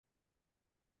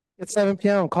It's 7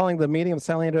 p.m. I'm calling the meeting of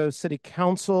San Leandro City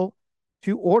Council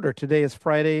to order. Today is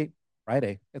Friday.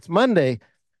 It's Monday,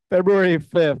 February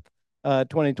 5th,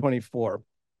 2024.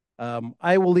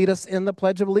 I will lead us in the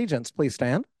Pledge of Allegiance. Please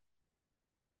stand.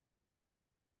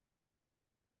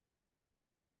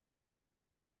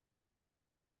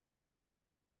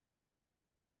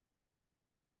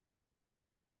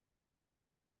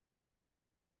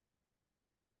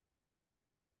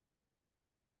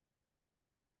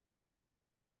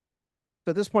 So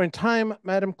at this point in time,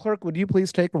 Madam Clerk, would you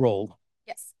please take a roll?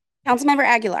 Yes. Councilmember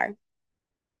Aguilar.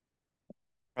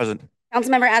 Present.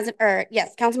 Councilmember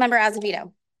Councilmember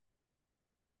Azevedo.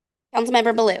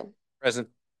 Councilmember Baloo. Present.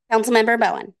 Councilmember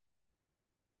Bowen.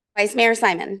 Vice Mayor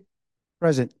Simon.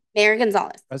 Present. Mayor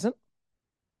Gonzalez. Present.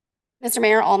 Mr.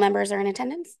 Mayor, all members are in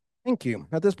attendance. Thank you.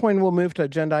 At this point, we'll move to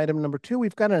agenda item number 2.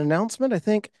 We've got an announcement. I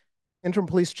think Interim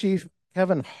Police Chief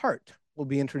Kevin Hart will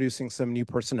be introducing some new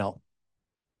personnel.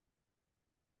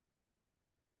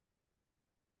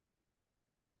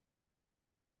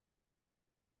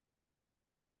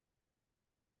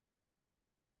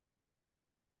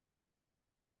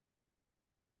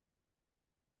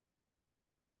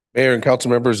 Mayor and council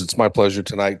members, it's my pleasure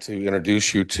tonight to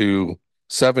introduce you to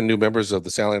 7 new members of the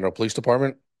San Leandro Police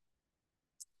Department.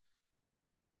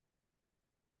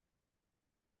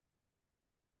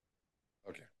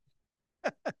 Okay.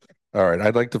 All right.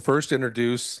 I'd like to first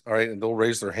introduce, all right, and they'll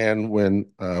raise their hand when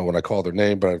I call their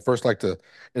name, but I'd first like to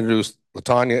introduce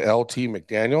Latanya L.T.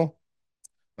 McDaniel,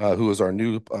 who is our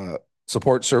new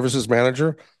support services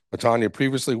manager. Latanya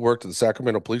previously worked at the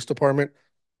Sacramento Police Department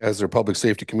as their public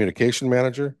safety communication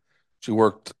manager.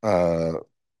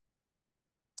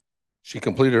 She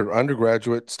completed her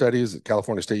undergraduate studies at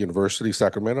California State University,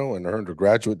 Sacramento, and earned her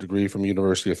graduate degree from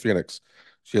University of Phoenix.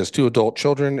 She has 2 adult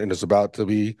children and is about to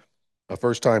be a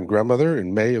first-time grandmother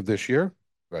in May of this year.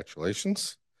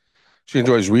 Congratulations. She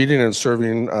enjoys reading and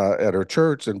serving at her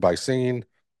church and by singing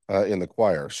in the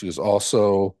choir. She is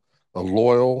also a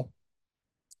loyal,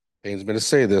 pains me to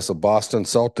say this, a Boston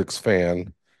Celtics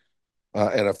fan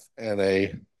and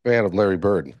a fan of Larry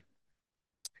Bird.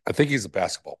 I think he's a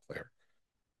basketball player.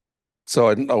 So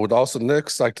I would also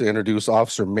next like to introduce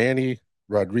Officer Manny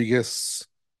Rodriguez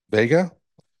Vega.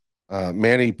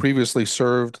 Manny previously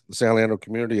served the San Leandro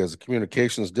community as a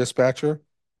communications dispatcher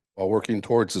while working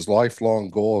towards his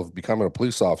lifelong goal of becoming a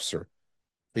police officer.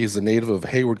 He's a native of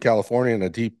Hayward, California, and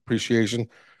a deep appreciation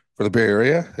for the Bay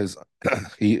Area.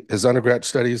 His undergrad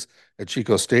studies at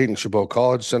Chico State and Chabot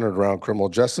College centered around criminal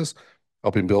justice,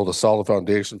 helping build a solid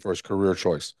foundation for his career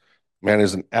choice. Manny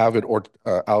is an avid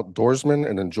outdoorsman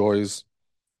and enjoys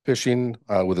fishing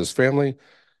with his family.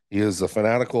 He is a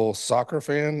fanatical soccer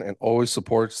fan and always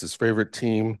supports his favorite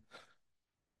team,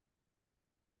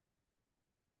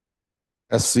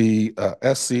 SC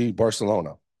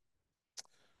Barcelona.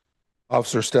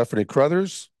 Officer Stephanie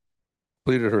Crothers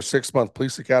completed her 6-month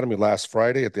police academy last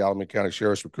Friday at the Alameda County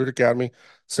Sheriff's Recruit Academy.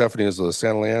 Stephanie is a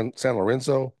San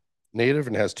Lorenzo native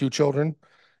and has 2 children,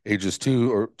 ages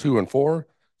 2 and 4.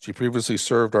 She previously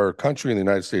served our country in the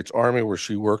United States Army, where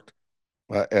she worked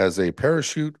as a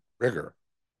parachute rigger.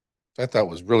 I thought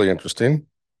was really interesting.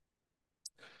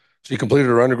 She completed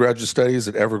her undergraduate studies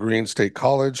at Evergreen State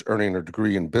College, earning her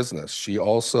degree in business. She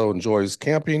also enjoys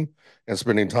camping and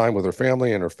spending time with her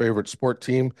family, and her favorite sport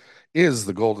team is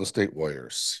the Golden State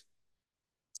Warriors.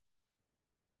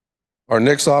 Our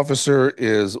next officer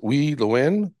is Wee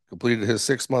Lewin, completed his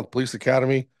 6-month police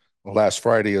academy last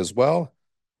Friday as well.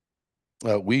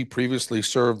 We previously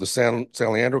served the San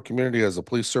Leandro community as a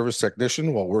police service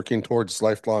technician while working towards his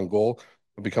lifelong goal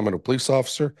of becoming a police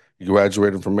officer. He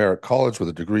graduated from Merritt College with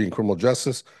a degree in criminal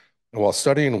justice, and while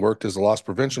studying, worked as a loss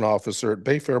prevention officer at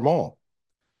Bayfair Mall.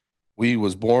 We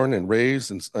was born and raised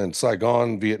in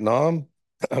Saigon, Vietnam,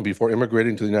 before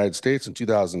immigrating to the United States in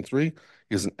 2003.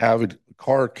 He is an avid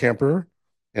car camper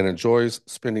and enjoys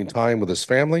spending time with his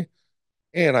family.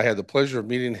 And I had the pleasure of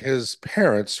meeting his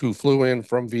parents, who flew in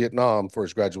from Vietnam for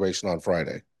his graduation on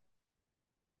Friday.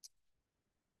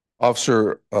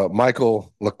 Officer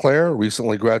Michael LeClaire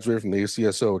recently graduated from the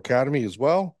ACSO Academy as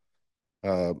well.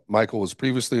 Michael was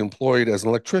previously employed as an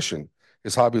electrician.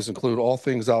 His hobbies include all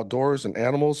things outdoors and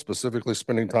animals, specifically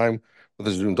spending time with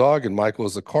his new dog, and Michael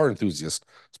is a car enthusiast,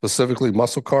 specifically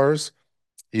muscle cars.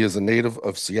 He is a native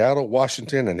of Seattle,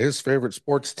 Washington, and his favorite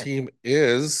sports team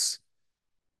is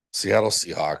Seattle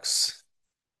Seahawks.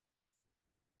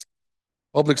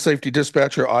 Public safety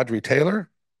dispatcher Audrey Taylor.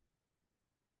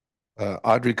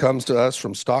 Audrey comes to us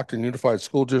from Stockton Unified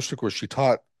School District, where she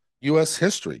taught U.S.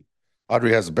 history.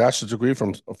 Audrey has a bachelor's degree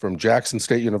from Jackson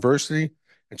State University,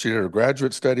 and she did her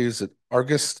graduate studies at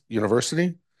Argus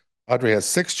University. Audrey has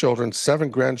 6 children, 7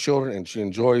 grandchildren, and she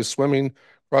enjoys swimming,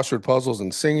 crossword puzzles,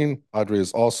 and singing. Audrey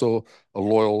is also a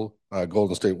loyal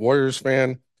Golden State Warriors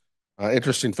fan.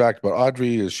 Interesting fact about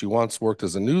Audrey is she once worked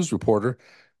as a news reporter,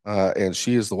 and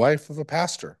she is the wife of a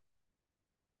pastor.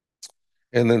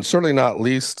 And then certainly not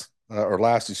least, or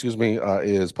last, excuse me,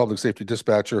 is public safety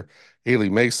dispatcher Haley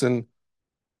Mason.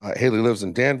 Haley lives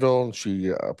in Danville.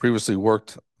 She previously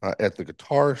worked at the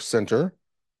Guitar Center.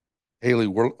 Haley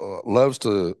loves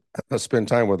to spend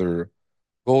time with her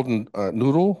golden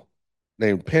noodle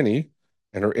named Penny,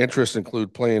 and her interests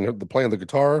include playing the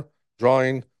guitar,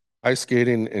 drawing, ice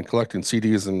skating, and collecting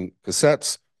CDs and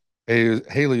cassettes.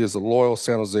 Haley is a loyal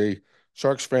San Jose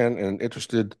Sharks fan, and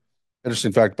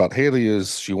interesting fact about Haley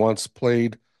is she once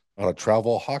played on a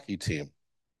travel hockey team.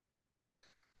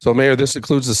 So, Mayor, this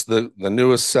includes the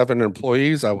newest 7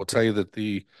 employees. I will tell you that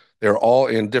they're all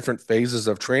in different phases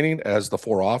of training as the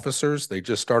 4 officers. They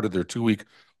just started their 2-week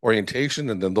orientation,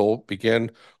 and then they'll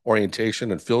begin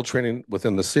orientation and field training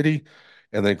within the city.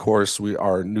 And then, of course,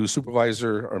 our new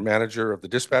supervisor or manager of the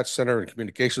dispatch center and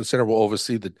communication center will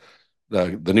oversee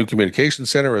the new communication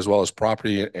center as well as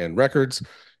property and records,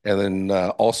 and then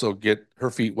also get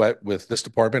her feet wet with this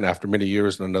department after many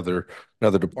years in another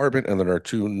department. And then our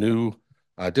 2 new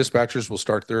dispatchers will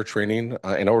start their training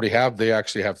and they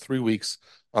actually have 3 weeks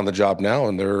on the job now,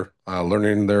 and they're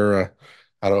learning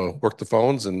how to work the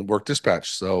phones and work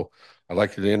dispatch. So I'd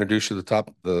like to introduce you to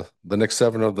the next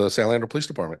 7 of the San Leandro Police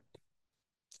Department.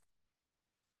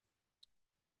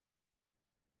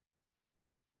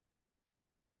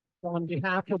 On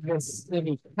behalf of the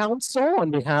city council, on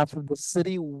behalf of the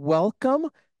city, welcome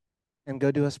and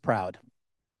go do us proud.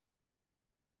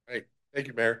 Hey, thank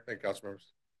you, Mayor. Thank you, council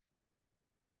members.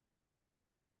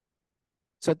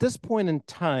 So at this point in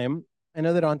time, I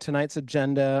know that on tonight's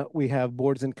agenda, we have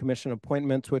boards and commission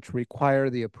appointments, which require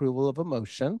the approval of a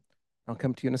motion. I'll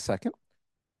come to you in a second,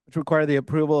 which require the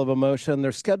approval of a motion.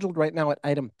 They're scheduled right now at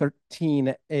item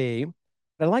 13A.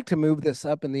 I'd like to move this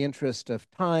up in the interest of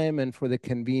time and for the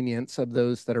convenience of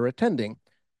those that are attending,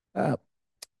 that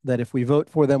if we vote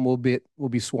for them, we'll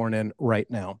be sworn in right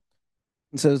now.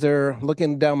 And so as they're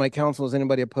looking down my council, is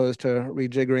anybody opposed to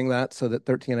rejiggering that so that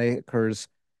 13A occurs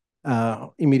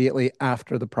immediately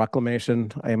after the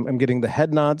proclamation? I'm getting the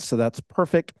head nods, so that's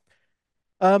perfect.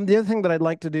 The other thing that I'd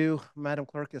like to do, Madam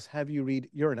Clerk, is have you read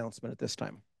your announcement at this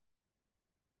time.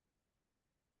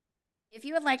 If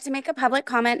you would like to make a public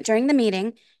comment during the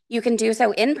meeting, you can do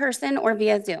so in person or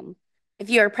via Zoom. If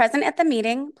you are present at the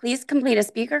meeting, please complete a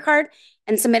speaker card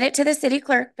and submit it to the city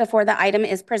clerk before the item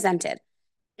is presented.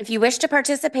 If you wish to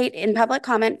participate in public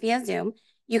comment via Zoom,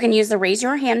 you can use the raise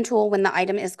your hand tool when the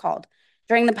item is called.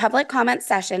 During the public comment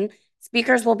session,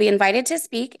 speakers will be invited to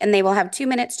speak and they will have 2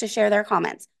 minutes to share their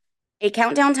comments. A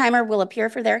countdown timer will appear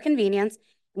for their convenience.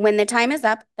 When the time is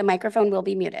up, the microphone will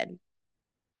be muted.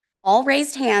 All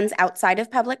raised hands outside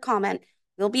of public comment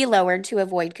will be lowered to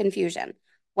avoid confusion.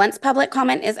 Once public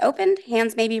comment is opened,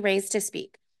 hands may be raised to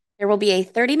speak. There will be a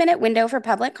 30-minute window for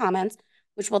public comments,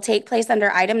 which will take place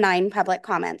under item 9, public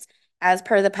comments, as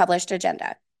per the published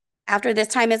agenda. After this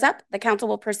time is up, the council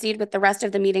will proceed with the rest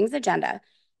of the meeting's agenda.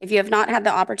 If you have not had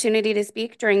the opportunity to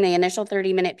speak during the initial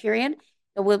 30-minute period,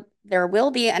 there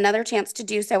will be another chance to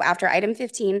do so after item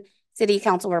 15, city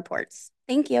council reports.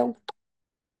 Thank you.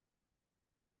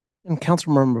 And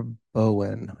Councilmember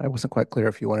Bowen, I wasn't quite clear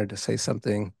if you wanted to say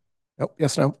something. Oh,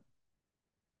 yes, no?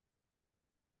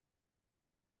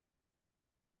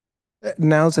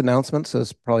 Now's announcement, so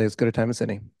it's probably as good a time as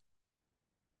any.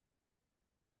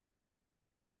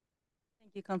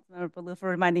 Thank you, Councilmember Ballou, for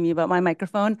reminding me about my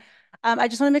microphone. I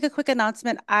just want to make a quick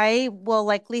announcement. I will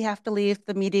likely have to leave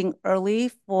the meeting early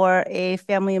for a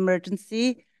family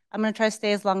emergency. I'm going to try to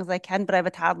stay as long as I can, but I have a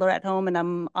toddler at home and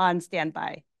I'm on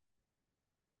standby.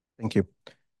 Thank you.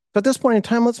 So at this point in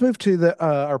time, let's move to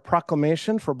our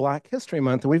proclamation for Black History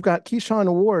Month. And we've got Keyshawn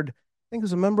Ward, I think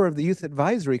who's a member of the Youth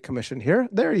Advisory Commission here.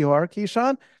 There you are,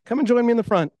 Keyshawn. Come and join me in the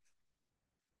front.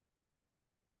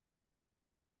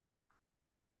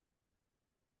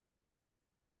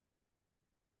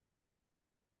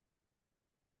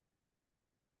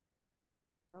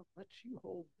 I'll let you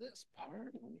hold this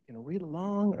part. You can read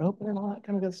along, or open, and all that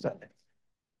kind of good stuff.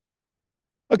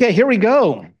 Okay, here we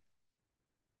go.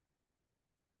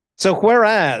 So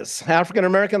whereas African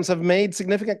Americans have made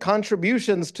significant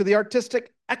contributions to the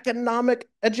artistic, economic,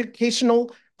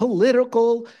 educational,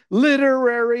 political,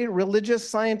 literary, religious,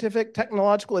 scientific,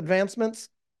 technological advancements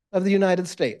of the United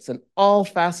States and all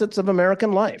facets of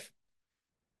American life.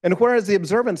 And whereas the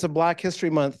observance of Black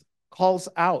History Month calls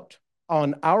out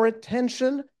on our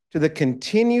attention to the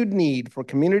continued need for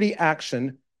community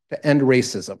action to end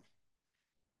racism.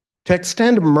 to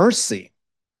extend mercy,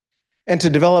 and to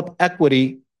develop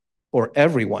equity for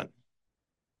everyone.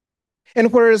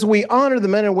 And whereas we honor the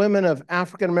men and women of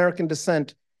African American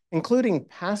descent, including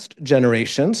past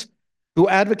generations who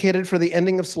advocated for the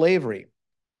ending of slavery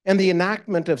and the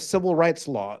enactment of civil rights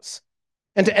laws,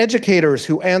 and to educators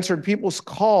who answered people's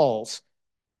calls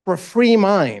for a free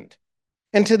mind,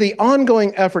 and to the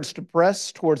ongoing efforts to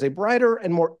press towards a brighter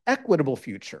and more equitable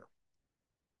future.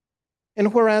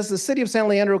 And whereas the city of San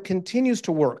Leandro continues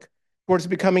to work towards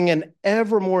becoming an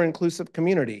ever more inclusive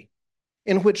community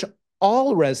in which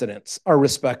all residents are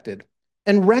respected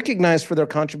and recognized for their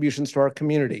contributions to our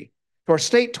community, to our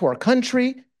state, to our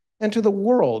country, and to the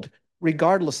world,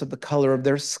 regardless of the color of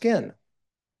their skin.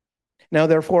 Now,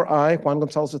 therefore, I, Juan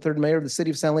Gonzalez III, Mayor of the City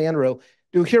of San Leandro,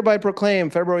 do hereby proclaim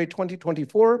February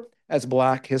 2024 as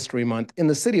Black History Month in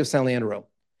the City of San Leandro,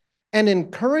 and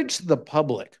encourage the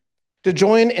public to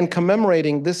join in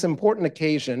commemorating this important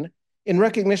occasion in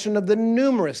recognition of the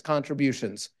numerous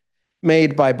contributions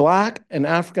made by Black and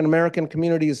African American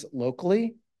communities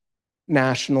locally,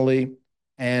 nationally,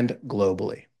 and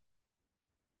globally.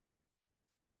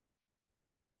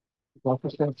 Thank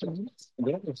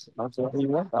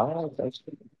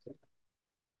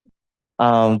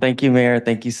you, Mayor.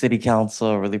 Thank you, City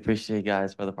Council. Really appreciate you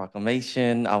guys for the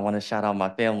proclamation. I want to shout out my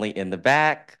family in the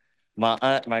back, my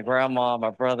aunt, my grandma, my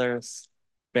brothers,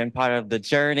 been part of the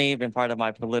journey, been part of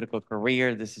my political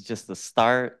career. This is just the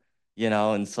start,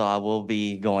 and so I will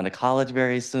be going to college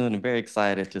very soon and very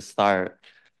excited to start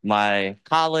my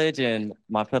college and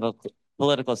my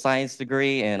political science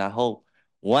degree. And I hope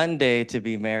one day to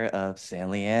be mayor of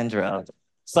San Leandro.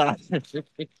 So,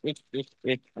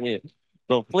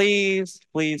 so please,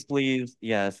 please, please,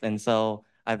 yes. And so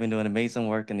I've been doing amazing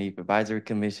work in the Youth Advisory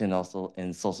Commission, also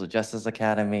in Social Justice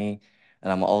Academy.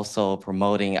 And I'm also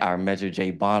promoting our Measure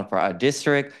J bond for our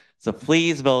district. So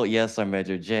please vote yes on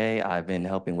Measure J. I've been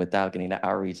helping with that, getting the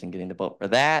outreach and getting the vote for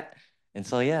that. And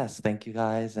so, yes, thank you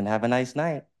guys and have a nice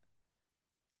night.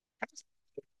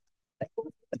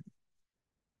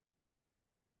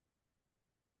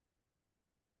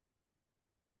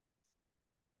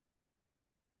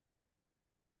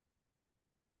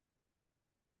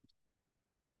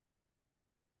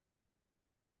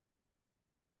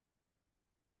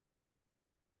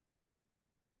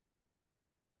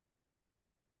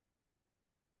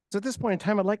 So at this point in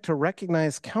time, I'd like to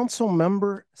recognize Council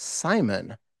Member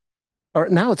Simon. Or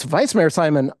now it's Vice Mayor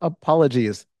Simon.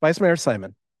 Apologies. Vice Mayor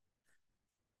Simon.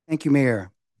 Thank you,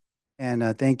 Mayor.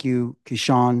 And thank you,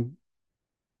 Kishan,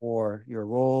 for your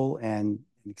role and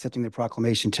accepting the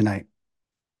proclamation tonight.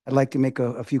 I'd like to make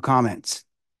a few comments.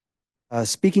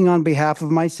 Speaking on behalf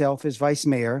of myself as Vice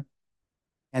Mayor,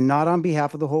 and not on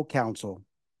behalf of the whole council,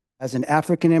 as an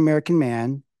African-American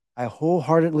man, I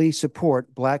wholeheartedly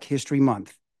support Black History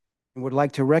Month and would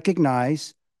like to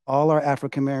recognize all our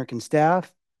African-American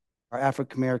staff, our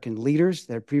African-American leaders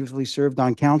that have previously served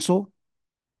on council,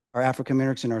 our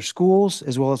African-Americans in our schools,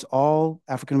 as well as all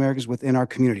African-Americans within our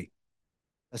community,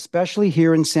 especially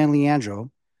here in San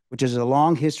Leandro, which has a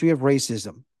long history of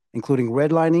racism, including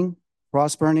redlining,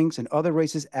 cross burnings, and other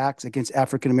racist acts against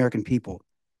African-American people.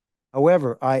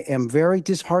 However, I am very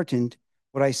disheartened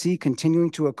what I see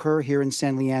continuing to occur here in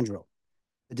San Leandro,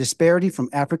 the disparity from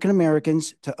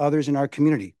African-Americans to others in our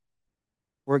community.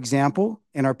 For example,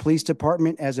 in our police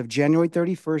department, as of January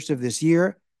 31st of this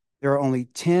year, there are only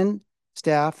 10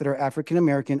 staff that are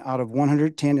African-American out of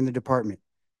 110 in the department.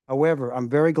 However, I'm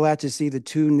very glad to see the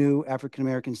 2 new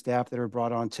African-American staff that are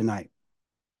brought on tonight.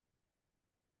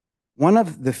 One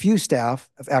of the few staff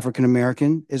of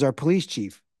African-American is our police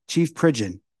chief, Chief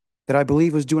Pridgeon, that I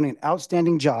believe was doing an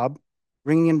outstanding job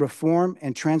bringing in reform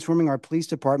and transforming our police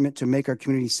department to make our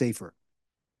community safer.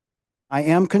 I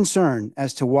am concerned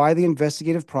as to why the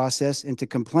investigative process into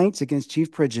complaints against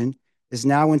Chief Pridgeon is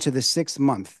now into the 6th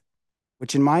month,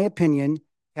 which in my opinion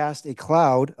casts a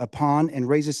cloud upon and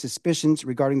raises suspicions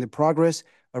regarding the progress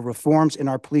of reforms in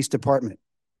our police department.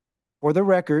 For the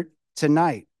record,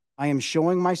 tonight, I am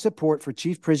showing my support for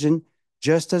Chief Pridgeon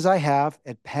just as I have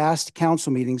at past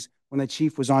council meetings when the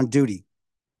chief was on duty.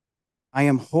 I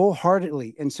am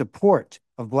wholeheartedly in support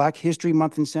of Black History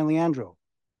Month in San Leandro.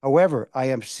 However, I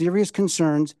have serious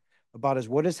concerns about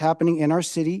what is happening in our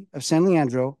city of San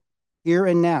Leandro here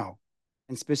and now,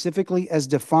 and specifically as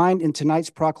defined in tonight's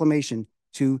proclamation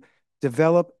to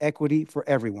develop equity for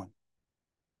everyone.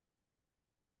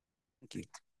 Thank you.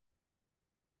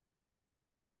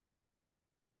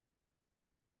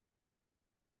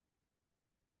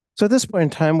 So at this point in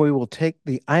time, we will take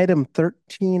the item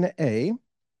 13A.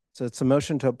 So it's a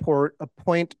motion to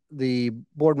appoint the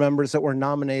board members that were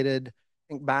nominated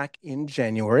think back in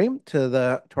January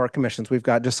to our commissions. We've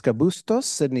got Jessica Bustos,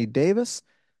 Sydney Davis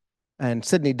to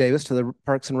the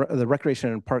the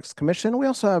Recreation and Parks Commission. We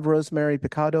also have Rosemary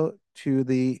Picado to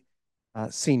the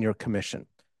Senior Commission.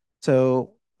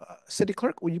 So, City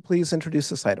Clerk, will you please introduce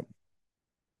this item?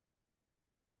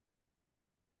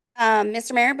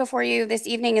 Mr. Mayor, before you this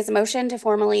evening is a motion to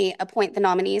formally appoint the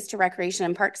nominees to Recreation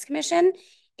and Parks Commission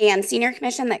and Senior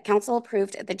Commission that Council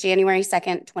approved at the January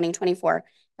 2nd, 2024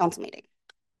 Council meeting.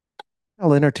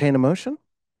 I'll entertain a motion.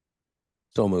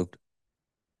 So moved.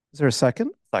 Is there a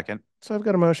second? Second. So I've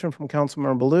got a motion from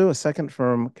Councilmember Baloo, a second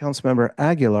from Councilmember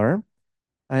Aguilar.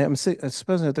 I am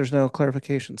supposing that there's no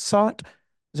clarification sought.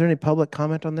 Is there any public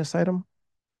comment on this item?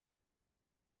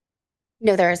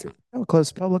 No, there is not. I will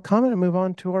close public comment and move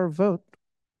on to our vote.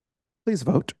 Please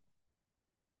vote.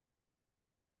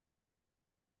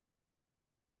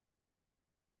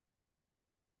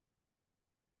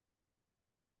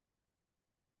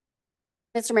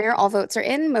 Mr. Mayor, all votes are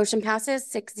in. Motion passes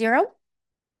 6-0.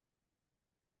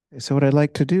 Okay, so what I'd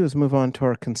like to do is move on to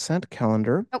our consent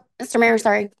calendar. Oh, Mr. Mayor,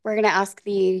 sorry. We're going to ask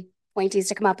the appointees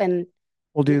to come up and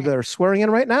We'll do their swearing in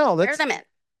right now. swear them in.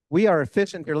 We are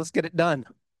efficient here. Let's get it done.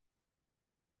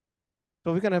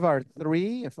 So we're going to have our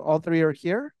three, if all three are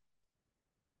here.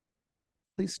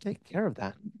 Please take care of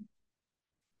that.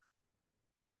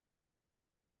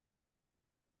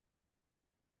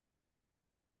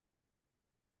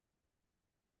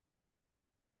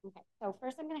 Okay, so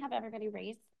first I'm going to have everybody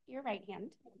raise your right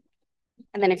hand.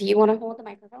 And then if you want to hold the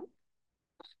microphone,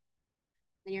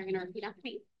 then you're going to repeat after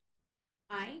me.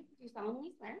 I do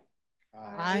solemnly swear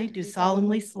I do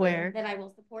solemnly swear that I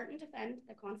will support and defend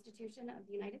the Constitution of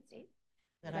the United States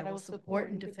that I will support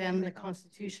and defend the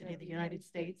Constitution of the United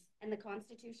States and the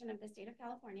Constitution of the State of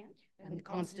California and the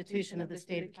Constitution of the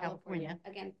State of California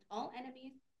against all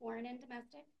enemies, foreign and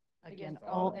domestic, against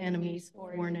all enemies,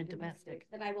 foreign and domestic,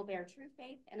 that I will bear true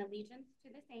faith and allegiance to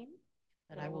the same,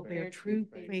 that I will bear true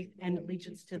faith and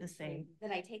allegiance to the same,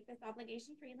 that I take this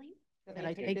obligation freely that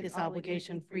I take this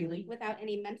obligation freely without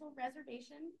any mental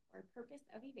reservation or purpose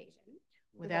of evasion,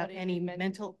 without any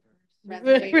mental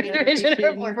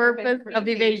reservation or purpose of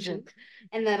evasion,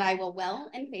 and that I will well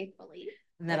and faithfully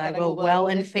and that I will well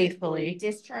and faithfully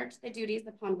discharge the duties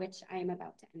upon which I am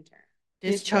about to enter.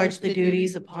 discharge the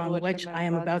duties upon which I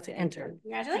am about to enter.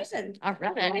 Congratulations. All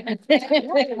right.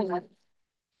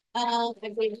 I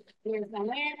believe you're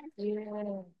somewhere.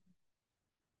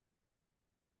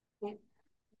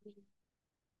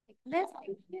 This.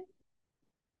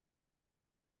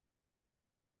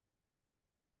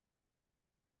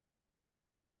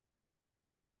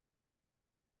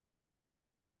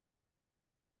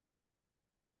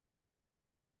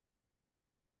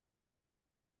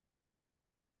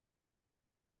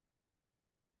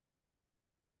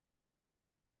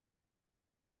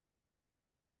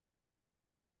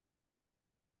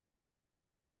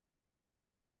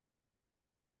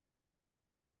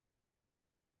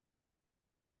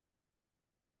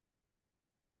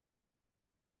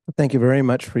 Thank you very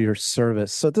much for your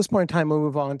service. So at this point in time, we'll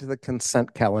move on to the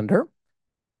consent calendar.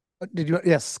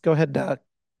 Yes, go ahead,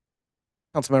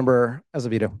 Councilmember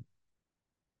Azevedo.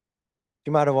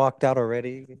 You might have walked out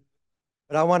already,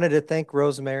 but I wanted to thank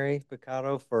Rosemary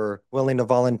Picado for willing to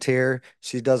volunteer.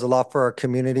 She does a lot for our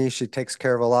community. She takes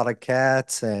care of a lot of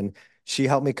cats, and she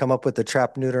helped me come up with the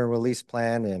trap, neuter, and release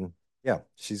plan. And yeah,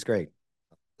 she's great.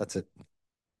 That's it.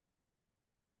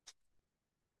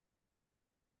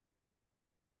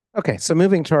 Okay, so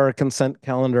moving to our consent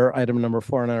calendar, item number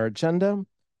 4 on our agenda.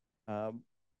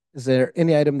 Is there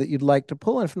any item that you'd like to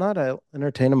pull? If not, I'll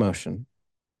entertain a motion.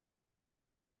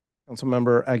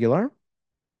 Councilmember Aguilar. I'd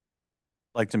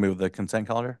like to move the consent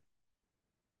calendar.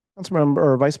 Councilmember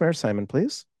or Vice Mayor Simon,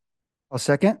 please. I'll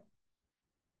second.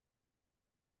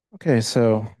 Okay,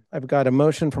 so I've got a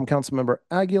motion from Councilmember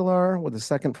Aguilar with a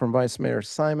second from Vice Mayor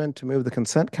Simon to move the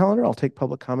consent calendar. I'll take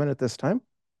public comment at this time.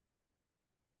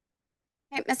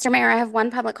 Okay, Mr. Mayor, I have one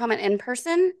public comment in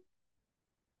person.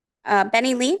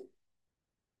 Benny Lee.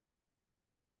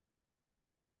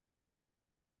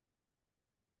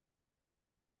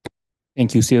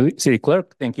 Thank you, City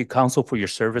Clerk. Thank you, Council, for your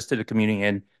service to the community.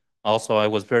 And also, I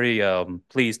was very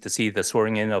pleased to see the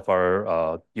swearing in of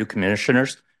our new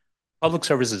commissioners. Public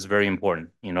service is very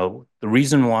important. You know, the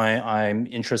reason why I'm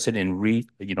interested in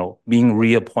being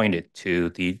reappointed to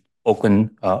the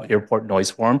Oakland Airport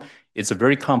Noise Forum, it's a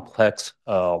very complex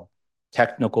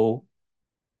technical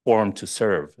forum to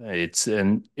serve. It's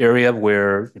an area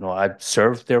where, I've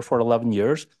served there for 11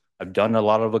 years. I've done a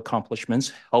lot of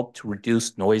accomplishments, helped to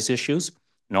reduce noise issues,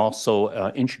 and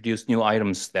also introduce new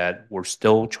items that we're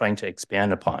still trying to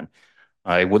expand upon.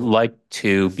 I would like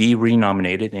to be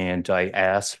renominated, and I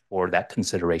ask for that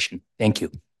consideration. Thank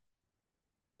you.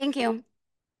 Thank you.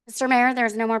 Mr. Mayor,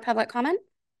 there's no more public comment.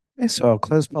 Okay, so I'll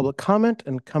close public comment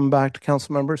and come back to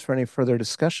council members for any further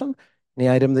discussion. Any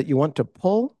item that you want to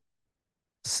pull?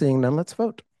 Seeing none, let's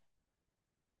vote.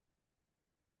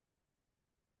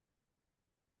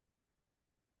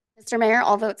 Mr. Mayor,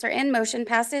 all votes are in. Motion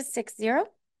passes 6-0.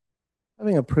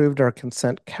 Having approved our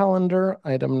consent calendar,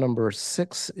 item number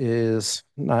 6 is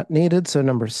not needed. So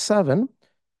number 7,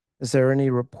 is there any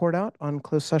report out on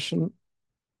closed session?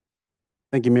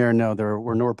 Thank you, Mayor. No, there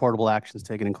were no reportable actions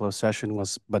taken in closed session,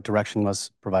 but direction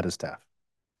was provided to staff.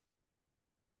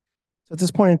 So at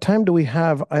this point in time, do we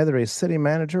have either a city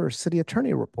manager or city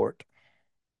attorney report?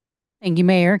 Thank you,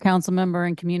 Mayor, council member,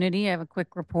 and community. I have a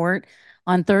quick report.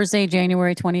 On Thursday,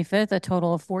 January 25th, a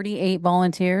total of 48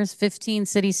 volunteers, 15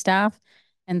 city staff,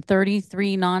 and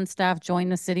 33 non-staff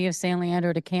joined the city of San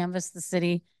Leandro to canvass the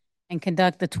city and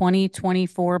conduct the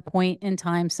 2024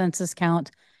 point-in-time census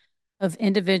count of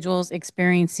individuals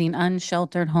experiencing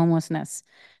unsheltered homelessness.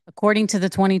 According to the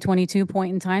 2022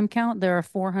 point-in-time count, there are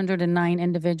 409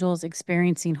 individuals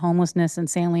experiencing homelessness in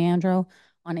San Leandro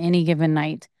on any given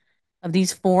night. Of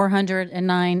these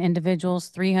 409 individuals,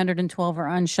 312 are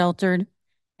unsheltered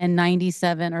and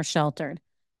 97 are sheltered.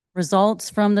 Results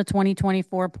from the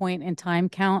 2024 point-in-time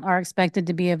count are expected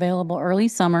to be available early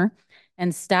summer,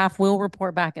 and staff will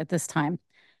report back at this time.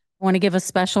 I want to give a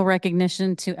special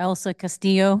recognition to Elsa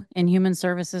Castillo in Human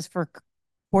Services for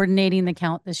coordinating the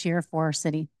count this year for our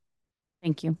city.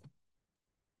 Thank you.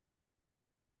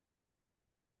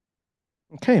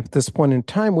 Okay, at this point in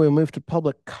time, we'll move to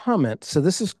public comment. So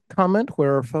this is comment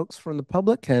where folks from the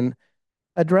public can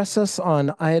address us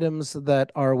on items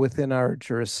that are within our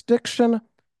jurisdiction,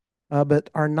 but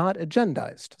are not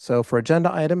agendized. So for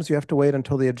agenda items, you have to wait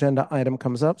until the agenda item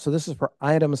comes up. So this is for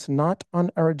items not on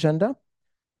our agenda.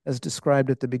 As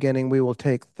described at the beginning, we will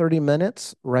take 30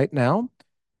 minutes right now.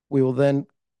 We will then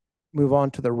move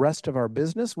on to the rest of our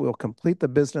business. We will complete the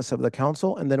business of the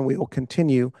council, and then we will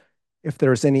continue if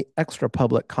there's any extra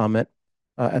public comment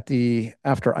at the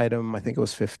after item, I think it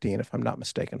was 15, if I'm not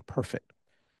mistaken. Perfect.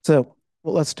 So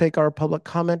well, let's take our public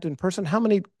comment in person. How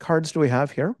many cards do we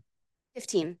have here?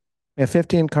 15. We have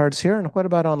 15 cards here. And what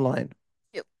about online?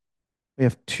 2. We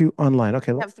have 2 online.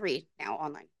 Okay. We have 3 now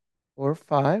online. 4,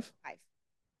 5. 5.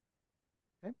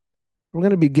 Okay. We're going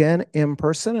to begin in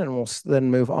person and we'll then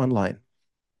move online.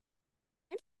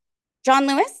 Okay. John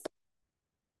Lewis.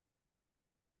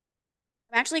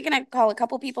 I'm actually going to call a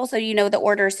couple people so you know the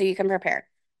order so you can prepare.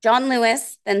 John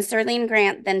Lewis, then Serlene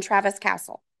Grant, then Travis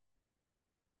Castle.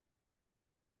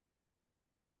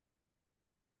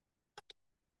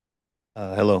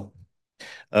 Hello.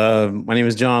 My name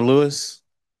is John Lewis.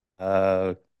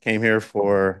 Came here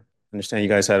for, I understand you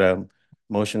guys had a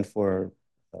motion for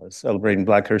celebrating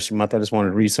Black History Month. I just wanted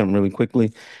to read something really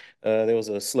quickly. There was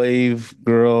a slave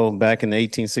girl back in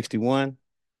 1861.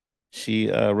 She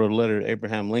wrote a letter to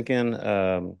Abraham Lincoln.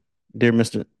 Dear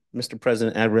Mr.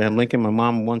 President Abraham Lincoln, my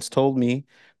mom once told me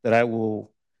that I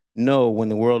will know when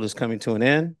the world is coming to an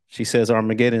end. She says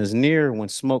Armageddon is near when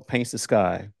smoke paints the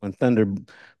sky, when thunder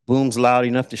booms loud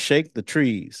enough to shake the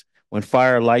trees, when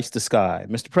fire lights the sky.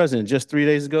 Mr. President, just 3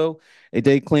 days ago, a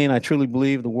day clean, I truly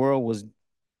believe the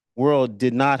world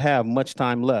did not have much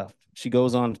time left. She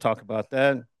goes on to talk about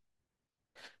that.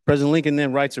 President Lincoln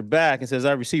then writes her back and says,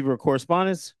 I received your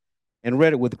correspondence and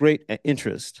read it with great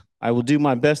interest. I will do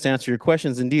my best to answer your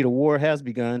questions. Indeed, a war has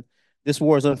begun. This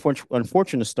war's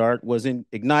unfortunate start was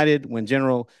ignited when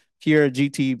General Pierre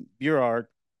G.T. Burard,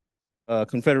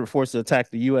 Confederate forces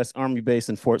attacked the U.S. Army base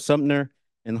in Fort Sumter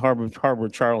and Harbor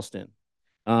Charleston.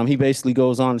 He basically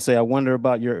goes on to say, I wonder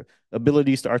about your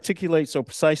abilities to articulate so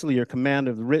precisely your command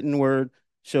of the written word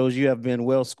shows you have been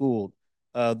well schooled.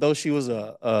 Though she was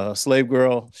a slave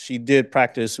girl, she did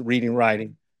practice reading and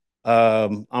writing.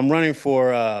 I'm running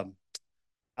for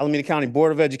Alameda County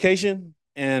Board of Education,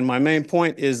 and my main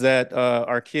point is that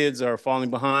our kids are falling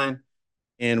behind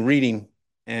in reading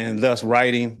and thus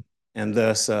writing and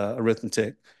thus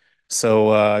arithmetic.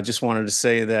 So I just wanted to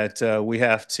say that we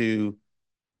have to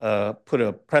put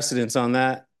a precedence on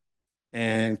that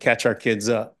and catch our kids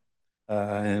up.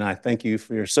 And I thank you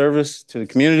for your service to the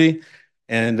community,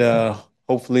 and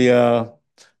hopefully the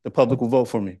public will vote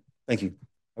for me. Thank you.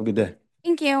 Have a good day.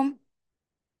 Thank you.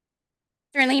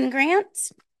 Serlene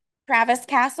Grant, Travis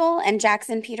Castle, and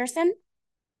Jackson Peterson.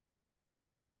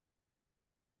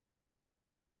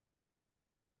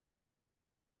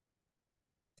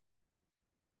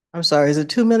 I'm sorry, is it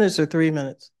 2 minutes or 3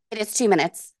 minutes? It is 2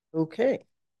 minutes. Okay.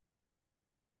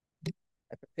 I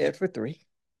prepared for 3.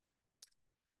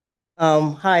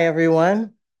 Hi,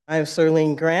 everyone. I'm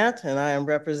Serlene Grant, and I am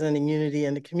representing Unity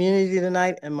in the community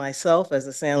tonight, and myself as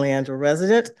a San Leandro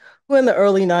resident who in the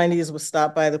early 90s was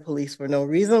stopped by the police for no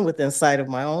reason within sight of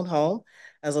my own home.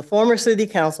 As a former city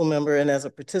council member and as a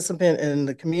participant in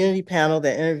the community panel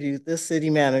that interviewed this city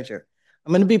manager.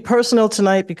 I'm going to be personal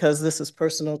tonight because this is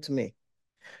personal to me.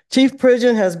 Chief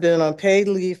Pridgeon has been on paid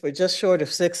leave for just short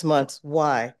of 6 months.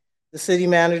 Why? The city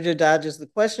manager dodges the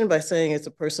question by saying it's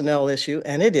a personnel issue,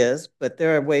 and it is, but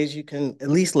there are ways you can at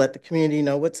least let the community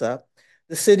know what's up.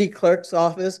 The city clerk's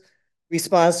office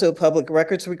responds to a public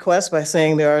records request by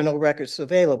saying there are no records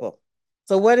available.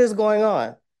 So what is going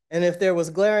on? And if there was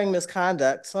glaring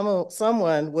misconduct,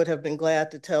 someone would have been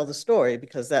glad to tell the story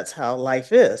because that's how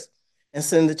life is and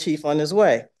send the chief on his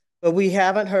way. But we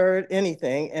haven't heard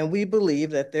anything, and we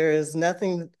believe that there is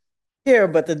nothing here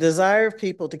but the desire of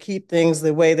people to keep things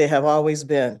the way they have always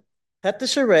been. Cut the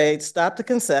charade, stop the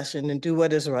concession, and do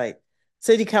what is right.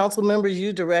 City council members,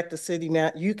 you can direct the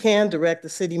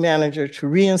city manager to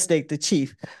reinstate the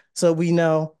chief so we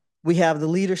know we have the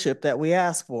leadership that we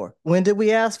asked for. When did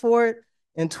we ask for it?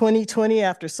 In 2020,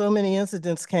 after so many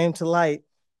incidents came to light,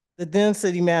 the then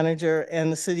city manager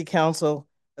and the city council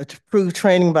approved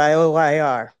training by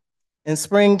OIR. In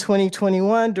spring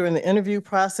 2021, during the interview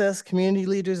process, community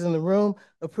leaders in the room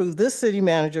approved this city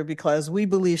manager because we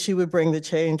believe she would bring the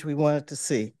change we wanted to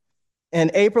see. In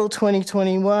April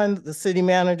 2021, this city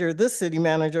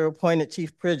manager appointed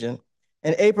Chief Pridgeon.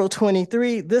 In April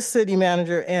 23, this city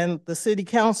manager and the city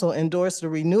council endorsed the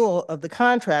renewal of the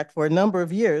contract for a number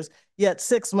of years, yet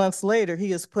 6 months later,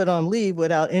 he is put on leave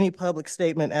without any public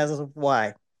statement as of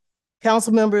why.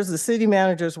 Council members, the city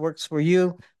managers works for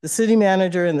you. The city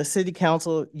manager and the city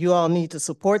council, you all need to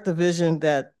support the vision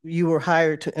that you were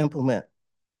hired to implement.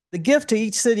 The gift to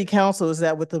each city council is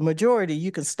that with the majority,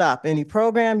 you can stop any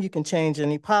program, you can change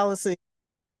any policy.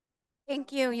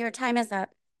 Thank you. Your time is up.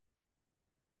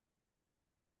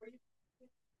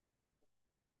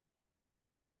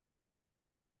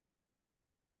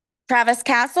 Travis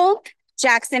Castle,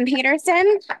 Jackson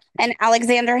Peterson, and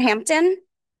Alexander Hampton.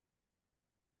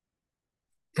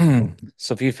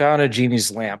 So if you found a genie's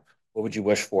lamp, what would you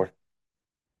wish for?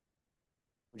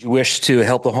 Would you wish to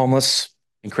help the homeless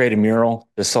and create a mural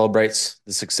that celebrates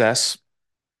the success?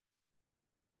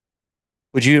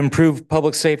 Would you improve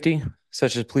public safety,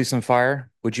 such as police and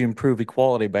fire? Would you improve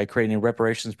equality by creating a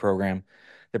reparations program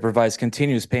that provides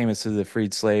continuous payments to the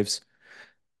freed slaves,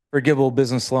 forgivable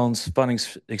business loans, funding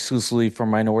exclusively for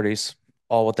minorities,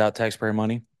 all without taxpayer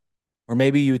money? Or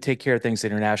maybe you would take care of things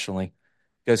internationally,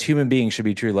 because human beings should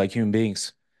be treated like human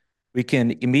beings. We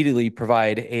can immediately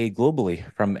provide aid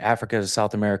globally from Africa to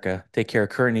South America, take care of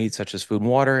current needs such as food and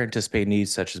water, anticipate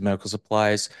needs such as medical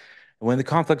supplies. And when the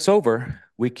conflict's over,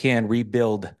 we can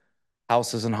rebuild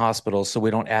houses and hospitals so we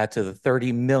don't add to the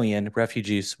 30 million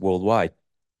refugees worldwide.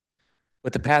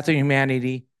 With the path of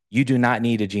humanity, you do not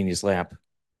need a genie's lamp.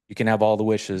 You can have all the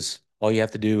wishes. All you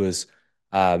have to do is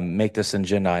make this an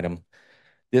agenda item.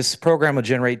 This program will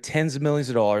generate tens of millions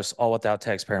of dollars, all without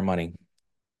taxpayer money.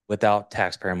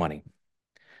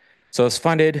 So it's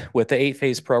funded with the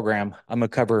 8-phase program. I'm gonna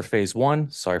cover phase 1.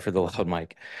 Sorry for the loud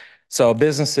mic. So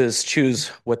businesses choose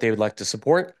what they would like to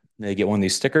support. They get one of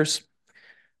these stickers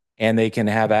and they can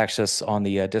have access on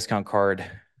the discount card,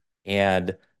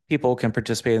 and people can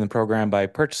participate in the program by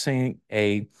purchasing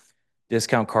a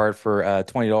discount card for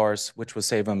 $20, which would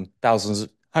save them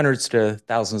hundreds to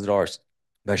thousands of dollars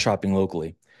by shopping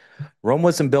locally. Rome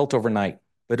wasn't built overnight,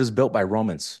 but it was built by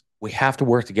Romans. We have to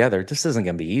work together. This isn't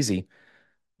going to be easy,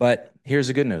 but here's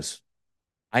the good news.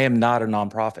 I am not a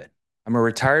nonprofit. I'm a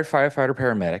retired firefighter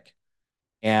paramedic,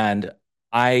 and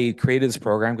I created this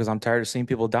program because I'm tired of seeing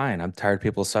people dying. I'm tired of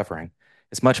people suffering.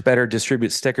 It's much better to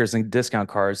distribute stickers and discount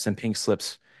cards than pink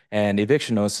slips and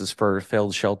eviction notices for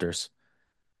failed shelters.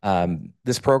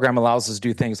 This program allows us to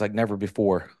do things like never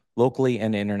before, locally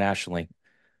and internationally.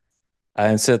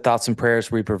 Instead of thoughts and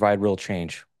prayers, we provide real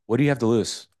change. What do you have to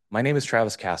lose? My name is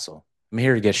Travis Castle. I'm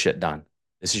here to get shit done.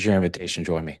 This is your invitation.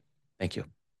 Join me. Thank you.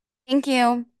 Thank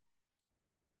you.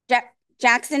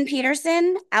 Jackson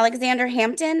Peterson, Alexander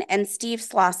Hampton, and Steve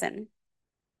Slauson.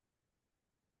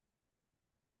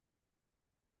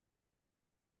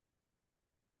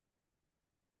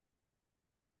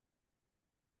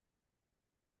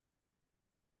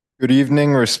 Good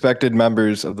evening, respected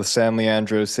members of the San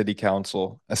Leandro City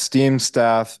Council, esteemed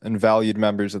staff, and valued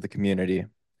members of the community.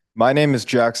 My name is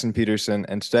Jackson Peterson,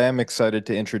 and today I'm excited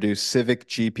to introduce Civic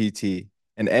GPT,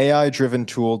 an AI-driven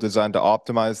tool designed to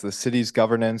optimize the city's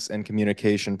governance and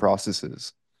communication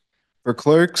processes. For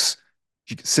clerks,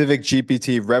 Civic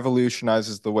GPT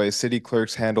revolutionizes the way city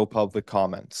clerks handle public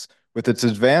comments. With its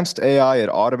advanced AI, it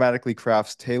automatically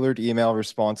crafts tailored email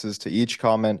responses to each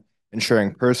comment,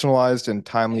 ensuring personalized and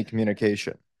timely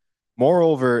communication.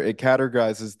 Moreover, it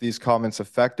categorizes these comments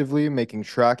effectively, making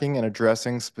tracking and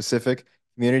addressing specific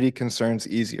community concerns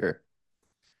easier.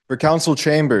 For council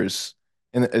chambers,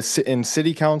 in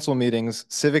city council meetings,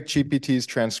 Civic GPT's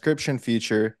transcription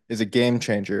feature is a game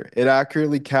changer. It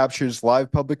accurately captures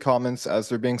live public comments as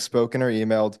they're being spoken or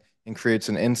emailed and creates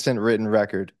an instant written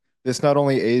record. This not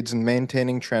only aids in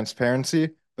maintaining transparency,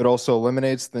 but also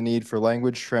eliminates the need for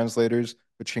language translators,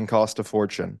 which can cost a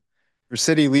fortune. For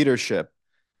city leadership,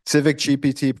 Civic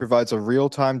GPT provides a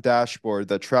real-time dashboard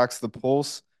that tracks the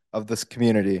pulse of this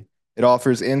community. It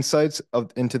offers insights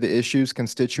into the issues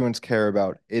constituents care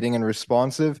about, aiding in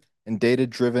responsive and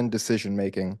data-driven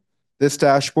decision-making. This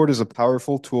dashboard is a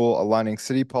powerful tool aligning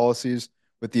city policies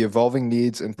with the evolving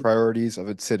needs and priorities of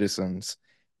its citizens.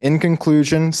 In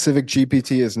conclusion, Civic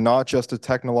GPT is not just a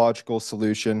technological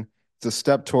solution, it's a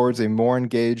step towards a more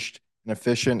engaged and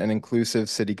efficient and inclusive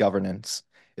city governance.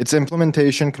 Its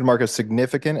implementation could mark a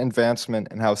significant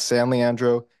advancement in how San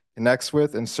Leandro connects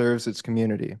with and serves its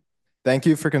community. Thank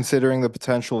you for considering the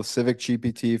potential of Civic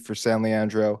GPT for San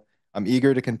Leandro. I'm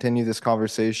eager to continue this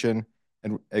conversation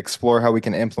and explore how we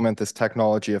can implement this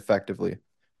technology effectively.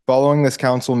 Following this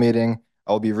council meeting,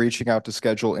 I'll be reaching out to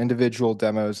schedule individual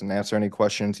demos and answer any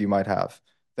questions you might have.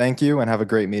 Thank you and have a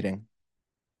great meeting.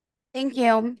 Thank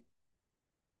you.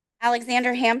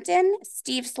 Alexander Hampton,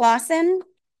 Steve Slauson,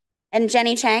 and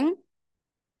Jenny Chang.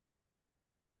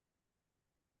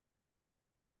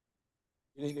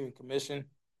 Good evening, Commission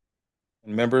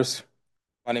and members.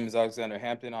 My name is Alexander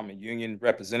Hampton. I'm a union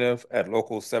representative at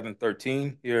Local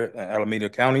 713 here in Alameda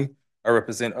County. I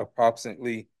represent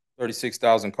approximately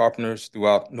 36,000 carpenters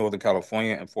throughout Northern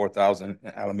California and 4,000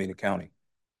 in Alameda County.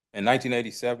 In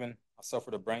 1987, I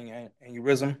suffered a brain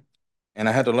aneurysm, and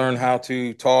I had to learn how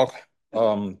to talk,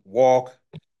 walk,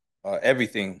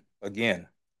 everything again.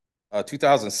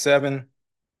 2007,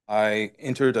 I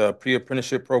entered a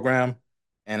pre-apprenticeship program,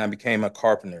 and I became a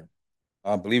carpenter.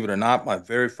 Believe it or not, my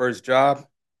very first job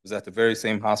was at the very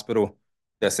same hospital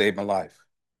that saved my life.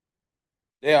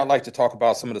 Today, I'd like to talk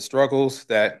about some of the struggles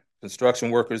that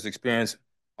construction workers experience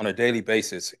on a daily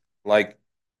basis, like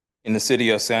in the city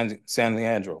of San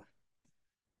Leandro.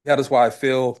 That is why I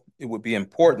feel it would be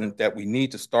important that we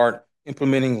need to start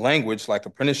implementing language like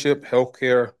apprenticeship,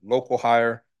 healthcare, local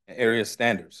hire, and area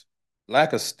standards.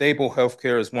 Lack of stable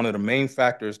healthcare is one of the main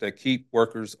factors that keep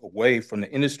workers away from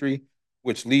the industry,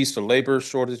 which leads to labor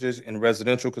shortages in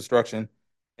residential construction.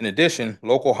 In addition,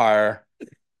 local hire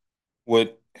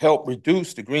would help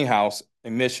reduce the greenhouse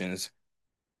emissions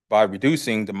by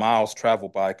reducing the miles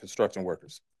traveled by construction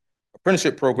workers.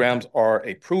 Apprenticeship programs are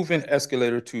a proven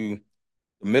escalator to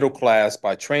the middle class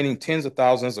by training tens of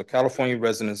thousands of California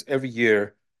residents every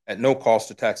year at no cost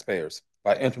to taxpayers.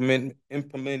 By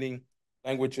implementing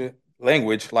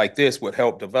language like this would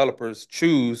help developers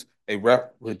choose a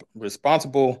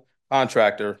responsible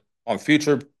contractor on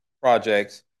future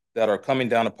projects that are coming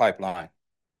down the pipeline.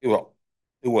 It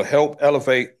will help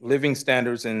elevate living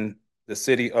standards in the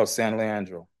city of San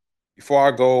Leandro. Before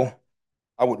I go,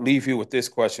 I would leave you with this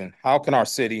question. How can our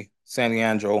city, San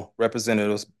Leandro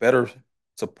representatives better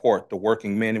support the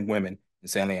working men and women in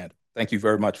San Leandro? Thank you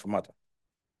very much for my time.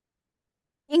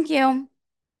 Thank you.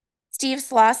 Steve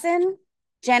Slauson,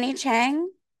 Jenny Chang,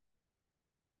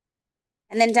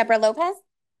 and then Deborah Lopez.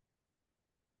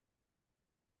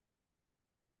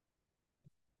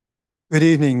 Good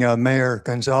evening, Mayor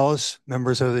Gonzalez,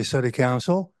 members of the City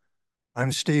Council.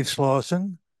 I'm Steve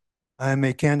Slauson. I'm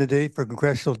a candidate for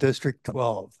Congressional District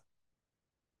 12.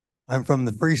 I'm from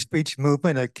the Free Speech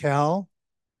Movement at Cal.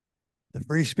 The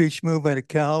Free Speech Movement at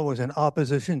Cal was in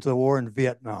opposition to the war in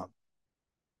Vietnam.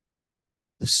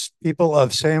 The people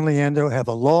of San Leandro have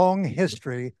a long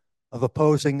history of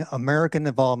opposing American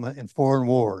involvement in foreign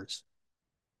wars.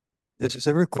 This is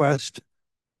a request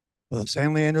for the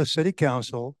San Leandro City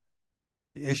Council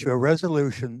to issue a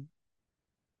resolution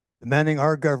demanding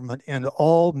our government end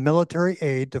all military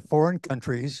aid to foreign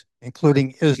countries,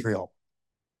 including Israel.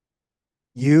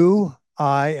 You,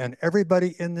 I, and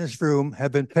everybody in this room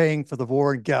have been paying for the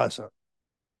war in Gaza.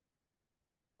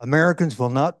 Americans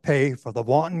will not pay for the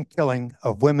wanton killing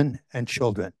of women and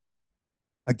children.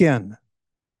 Again,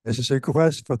 this is a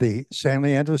request for the San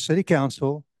Leandro City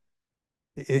Council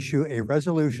to issue a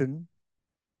resolution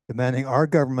demanding our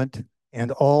government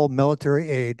and all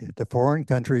military aid to foreign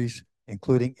countries,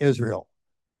 including Israel.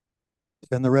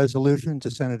 Send the resolution to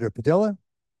Senator Padilla,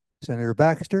 Senator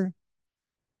Baxter,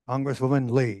 Congresswoman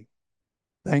Lee.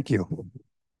 Thank you.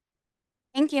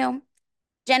 Thank you.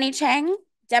 Jenny Chang,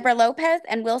 Deborah Lopez,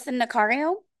 and Wilson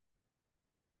Nicario.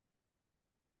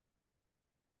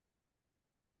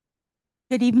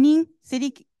 Good evening,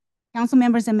 City Council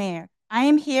members and Mayor. I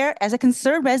am here as a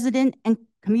concerned resident and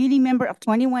community member of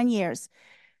 21 years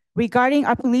regarding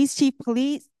our police chief,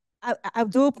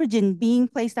 Abdul Pridgen, being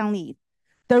placed on leave.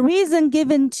 The reason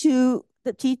given to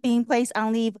the chief being placed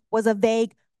on leave was a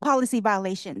vague policy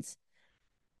violations.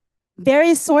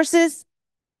 Various sources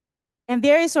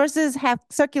have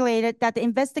circulated that the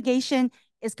investigation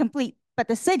is complete, but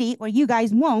the city, or you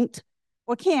guys, won't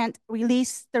or can't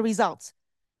release the results.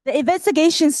 The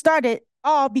investigation started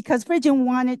all because Pridgen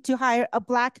wanted to hire a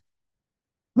Black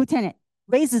lieutenant,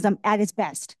 racism at its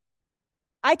best.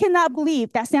 I cannot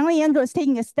believe that San Leandro is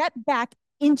taking a step back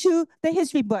into the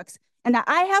history books and that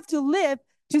I have to live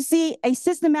to see a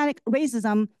systematic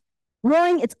racism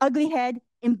rearing its ugly head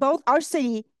in both our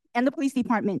city and the police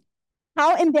department.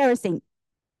 How embarrassing.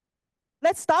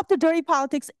 Let's stop the dirty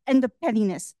politics and the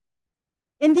pettiness.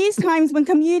 In these times when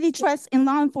community trust in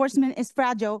law enforcement is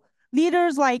fragile,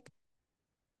 leaders like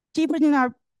Chief Pridgen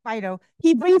are vital.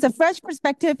 He brings a fresh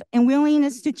perspective and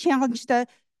willingness to challenge the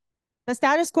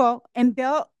status quo and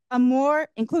build a more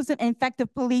inclusive and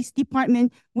effective police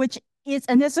department, which is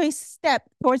a necessary step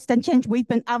towards the change we've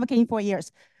been advocating for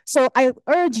years. So I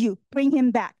urge you, bring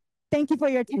him back. Thank you for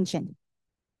your attention.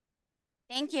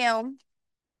 Thank you.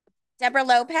 Deborah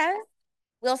Lopez,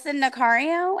 Wilson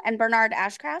Nacario, and Bernard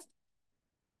Ashcraft.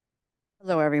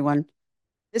 Hello, everyone.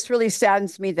 This really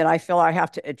saddens me that I feel I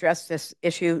have to address this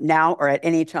issue now or at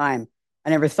any time. I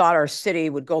never thought our city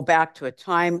would go back to a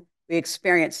time we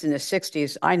experienced in the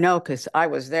 60s. I know because I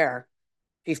was there.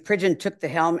 Chief Pridgen took the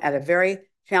helm at a very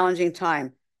challenging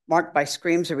time, marked by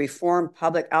screams of reform,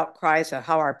 public outcries of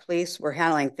how our police were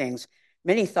handling things.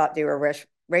 Many thought they were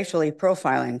racially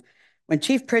profiling. When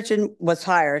Chief Pridgen was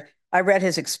hired, I read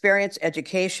his experience,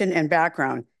 education, and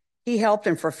background. He helped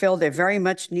and fulfilled a very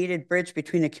much needed bridge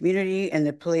between the community and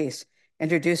the police,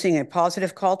 introducing a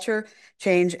positive culture,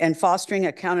 change, and fostering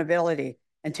accountability,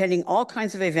 attending all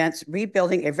kinds of events,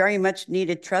 rebuilding a very much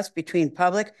needed trust between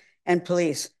public and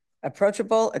police.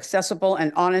 Approachable, accessible,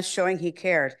 and honest, showing he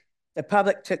cared. The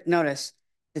public took notice.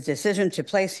 The decision to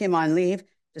place him on leave,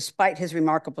 despite his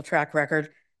remarkable track record,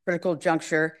 critical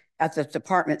juncture at the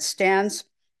department stands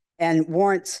and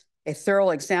warrants a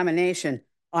thorough examination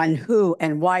on who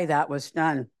and why that was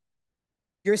done.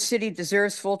 Your city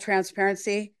deserves full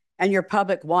transparency, and your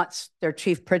public wants their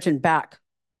Chief Pridgen back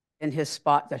in his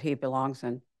spot that he belongs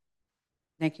in.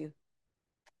 Thank you.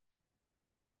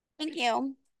 Thank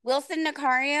you. Wilson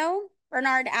Nacario,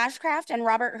 Bernard Ashcraft, and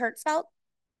Robert Hertzfeld.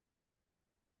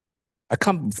 I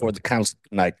come before the council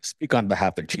tonight to speak on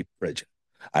behalf of Chief Pridgen.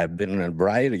 I have been in a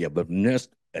variety of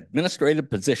administrative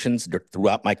positions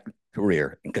throughout my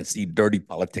career and can see dirty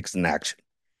politics in action.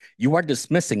 You are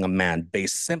dismissing a man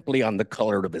based simply on the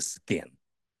color of his skin.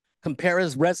 Compare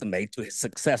his resume to his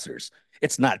successors.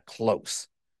 It's not close.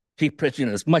 Chief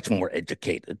Pridgen is much more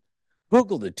educated.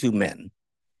 Google the two men,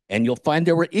 and you'll find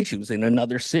there were issues in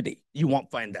another city. You won't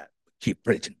find that with Chief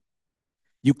Pridgen.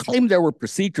 You claim there were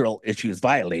procedural issues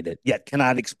violated, yet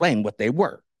cannot explain what they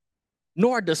were,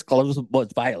 nor disclose what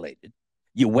was violated.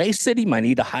 You waste city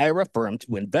money to hire a firm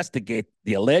to investigate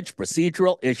the alleged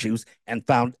procedural issues and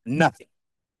found nothing.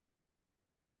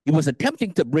 He was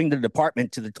attempting to bring the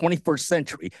department to the 21st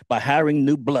century by hiring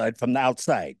new blood from the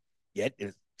outside, yet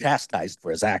is chastised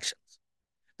for his actions.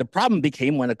 The problem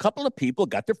became when a couple of people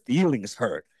got their feelings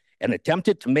hurt and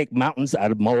attempted to make mountains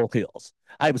out of molehills.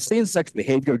 I've seen such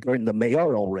behavior during the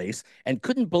mayoral race and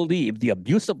couldn't believe the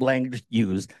abusive language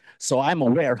used, so I'm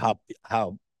aware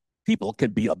how people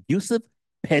can be abusive,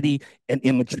 petty, and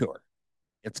immature.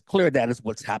 It's clear that is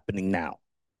what's happening now.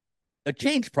 The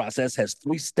change process has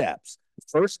 3 steps.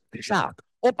 First, shock.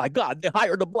 Oh my God, they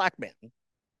hired a Black man.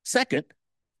 Second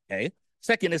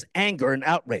is anger and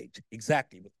outrage.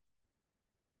 Exactly.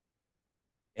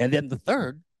 And then the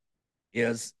third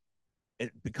is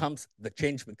the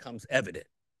change becomes evident.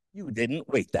 You didn't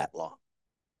wait that long.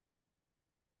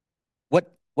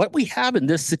 What we have in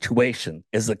this situation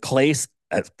is a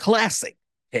classic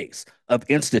case of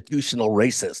institutional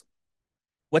racism.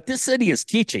 What this city is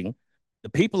teaching the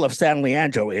people of San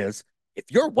Leandro is, if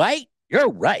you're white, you're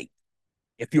right.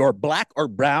 If you're Black or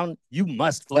brown, you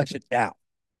must flush it down.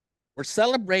 We're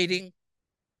celebrating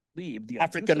the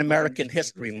African American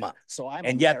History Month.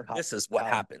 And yet this is what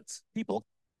happens. People.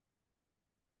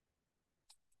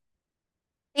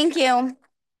 Thank you.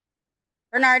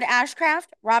 Bernard Ashcraft,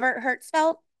 Robert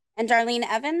Hertzfeld, and Darlene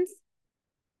Evans.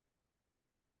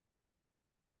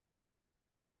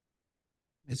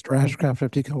 Mr. Ashcraft,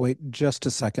 if you can wait just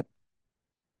a second.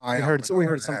 We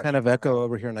heard some kind of echo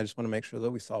over here, and I just want to make sure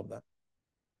that we solve that.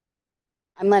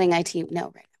 I'm letting IT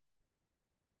know right now.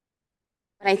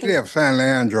 But I think City of San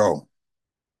Leandro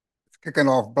kicking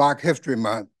off Black History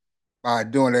Month by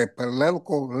doing a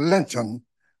political lynching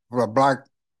of a Black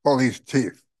police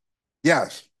chief.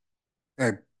 Yes,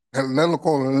 a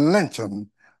political lynching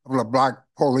of a Black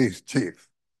police chief.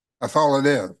 That's all it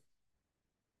is.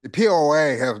 The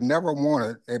POA has never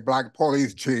wanted a Black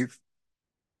police chief.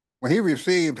 When he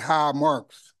received high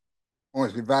marks on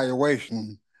his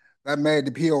evaluation, that made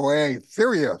the POA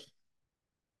furious.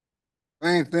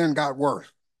 Things then got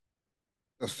worse.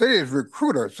 The city's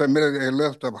recruiter submitted a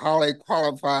list of highly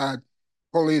qualified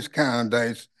police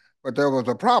candidates, but there was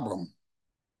a problem.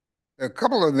 A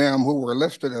couple of them who were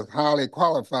listed as highly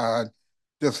qualified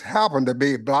just happened to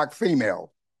be Black females.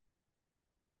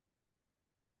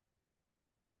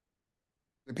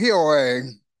 The POA,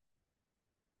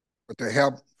 with the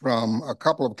help from a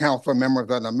couple of council members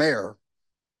and the mayor,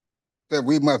 said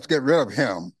we must get rid of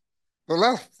him. So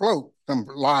let's float some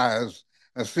lies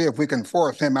and see if we can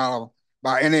force him out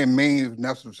by any means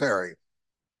necessary.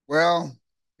 Well,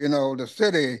 you know, the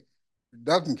city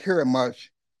doesn't care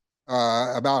much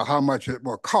about how much it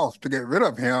will cost to get rid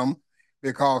of him,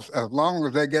 because as long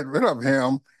as they get rid of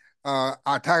him,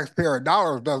 our taxpayer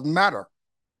dollars doesn't matter.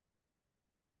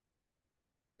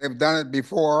 They've done it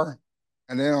before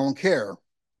and they don't care.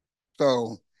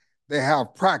 So they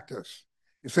have practice.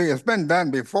 You see, it's been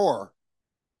done before.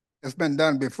 It's been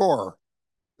done before.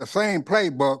 The same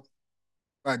playbook,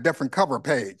 but a different cover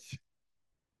page.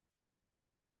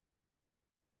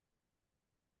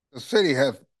 The city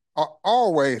has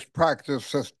always practiced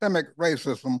systemic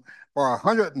racism for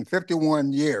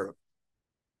 151 years.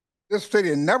 This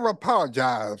city never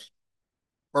apologized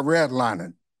for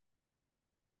redlining.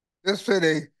 This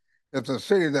city is a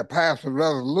city that passed a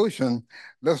resolution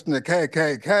listing the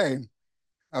KKK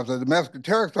as a domestic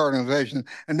terrorist organization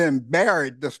and then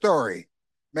buried the story,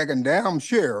 making damn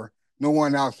sure no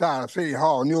one outside of City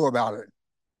Hall knew about it.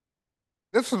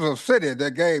 This is a city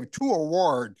that gave 2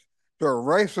 awards to a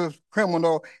racist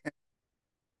criminal.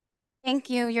 Thank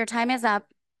you. Your time is up.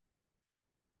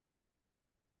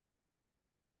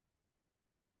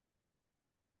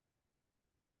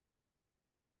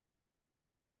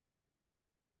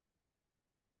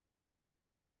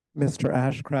 Mr.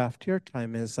 Ashcraft, your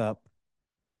time is up.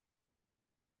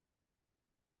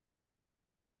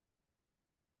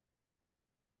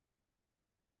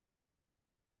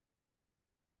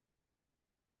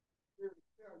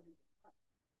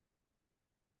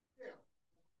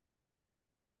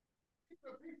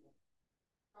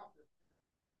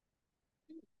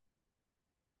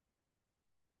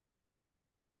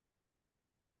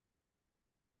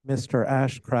 Mr.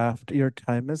 Ashcraft, your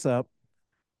time is up.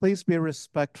 Please be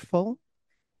respectful.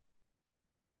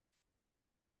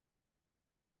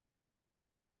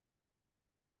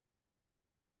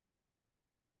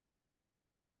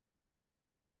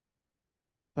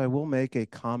 I will make a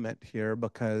comment here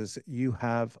because you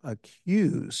have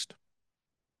accused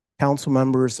council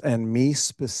members and me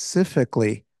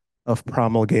specifically of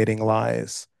promulgating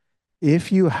lies.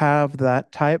 If you have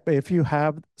that type,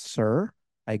 sir,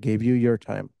 I gave you your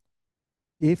time.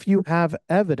 If you have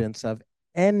evidence of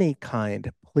any kind,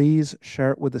 please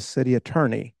share it with the city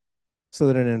attorney so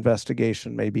that an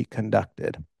investigation may be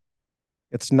conducted.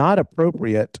 It's not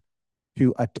appropriate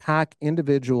to attack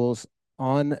individuals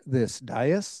on this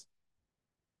dais,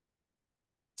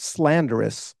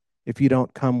 slanderous if you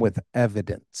don't come with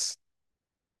evidence.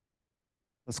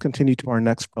 Let's continue to our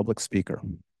next public speaker.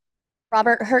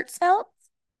 Robert Hertzfeld,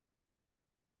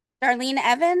 Darlene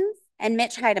Evans, and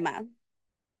Mitch Heidema.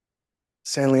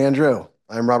 San Leandro.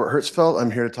 I'm Robert Hertzfeld. I'm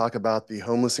here to talk about the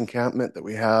homeless encampment that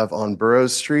we have on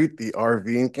Burroughs Street, the RV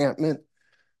encampment.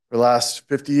 For the last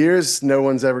 50 years, no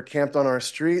one's ever camped on our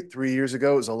street. 3 years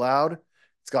ago, it was allowed.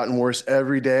 It's gotten worse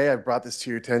every day. I've brought this to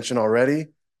your attention already.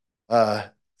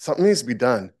 Something needs to be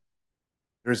done.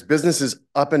 There's businesses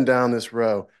up and down this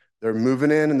row. They're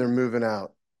moving in and they're moving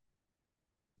out.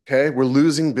 Okay, we're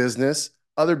losing business.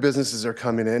 Other businesses are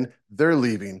coming in. They're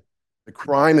leaving. The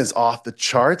crime is off the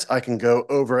charts. I can go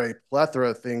over a plethora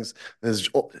of things that has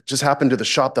just happened to the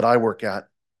shop that I work at.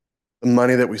 The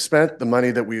money that we spent, the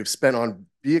money that we've spent on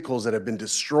vehicles that have been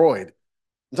destroyed.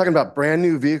 I'm talking about brand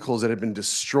new vehicles that have been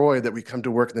destroyed that we come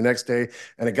to work the next day,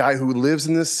 and a guy who lives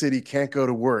in this city can't go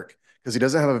to work because he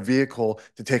doesn't have a vehicle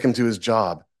to take him to his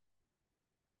job.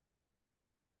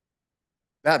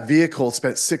 That vehicle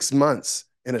spent 6 months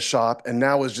in a shop and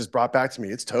now was just brought back to me.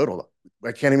 It's totaled.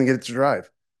 I can't even get it to drive.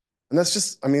 And that's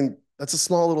just, I mean, that's a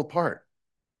small little part.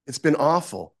 It's been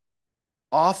awful,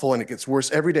 awful, and it gets worse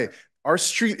every day. Our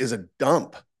street is a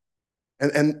dump.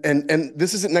 And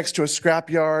this isn't next to a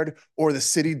scrapyard or the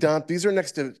city dump. These are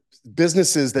next to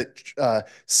businesses that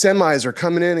semis are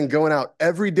coming in and going out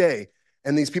every day.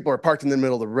 and these people are parked in the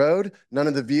middle of the road. None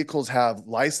of the vehicles have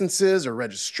licenses or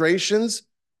registrations.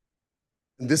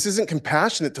 This isn't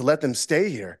compassionate to let them stay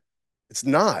here. It's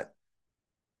not.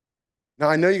 Now,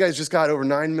 I know you guys just got over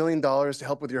 $9 million to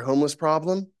help with your homeless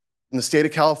problem in the state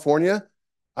of California.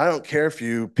 I don't care if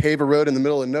you pave a road in the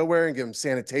middle of nowhere and give them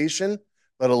sanitation,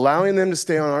 but allowing them to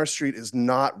stay on our street is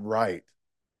not right.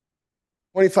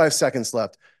 25 seconds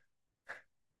left.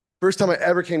 First time I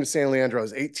ever came to San Leandro, I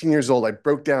was 18 years old. I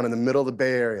broke down in the middle of the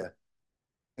Bay Area.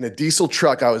 In a diesel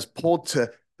truck, I was pulled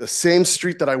to the same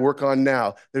street that I work on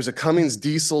now. There's a Cummins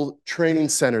Diesel training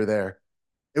center there.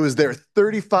 It was there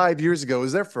 35 years ago. It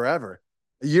was there forever.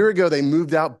 A year ago, they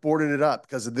moved out, boarded it up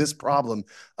because of this problem.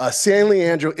 A San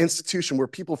Leandro institution where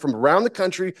people from around the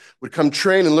country would come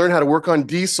train and learn how to work on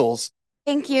diesels.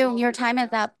 Thank you. Your time is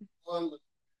up.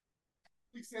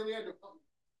 Please, San Leandro,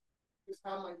 just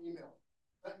have my email.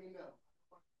 Let me know.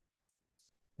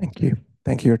 Thank you.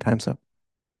 Thank you. Your time's up.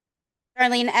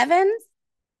 Darlene Evans,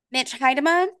 Mitch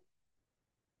Heidema,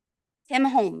 Tim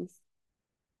Holmes.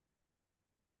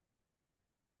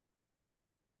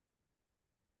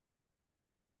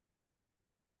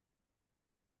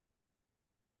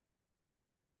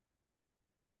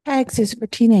 Tags is for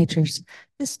teenagers.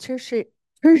 This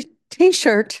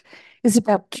t-shirt is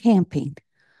about camping,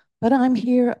 but I'm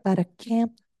here about a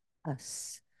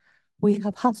campus. We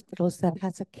have hospitals that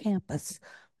has a campus.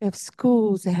 We have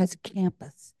schools that has a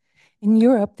campus. In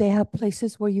Europe, they have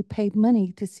places where you pay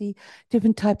money to see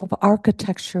different type of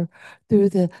architecture through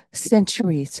the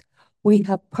centuries. We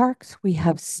have parks. We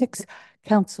have 6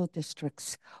 council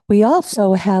districts. We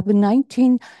also have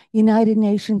 19 United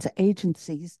Nations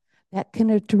agencies that can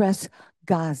address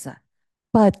Gaza.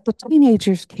 But the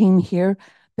teenagers came here.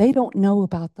 They don't know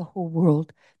about the whole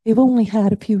world. They've only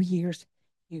had a few years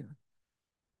here.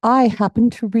 I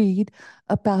happened to read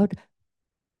about,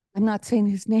 I'm not saying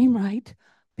his name right,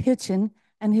 Pigeon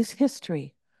and his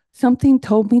history. Something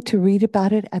told me to read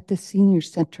about it at the senior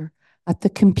center, at the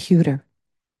computer.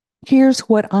 Here's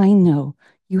what I know.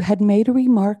 You had made a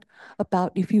remark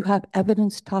about if you have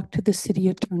evidence, talk to the city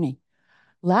attorney.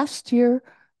 Last year,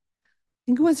 I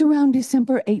think it was around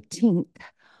December 18th,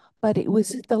 but it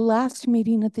was the last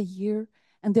meeting of the year,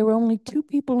 and there were only 2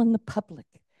 people in the public.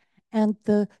 And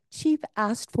the chief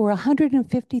asked for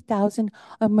 150,000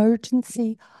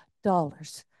 emergency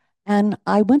dollars. And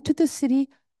I went to the city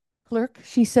clerk.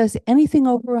 She says anything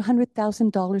over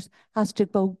 $100,000 has to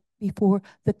go before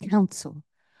the council.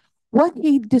 What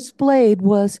he displayed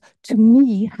was, to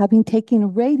me, having taken a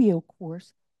radio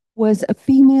course, was a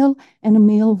female and a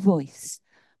male voice.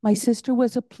 My sister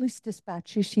was a police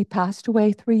dispatcher. She passed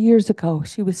away 3 years ago.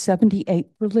 She was 78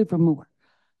 for Livermore.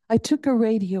 I took a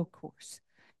radio course.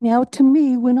 Now, to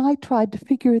me, when I tried to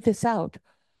figure this out,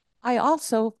 I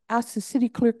also asked the city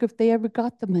clerk if they ever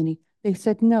got the money. They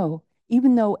said no,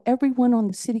 even though everyone on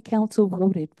the city council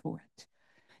voted for it.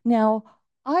 Now,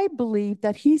 I believe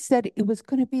that he said it was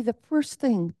going to be the first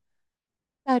thing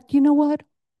that, you know what,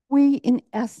 we, in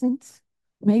essence,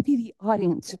 maybe the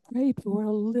audience prayed for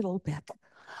a little bit.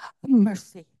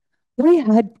 Mercy. We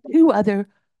had 2 other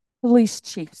police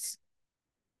chiefs.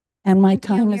 And my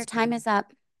time is Your time is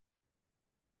up.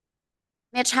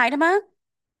 Mitch Heidema,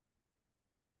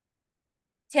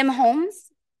 Tim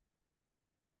Holmes.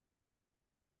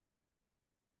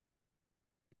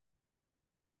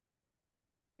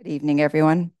 Good evening,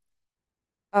 everyone.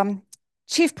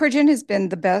 Chief Pridgeon has been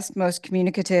the best, most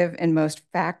communicative, and most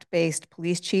fact-based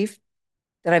police chief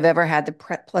that I've ever had the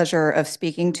pleasure of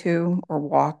speaking to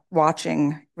or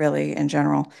watching, really, in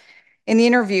general. In the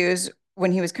interviews,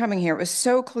 when he was coming here, it was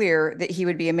so clear that he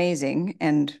would be amazing,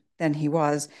 and then he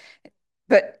was.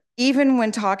 But even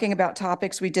when talking about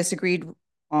topics we disagreed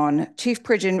on, Chief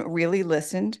Pridgeon really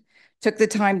listened, took the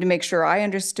time to make sure I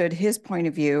understood his point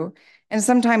of view, and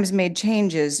sometimes made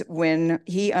changes when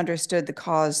he understood the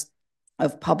cause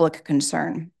of public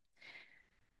concern.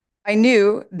 I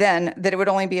knew then that it would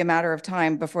only be a matter of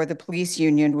time before the police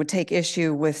union would take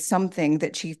issue with something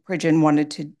that Chief Pridgeon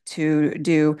wanted to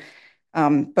do,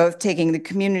 both taking the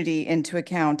community into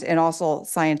account and also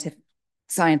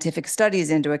scientific studies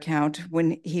into account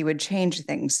when he would change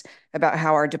things about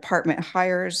how our department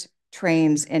hires,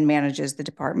 trains, and manages the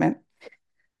department.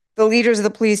 The leaders of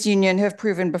the police union have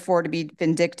proven before to be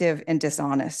vindictive and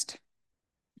dishonest.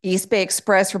 East Bay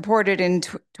Express reported in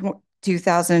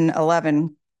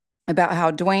 2011 about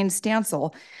how Dwayne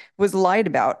Stansel was lied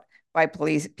about by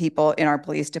police people in our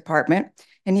police department,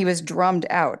 and he was drummed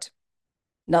out.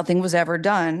 Nothing was ever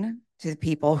done to the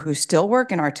people who still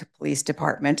work in our police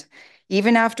department,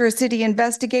 even after a city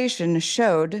investigation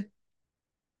showed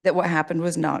that what happened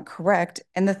was not correct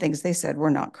and the things they said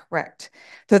were not correct.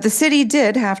 So the city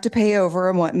did have to pay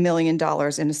over $1 million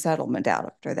in a settlement out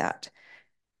after that.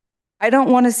 I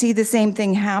don't want to see the same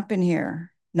thing happen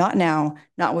here. Not now,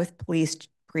 not with Police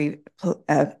Chief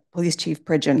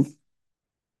Pridgen.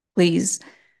 Please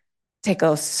take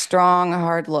a strong,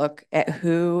 hard look at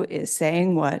who is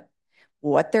saying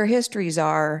what their histories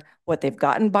are, what they've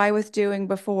gotten by with doing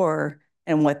before,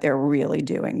 and what they're really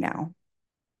doing now.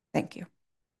 Thank you.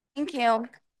 Thank you.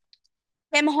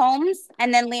 Tim Holmes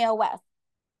and then Leo West.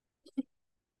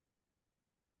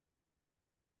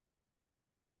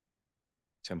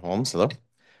 Tim Holmes, hello.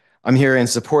 I'm here in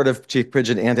support of Chief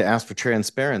Pridgen and to ask for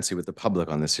transparency with the public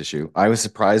on this issue. I was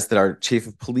surprised that our chief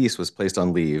of police was placed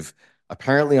on leave,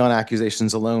 apparently on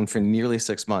accusations alone for nearly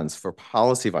 6 months for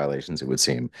policy violations, it would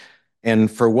seem. And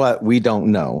for what, we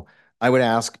don't know. I would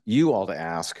ask you all to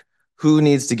ask who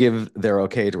needs to give their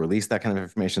okay to release that kind of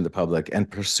information to the public and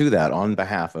pursue that on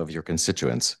behalf of your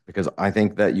constituents, because I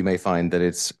think that you may find that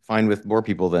it's fine with more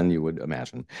people than you would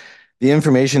imagine. The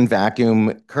information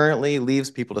vacuum currently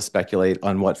leaves people to speculate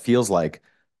on what feels like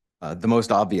the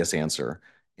most obvious answer.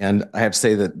 And I have to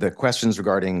say that the questions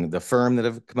regarding the firm that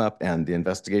have come up and the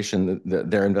investigation,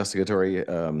 their investigatory,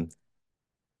 about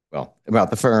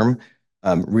the firm,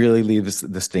 really leaves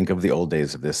the stink of the old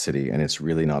days of this city, and it's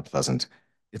really not pleasant.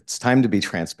 It's time to be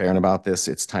transparent about this.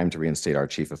 It's time to reinstate our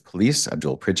chief of police,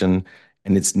 Abdul Pridgen,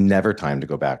 and it's never time to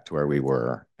go back to where we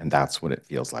were, and that's what it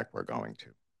feels like we're going to.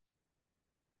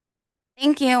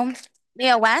 Thank you.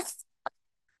 Leo West.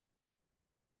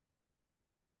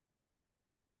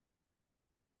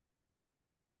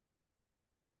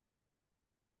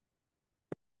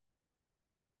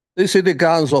 The City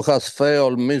Council has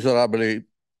failed miserably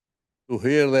to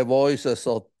hear the voices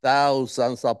of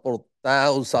thousands upon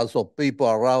thousands of people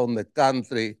around the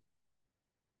country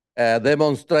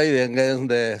demonstrating against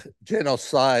the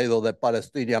genocide of the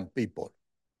Palestinian people,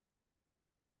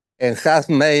 and has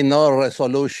made no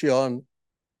resolution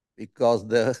because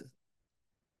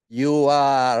you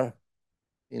are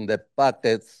in the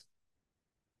pockets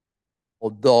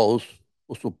of those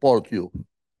who support you.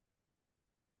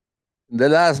 In the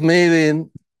last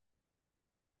meeting,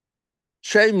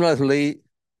 shamelessly,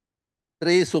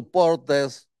 3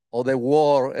 supporters of the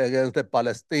war against the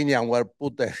Palestinians were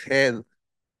put ahead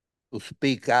to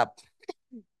speak up.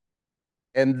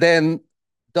 And then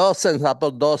dozens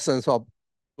upon dozens of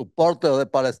supporters of the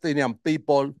Palestinian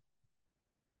people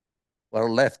were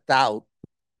left out,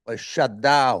 were shut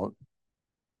down,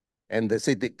 and the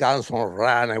city council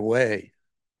ran away.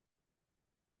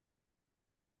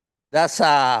 That's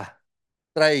a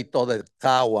trait of the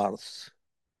cowards.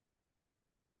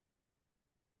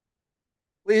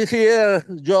 We hear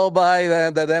Joe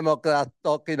Biden, the Democrats,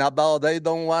 talking about they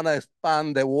don't want to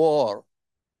expand the war,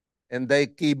 and they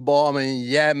keep bombing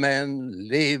Yemen,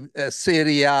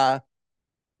 Syria,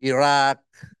 Iraq.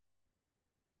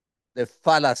 The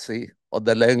fallacy of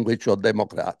the language of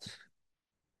Democrats.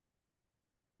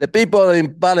 The people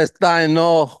in Palestine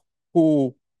know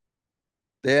who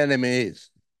the enemy is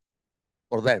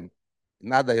for them.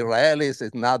 Not the Israelis,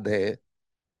 it's not the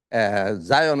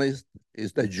Zionists,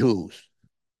 it's the Jews,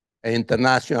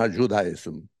 international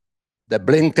Judaism. The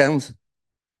Blinkens,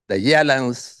 the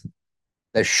Yellens,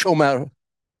 the Schumer,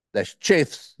 the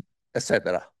Chiefs,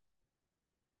 etc.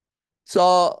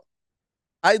 So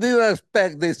I didn't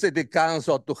expect the city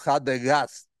council to have the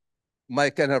guts to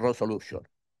make any resolution.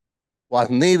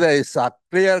 What needed is a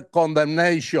clear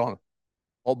condemnation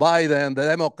of Biden and the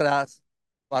Democrats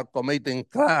for committing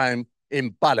crime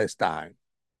in Palestine.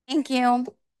 Thank you.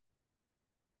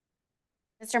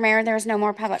 Mr. Mayor, there is no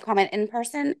more public comment in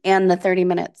person, and the 30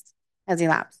 minutes has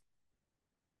elapsed.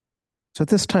 So at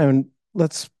this time,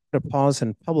 let's put a pause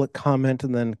in public comment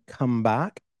and then come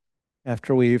back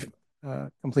after we've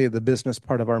completed the business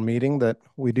part of our meeting that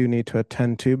we do need to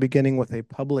attend to, beginning with a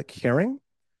public hearing.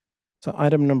 So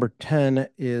item number 10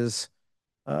 is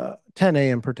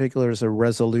 10A in particular is a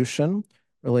resolution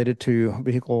related to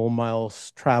vehicle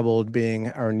miles traveled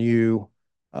being our new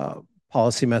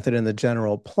policy method in the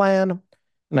general plan.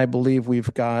 And I believe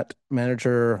we've got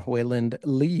Manager Wayland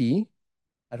Lee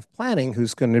out of planning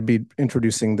who's going to be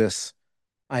introducing this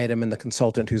item, and the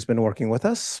consultant who's been working with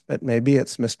us, but maybe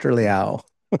it's Mr. Liao.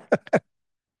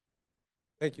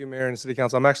 Thank you, Mayor and City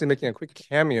Council. I'm actually making a quick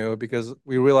cameo because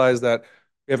we realized that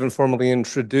we haven't formally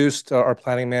introduced our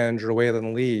planning manager,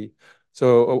 Wayland Lee.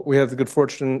 So we have the good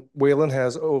fortune, Wayland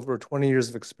has over 20 years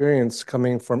of experience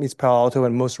coming from East Palo Alto,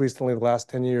 and most recently, the last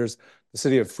 10 years, the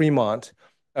city of Fremont,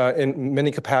 in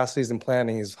many capacities in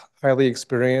planning. He's highly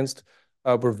experienced.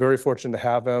 We're very fortunate to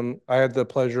have him. I had the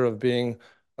pleasure of being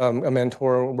a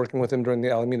mentor working with him during the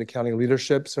Alameda County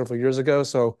leadership several years ago.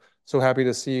 So happy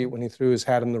to see when he threw his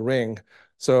hat in the ring.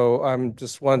 So I'm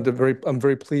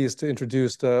very pleased to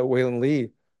introduce Waylon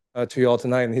Lee to you all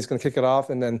tonight, and he's going to kick it off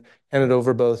and then hand it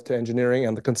over both to engineering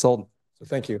and the consultant. So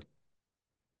thank you.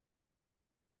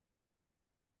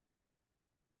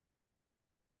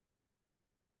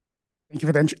 Thank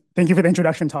you for the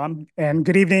introduction, Tom. And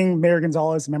good evening, Mayor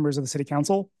Gonzalez, members of the City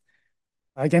Council.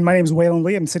 Again, my name is Waylon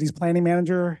Lee. I'm the city's planning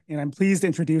manager, and I'm pleased to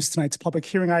introduce tonight's public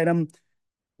hearing item,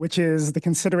 which is the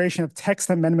consideration of text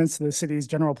amendments to the city's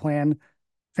general plan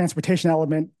transportation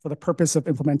element for the purpose of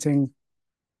implementing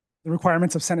the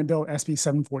requirements of Senate Bill SB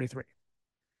 743.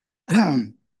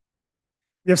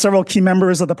 We have several key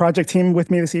members of the project team with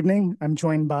me this evening. I'm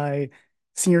joined by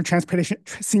Senior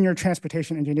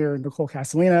Transportation Engineer Nicole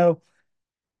Castellino,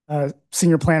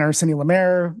 Senior Planner Cindy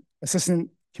Lemaire,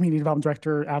 Assistant Community Development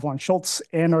Director Avalon Schultz,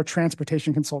 and our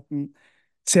Transportation Consultant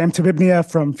Sam Tabibnia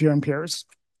from Fear and Peers.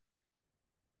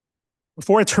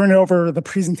 Before I turn over the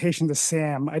presentation to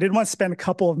Sam, I did want to spend a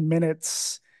couple of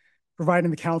minutes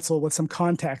providing the council with some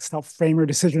context to help frame your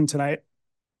decision tonight.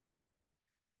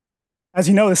 As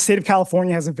you know, the state of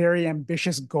California has a very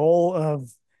ambitious goal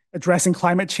of addressing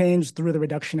climate change through the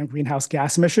reduction of greenhouse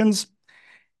gas emissions.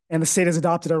 And the state has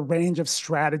adopted a range of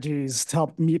strategies to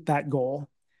help meet that goal.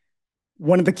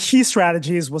 One of the key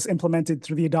strategies was implemented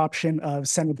through the adoption of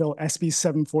Senate Bill SB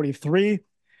 743,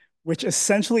 which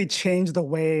essentially changed the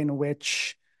way in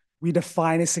which we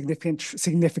define a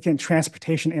significant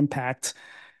transportation impact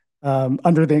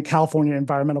under the California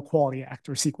Environmental Quality Act,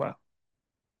 or CEQA.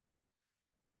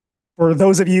 For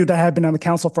those of you that have been on the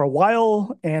council for a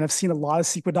while and have seen a lot of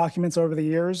CEQA documents over the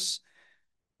years,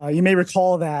 you may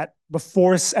recall that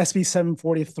before SB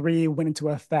 743 went into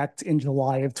effect in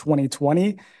July of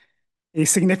 2020, a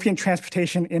significant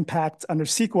transportation impact under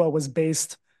CEQA was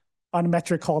based on a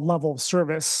metric called level of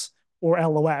service, or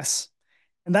LOS.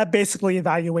 And that basically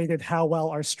evaluated how well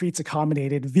our streets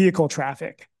accommodated vehicle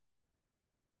traffic.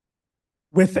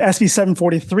 With SB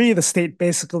 743, the state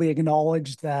basically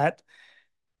acknowledged that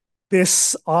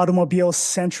this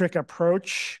automobile-centric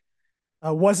approach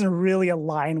wasn't really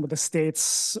aligned with the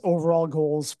state's overall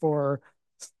goals for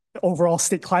overall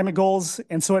state climate goals.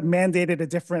 And so it mandated a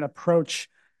different approach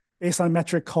based on a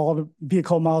metric called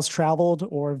vehicle miles traveled,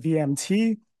 or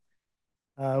VMT,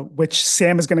 which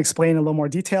Sam is going to explain in a little more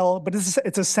detail. But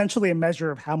it's essentially a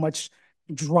measure of how much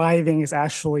driving is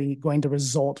actually going to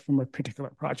result from a particular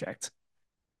project.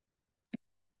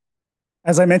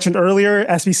 As I mentioned earlier,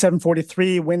 SB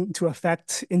 743 went into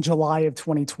effect in July of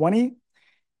 2020,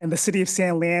 and the city of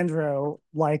San Leandro,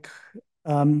 like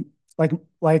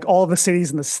all of the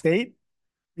cities in the state,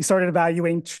 we started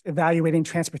evaluating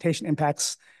transportation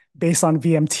impacts based on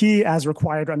VMT as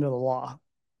required under the law.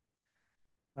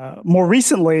 More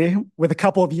recently, with a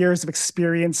couple of years of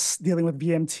experience dealing with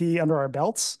VMT under our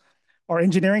belts, our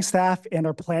engineering staff and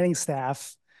our planning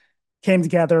staff came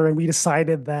together and we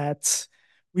decided that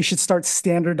we should start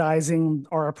standardizing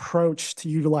our approach to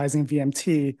utilizing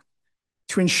VMT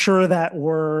to ensure that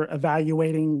we're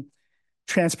evaluating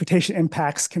transportation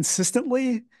impacts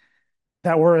consistently,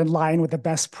 that we're in line with the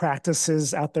best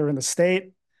practices out there in the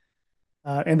state,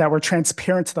 and that we're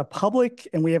transparent to the public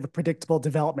and we have a predictable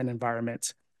development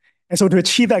environment. And so to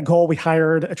achieve that goal, we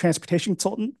hired a transportation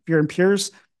consultant, Fear and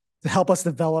Peers, to help us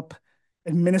develop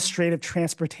administrative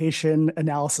transportation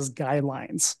analysis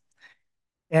guidelines.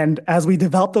 And as we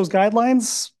develop those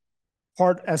guidelines,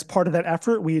 as part of that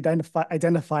effort, we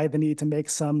identified the need to make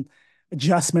some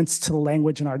adjustments to the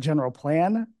language in our general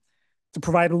plan to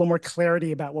provide a little more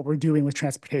clarity about what we're doing with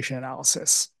transportation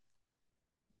analysis.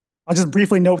 I'll just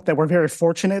briefly note that we're very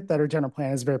fortunate that our general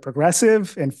plan is very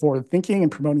progressive and forward-thinking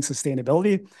and promoting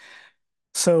sustainability.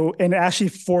 So, and it actually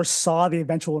foresaw the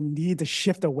eventual need to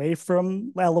shift away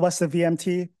from LOS to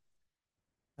VMT.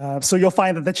 So you'll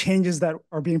find that the changes that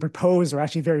are being proposed are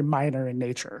actually very minor in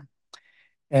nature.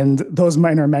 And those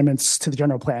minor amendments to the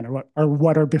general plan are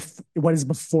what is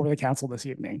before the council this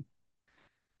evening.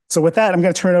 So with that, I'm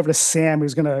going to turn it over to Sam,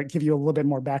 who's going to give you a little bit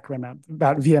more background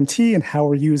about VMT and how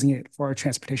we're using it for our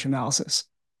transportation analysis.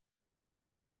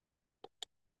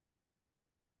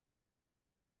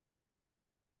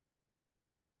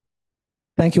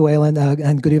 Thank you, Waylon,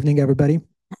 and good evening, everybody.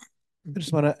 I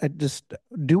just want to,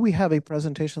 do we have a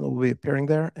presentation that will be appearing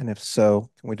there? And if so,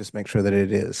 can we just make sure that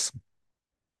it is?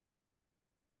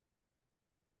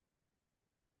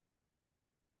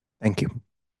 Thank you.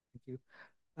 Thank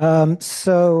you.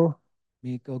 So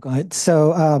let me go ahead.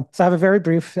 So I have a very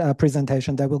brief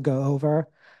presentation that we'll go over.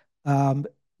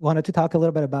 Wanted to talk a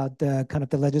little bit about the kind of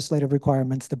the legislative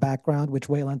requirements, the background, which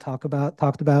Waylon talked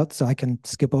about, so I can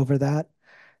skip over that.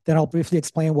 Then I'll briefly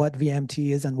explain what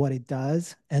VMT is and what it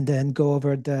does, and then go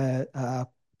over the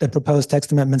proposed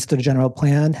text amendments to the general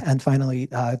plan, and finally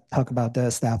talk about the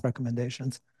staff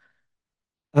recommendations.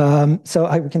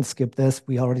 So we can skip this.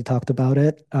 We already talked about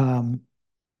it. And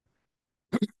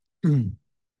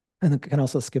I can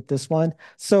also skip this one.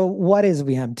 So what is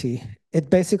VMT?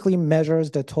 It basically measures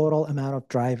the total amount of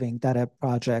driving that a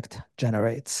project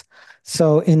generates.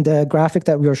 So in the graphic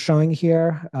that we are showing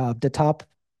here, the top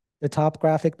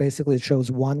graphic basically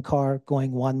shows one car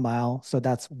going 1 mile. So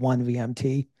that's 1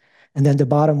 VMT. And then the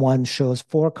bottom one shows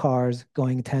 4 cars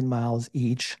going 10 miles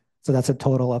each. So that's a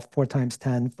total of 4 times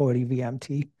 10, 40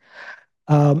 VMT.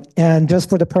 And just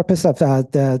for the purpose of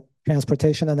the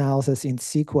transportation analysis in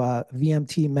CEQA,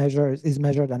 VMT is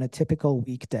measured on a typical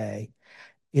weekday.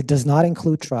 It does not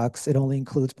include trucks. It only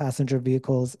includes passenger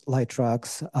vehicles, light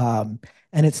trucks, and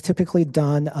it's typically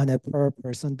done on a per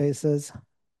person basis.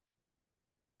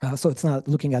 So it's not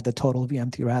looking at the total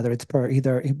VMT, rather it's per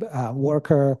either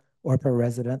worker or per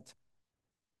resident.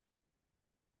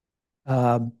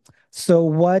 So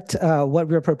what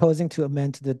we're proposing to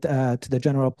amend to the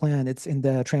general plan, it's in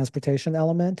the transportation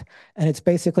element, and it's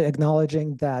basically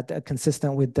acknowledging that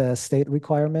consistent with the state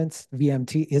requirements,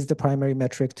 VMT is the primary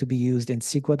metric to be used in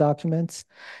CEQA documents.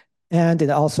 And it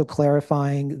also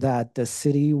clarifying that the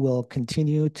city will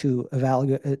continue to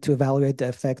evaluate the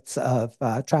effects of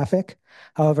traffic.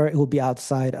 However, it will be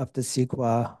outside of the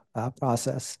CEQA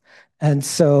process. And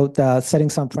so setting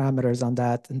some parameters on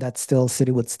that, and that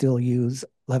city would still use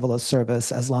level of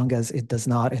service as long as it does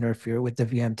not interfere with the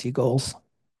VMT goals.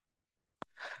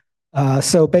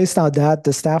 So based on that,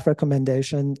 the staff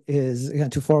recommendation is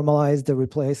to formalize the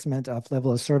replacement of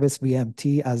level of service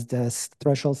VMT as the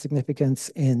threshold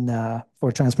significance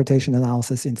for transportation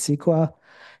analysis in CEQA,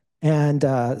 and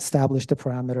establish the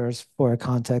parameters for a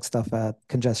context of a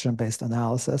congestion-based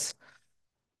analysis.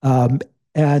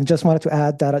 And just wanted to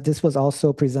add that this was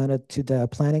also presented to the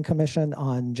Planning Commission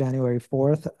on January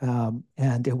 4th,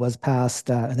 and it was passed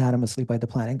unanimously by the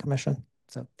Planning Commission.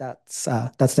 So that's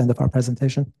the end of our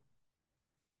presentation.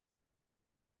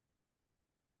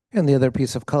 And the other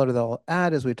piece of color that I'll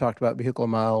add is we talked about vehicle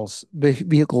miles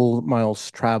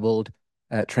traveled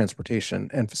at Transportation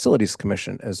and Facilities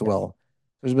Commission as well.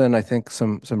 There's been, I think,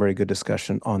 some very good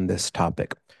discussion on this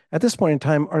topic. At this point in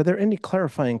time, are there any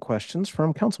clarifying questions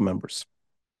from council members?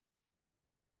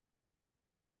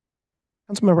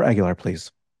 Councilmember Aguilar, please.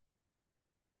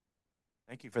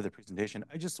 Thank you for the presentation.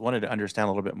 I just wanted to understand a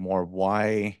little bit more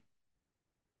why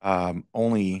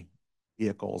only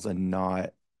vehicles and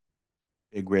not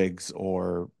big rigs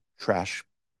or trash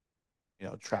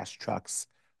trucks.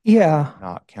 Yeah.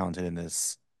 Not counted in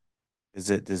this. Does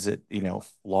it,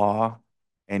 flaw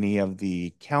any of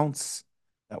the counts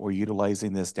that we're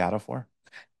utilizing this data for?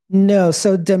 No,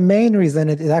 so the main reason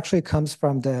it actually comes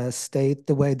from the state,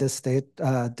 the way the state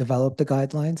developed the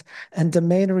guidelines. And the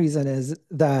main reason is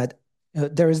that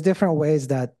there's different ways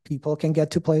that people can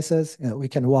get to places. We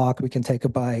can walk, we can take a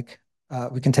bike,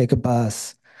 we can take a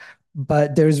bus,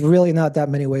 but there's really not that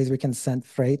many ways we can send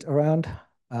freight around.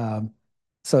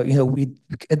 So,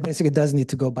 it basically does need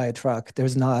to go by a truck.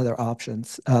 There's no other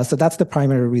options. So that's the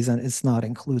primary reason it's not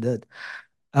included.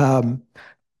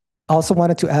 Also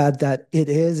wanted to add that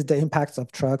the impacts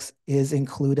of trucks is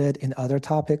included in other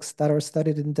topics that are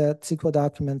studied in the CEQA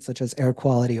documents, such as air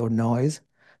quality or noise.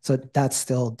 So that's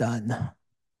still done.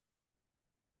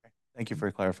 Thank you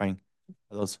for clarifying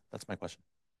those. That's my question.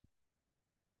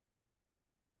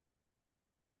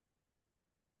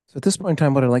 So at this point in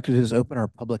time, what I'd like to do is open our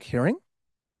public hearing.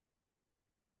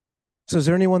 So is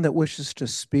there anyone that wishes to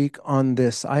speak on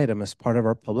this item as part of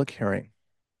our public hearing?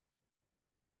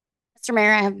 Mr.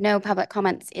 Mayor, I have no public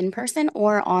comments in person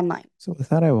or online. So with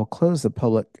that, I will close the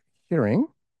public hearing.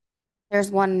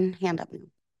 There's one hand up now.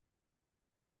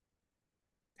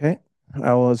 Okay,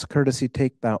 I will, as courtesy,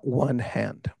 take that one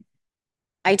hand.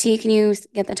 IT, can you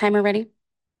get the timer ready?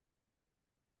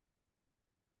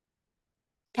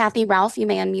 Kathy, Ralph, you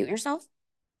may unmute yourself.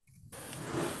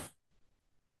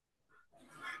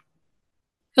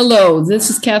 Hello, this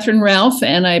is Catherine Ralph,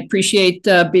 and I appreciate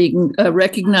being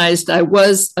recognized.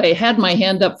 I had my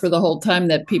hand up for the whole time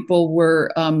that people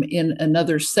were in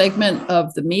another segment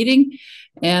of the meeting.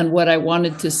 And what I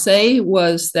wanted to say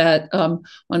was that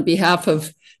on behalf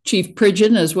of Chief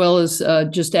Pridgeon, as well as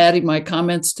just adding my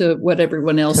comments to what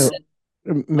everyone else said.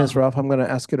 Ms. Ralph, I'm going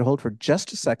to ask you to hold for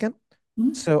just a second.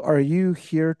 So are you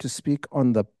here to speak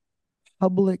on the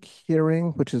public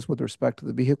hearing, which is with respect to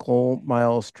the vehicle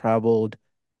miles traveled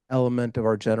element of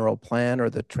our general plan, or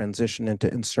the transition into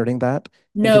inserting that?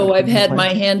 No, I've had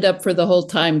my hand up for the whole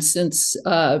time since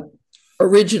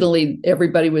originally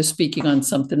everybody was speaking on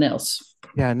something else.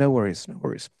 Yeah, no worries, no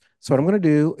worries. So what I'm going to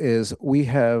do is we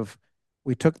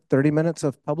took 30 minutes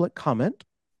of public comment.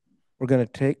 We're going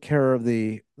to take care of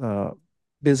the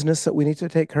business that we need to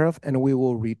take care of, and we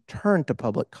will return to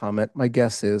public comment. My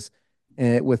guess is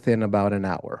within about an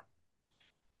hour.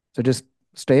 So just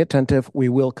stay attentive. We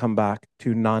will come back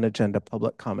to non-agenda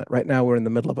public comment. Right now, we're in the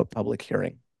middle of a public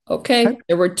hearing. Okay,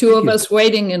 there were two of us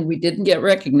waiting and we didn't get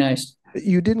recognized.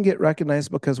 You didn't get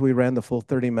recognized because we ran the full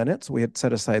 30 minutes. We had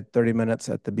set aside 30 minutes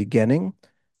at the beginning,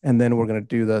 and then we're going to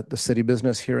do the city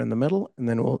business here in the middle, and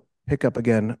then we'll pick up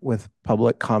again with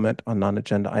public comment on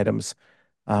non-agenda items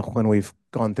when we've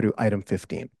gone through item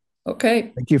 15.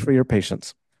 Okay. Thank you for your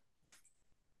patience.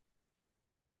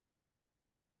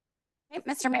 Okay,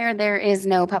 Mr. Mayor, there is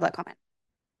no public comment.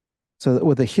 So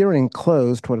with the hearing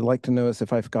closed, what I'd like to know is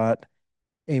if I've got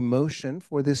a motion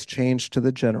for this change to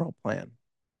the general plan.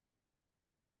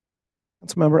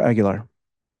 Councilmember Aguilar.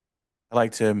 I'd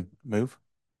like to move.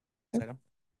 Do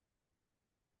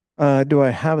I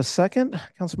have a second?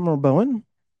 Councilmember Bowen?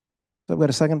 So I've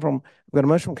got a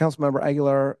motion from Councilmember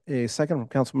Aguilar, a second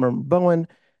from Councilmember Bowen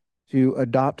to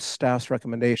adopt staff's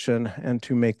recommendation and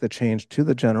to make the change to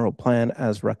the general plan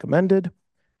as recommended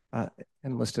and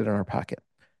listed in our packet.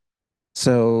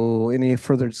 So any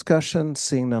further discussion?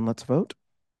 Seeing none, let's vote.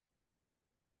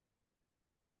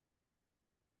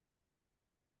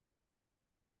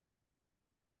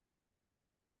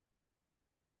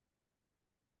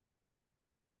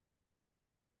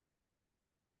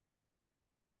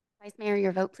 Vice Mayor,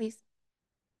 your vote, please.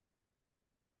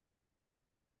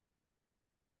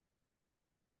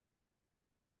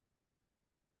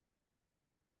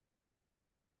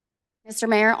 Mr.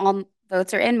 Mayor, all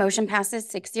votes are in. Motion passes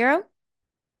 6-0.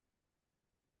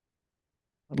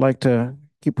 I'd like to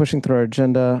keep pushing through our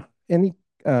agenda. Any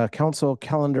council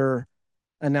calendar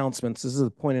announcements? This is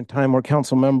the point in time where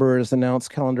council members announce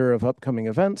calendar of upcoming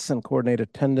events and coordinate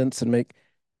attendance and make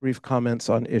brief comments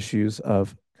on issues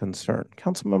of concern.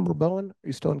 Councilmember Bowen, are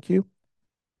you still in queue?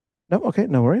 No? Okay,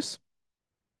 no worries.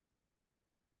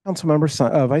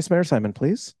 Councilmember, Vice Mayor Simon,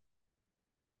 please.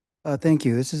 Thank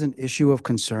you. This is an issue of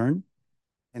concern.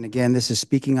 And again, this is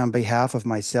speaking on behalf of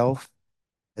myself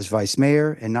as Vice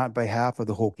Mayor and not behalf of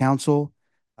the whole council.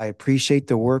 I appreciate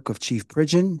the work of Chief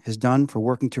Pridgeon has done for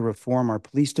working to reform our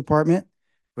police department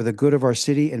for the good of our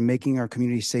city and making our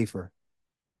community safer.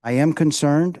 I am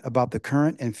concerned about the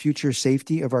current and future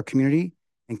safety of our community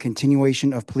and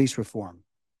continuation of police reform.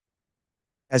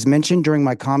 As mentioned during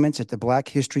my comments at the Black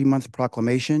History Month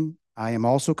proclamation, I am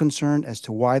also concerned as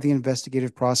to why the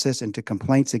investigative process into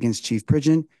complaints against Chief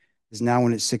Pridgeon is now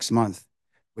in its 6th month,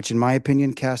 which in my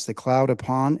opinion casts a cloud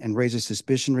upon and raises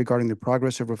suspicion regarding the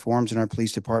progress of reforms in our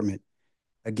police department.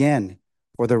 Again,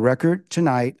 for the record,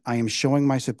 tonight I am showing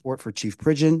my support for Chief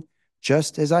Pridgeon,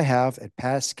 just as I have at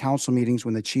past council meetings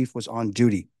when the chief was on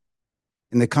duty.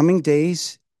 In the coming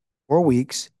days or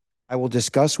weeks, I will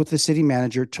discuss with the city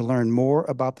manager to learn more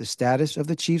about the status of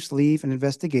the chief's leave and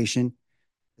investigation,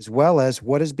 as well as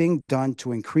what is being done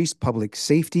to increase public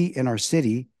safety in our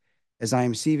city, as I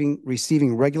am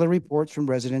receiving regular reports from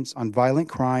residents on violent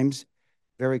crimes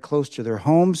very close to their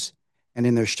homes and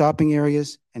in their shopping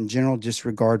areas and general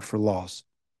disregard for laws.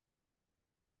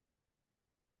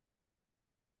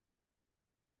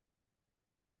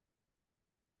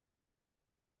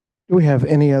 Do we have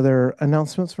any other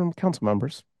announcements from council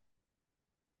members?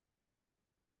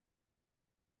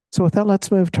 So with that,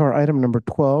 let's move to our item number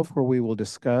 12, where we will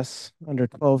discuss under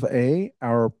 12A,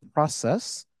 our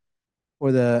process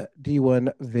for the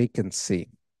D1 vacancy.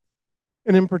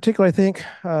 And in particular, I think,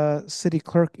 City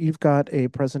Clerk, you've got a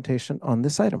presentation on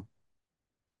this item.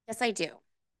 Yes, I do.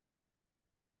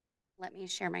 Let me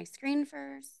share my screen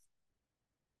first.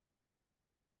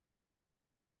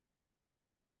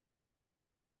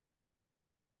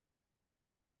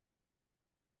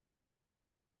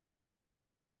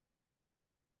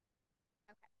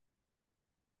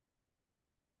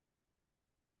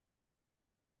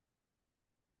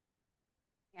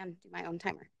 And do my own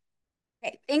timer.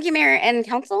 Okay, thank you, Mayor and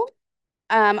Council.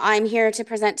 I'm here to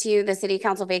present to you the City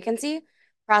Council vacancy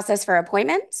process for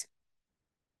appointment.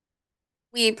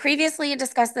 We previously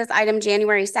discussed this item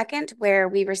January 2nd, where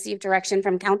we received direction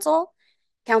from Council.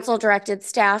 Council directed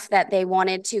staff that they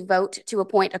wanted to vote to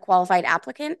appoint a qualified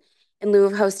applicant in lieu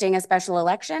of hosting a special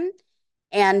election,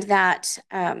 and that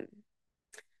on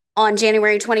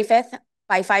January 25th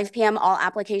by 5 p.m., all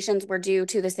applications were due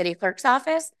to the City Clerk's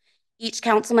office. Each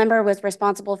council member was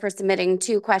responsible for submitting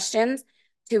 2 questions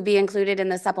to be included in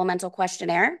the supplemental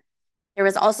questionnaire. There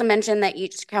was also mentioned that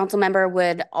each council member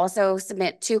would also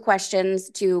submit 2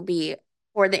 questions to be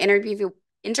for the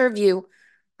interview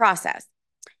process.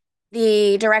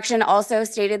 The direction also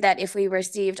stated that if we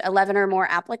received 11 or more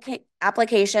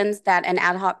applications, that an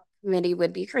ad hoc committee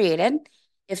would be created.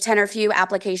 If 10 or few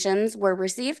applications were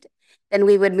received, then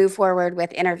we would move forward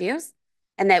with interviews,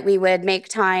 and that we would make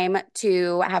time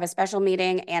to have a special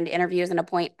meeting and interviews and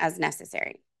appoint as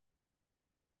necessary.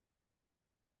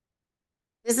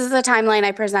 This is the timeline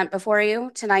I present before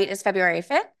you. Tonight is February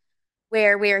 5th,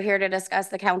 where we are here to discuss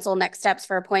the council next steps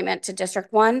for appointment to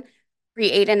District 1,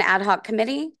 create an ad hoc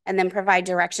committee, and then provide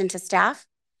direction to staff.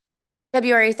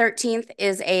 February 13th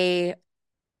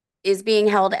is being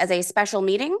held as a special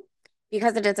meeting.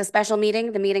 Because it is a special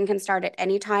meeting, the meeting can start at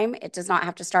any time. It does not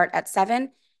have to start at 7.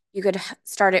 You could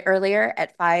start it earlier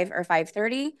at 5 or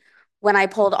 5:30. When I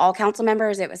polled all council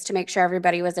members, it was to make sure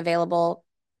everybody was available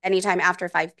anytime after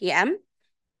 5 p.m.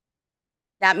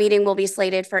 That meeting will be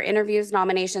slated for interviews,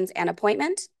 nominations, and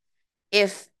appointment.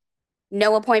 If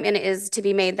no appointment is to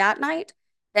be made that night,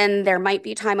 then there might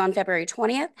be time on February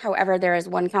 20th. However, there is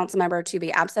one council member to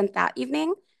be absent that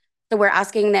evening. So we're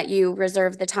asking that you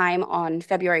reserve the time on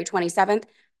February 27th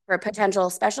for a potential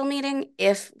special meeting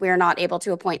if we're not able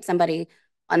to appoint somebody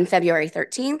on February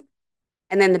 13th.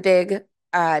 And then the big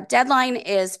deadline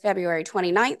is February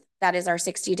 29th. That is our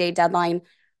 60-day deadline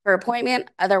for appointment.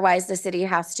 Otherwise, the city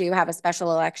has to have a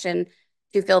special election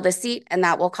to fill the seat, and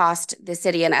that will cost the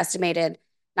city an estimated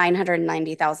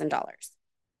 $990,000.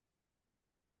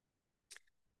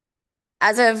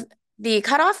 As of the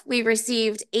cutoff, we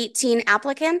received 18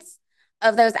 applicants.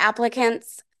 Of those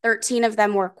applicants, 13 of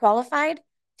them were qualified.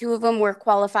 2 of them were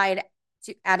qualified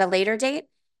at a later date,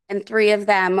 and 3 of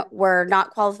them were not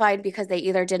qualified because they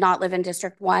either did not live in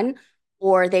District 1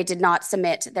 or they did not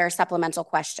submit their supplemental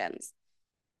questions.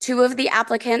 2 of the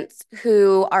applicants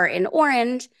who are in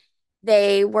orange,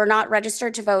 they were not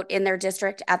registered to vote in their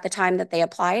district at the time that they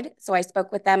applied. So I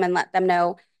spoke with them and let them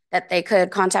know that they could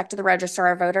contact the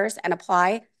registrar of voters and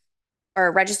apply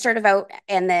or register to vote.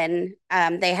 And then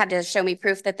they had to show me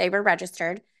proof that they were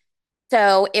registered.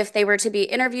 So if they were to be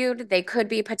interviewed, they could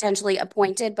be potentially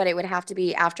appointed, but it would have to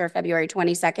be after February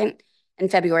 22nd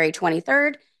and February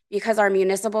 23rd, because our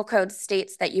municipal code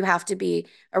states that you have to be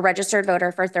a registered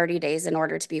voter for 30 days in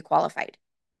order to be qualified.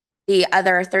 The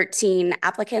other 13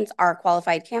 applicants are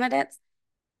qualified candidates.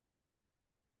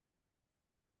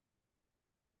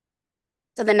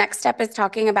 So the next step is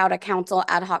talking about a council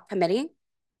ad hoc committee.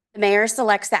 The mayor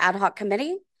selects the ad hoc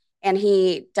committee, and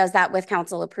he does that with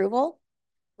council approval.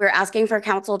 We're asking for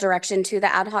council direction to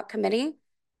the ad hoc committee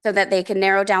so that they can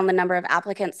narrow down the number of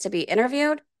applicants to be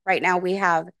interviewed. Right now we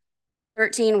have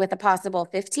 13 with a possible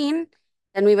 15.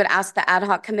 Then we would ask the ad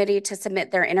hoc committee to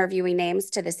submit their interviewee names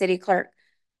to the city clerk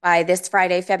by this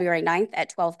Friday, February 9th at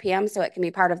 12 p.m. so it can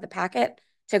be part of the packet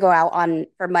to go out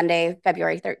for Monday,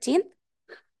 February 13th.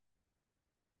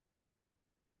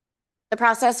 The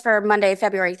process for Monday,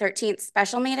 February 13th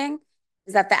special meeting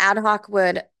is that the ad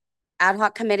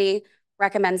hoc committee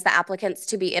recommends the applicants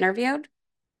to be interviewed.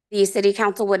 The city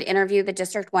council would interview the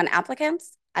District 1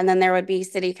 applicants, and then there would be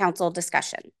city council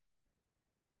discussion.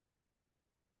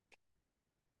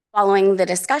 Following the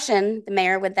discussion, the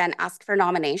mayor would then ask for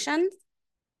nominations.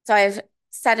 So I've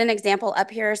set an example up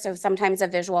here, so sometimes a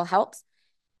visual helps.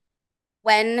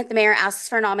 When the mayor asks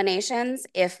for nominations,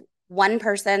 if one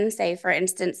person, say for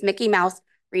instance, Mickey Mouse,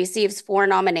 receives 4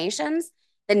 nominations,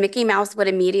 then Mickey Mouse would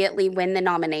immediately win the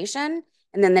nomination.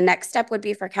 And then the next step would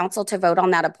be for council to vote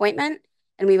on that appointment.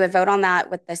 And we would vote on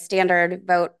that with the standard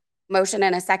vote motion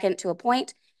and a second to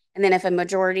appoint. And then if a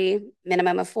majority,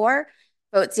 minimum of 4,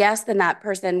 votes yes, then that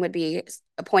person would be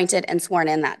appointed and sworn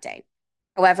in that day.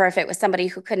 However, if it was somebody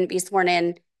who couldn't be sworn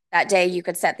in that day, you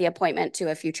could set the appointment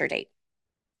to a future date.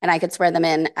 And I could swear them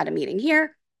in at a meeting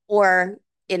here or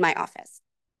in my office.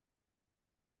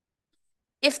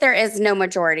 If there is no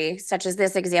majority, such as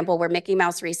this example where Mickey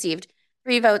Mouse received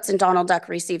 3 votes and Donald Duck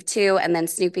received 2 and then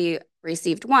Snoopy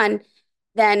received 1,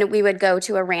 then we would go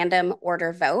to a random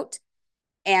order vote.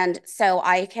 And so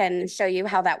I can show you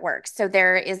how that works. So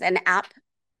there is an app,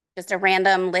 just a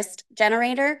random list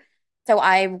generator. So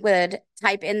I would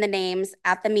type in the names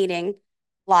at the meeting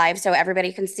live so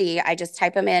everybody can see. I just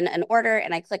type them in an order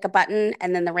and I click a button,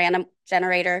 and then the random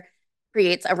generator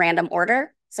creates a random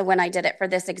order. So when I did it for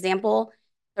this example,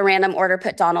 the random order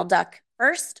put Donald Duck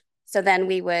first. So then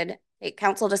we would take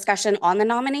council discussion on the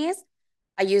nominees.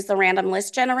 I use the random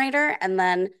list generator, and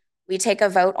then we take a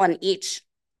vote on each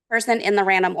person in the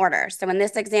random order. So in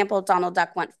this example, Donald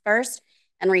Duck went first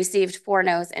and received 4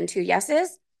 no's and 2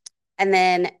 yeses. And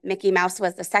then Mickey Mouse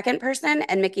was the second person,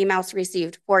 and Mickey Mouse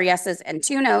received 4 yeses and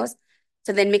 2 no's.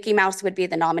 So then Mickey Mouse would be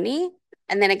the nominee.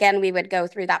 And then again, we would go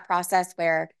through that process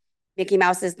where Mickey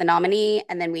Mouse is the nominee,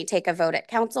 and then we take a vote at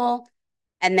council,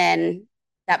 and then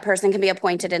that person can be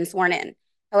appointed and sworn in.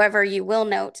 However, you will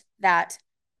note that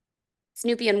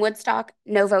Snoopy and Woodstock,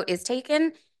 no vote is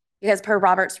taken because per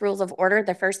Robert's Rules of Order,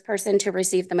 the first person to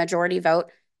receive the majority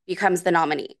vote becomes the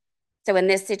nominee. So in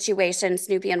this situation,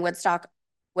 Snoopy and Woodstock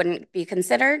wouldn't be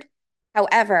considered.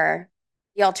 However,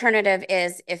 the alternative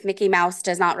is if Mickey Mouse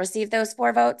does not receive those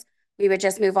 4 votes, we would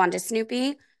just move on to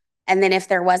Snoopy. And then if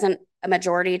there wasn't a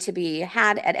majority to be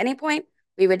had at any point,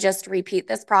 we would just repeat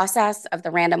this process of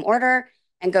the random order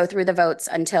and go through the votes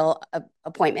until an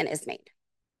appointment is made.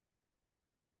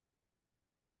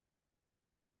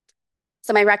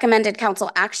 So my recommended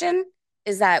council action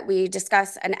is that we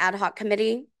discuss an ad hoc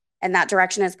committee, and that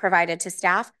direction is provided to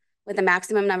staff with a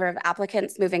maximum number of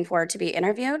applicants moving forward to be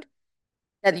interviewed.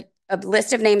 That a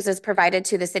list of names is provided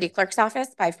to the city clerk's office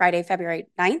by Friday, February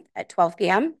 9th at 12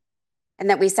 p.m. And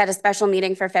that we set a special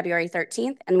meeting for February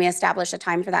 13th, and we establish a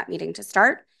time for that meeting to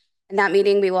start. In that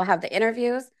meeting, we will have the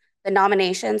interviews, the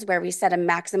nominations, where we set a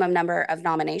maximum number of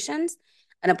nominations,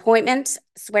 an appointment,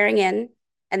 swearing in,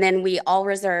 and then we all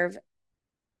reserve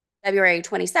February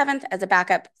 27th as a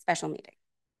backup special meeting.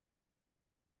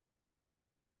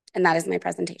 And that is my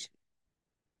presentation.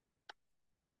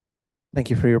 Thank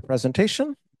you for your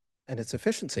presentation and its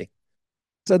efficiency.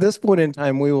 So at this point in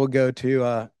time, we will go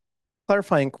to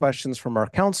clarifying questions from our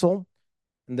council,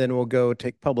 and then we'll go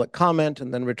take public comment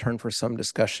and then return for some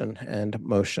discussion and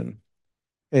motion.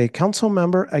 Okay, Council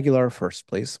Member Aguilar first,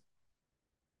 please.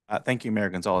 Thank you, Mayor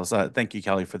Gonzalez. Thank you,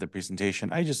 Kelly, for the presentation.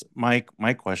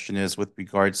 My question is with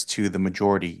regards to the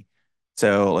majority.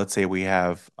 So let's say we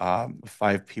have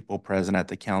 5 people present at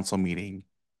the council meeting.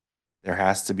 There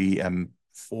has to be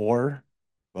 4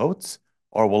 votes,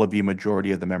 or will it be a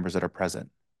majority of the members that are present?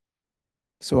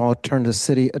 So I'll turn to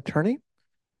City Attorney.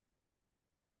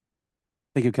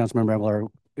 Thank you, Councilmember Aguilar.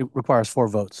 It requires 4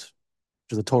 votes,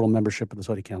 which is the total membership of the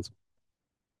City Council.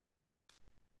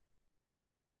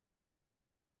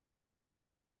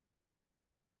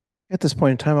 At this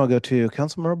point in time, I'll go to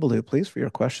Councilmember Baloo, please, for your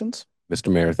questions. Mr.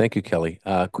 Mayor, thank you, Kelly.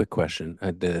 Quick question.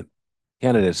 The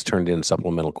candidates turned in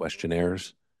supplemental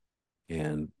questionnaires,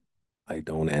 and I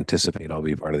don't anticipate I'll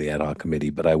be part of the ad hoc committee,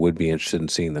 but I would be interested in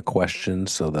seeing the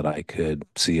questions so that I could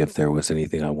see if there was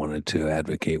anything I wanted to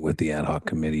advocate with the ad hoc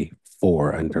committee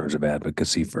for in terms of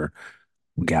advocacy for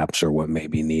gaps or what may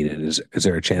be needed. Is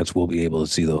there a chance we'll be able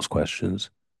to see those questions?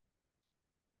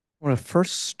 I want to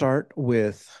first start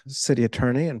with City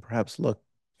Attorney and perhaps look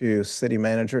to City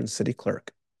Manager and City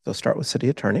Clerk. So start with City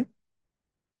Attorney.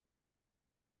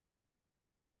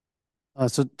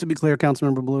 So to be clear,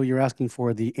 Councilmember Blue, you're asking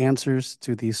for the answers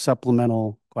to the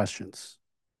supplemental questions.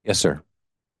 Yes, sir.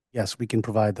 Yes, we can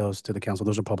provide those to the council.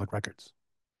 Those are public records.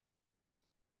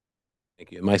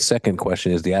 Thank you. My second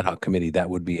question is the ad hoc committee.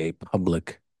 That would be a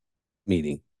public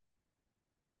meeting.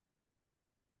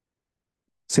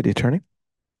 City Attorney.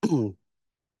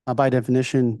 By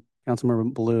definition,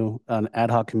 Councilmember Blue, an ad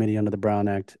hoc committee under the Brown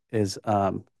Act is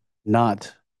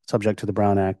not subject to the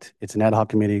Brown Act. It's an ad hoc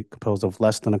committee composed of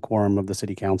less than a quorum of the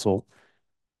city council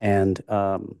and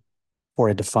for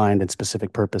a defined and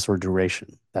specific purpose or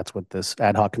duration. That's what this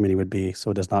ad hoc committee would be. So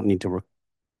it does not need to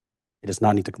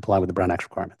comply with the Brown Act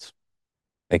requirements.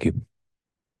 Thank you.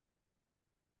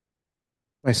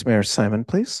 Vice Mayor Simon,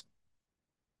 please.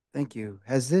 Thank you.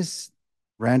 Has this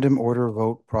random order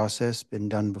vote process been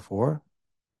done before?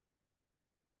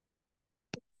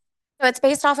 So it's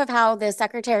based off of how the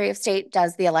Secretary of State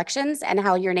does the elections and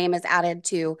how your name is added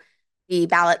to the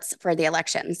ballots for the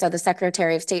election. So the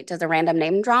Secretary of State does a random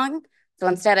name drawing. So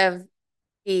instead of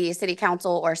the city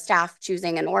council or staff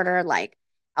choosing an order like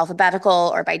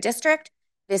alphabetical or by district,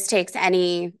 this takes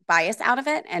any bias out of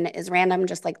it and is random,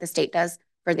 just like the state does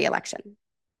for the election.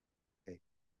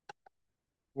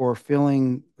 For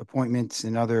filling appointments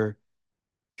in other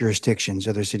jurisdictions,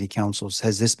 other city councils,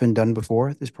 has this been done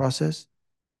before, this process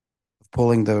of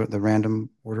pulling the random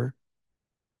order?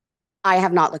 I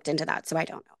have not looked into that, so I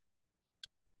don't know.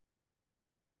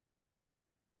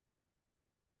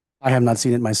 I have not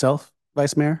seen it myself,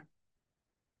 Vice Mayor,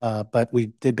 but we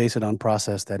did base it on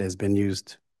process that has been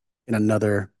used in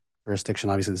another jurisdiction,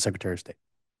 obviously the Secretary of State.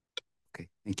 Okay,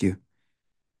 thank you.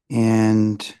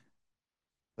 And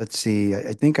let's see,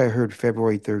 I think I heard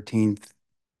February 13th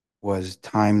was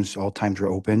all times were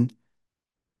open.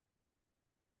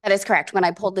 That is correct. When I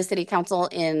pulled the city council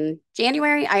in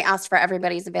January, I asked for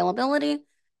everybody's availability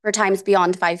for times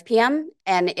beyond 5 p.m.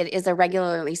 and it is a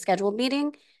regularly scheduled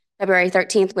meeting. February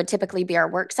 13th would typically be our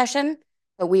work session,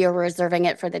 but we are reserving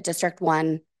it for the District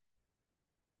 1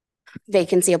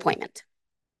 vacancy appointment.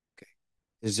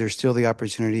 is there still the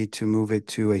opportunity to move it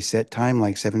to a set time,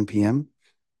 like 7 p.m.?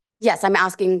 Yes, I'm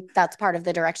asking, that's part of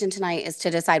the direction tonight is to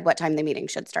decide what time the meeting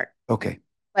should start. Okay.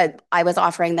 But I was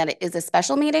offering that it is a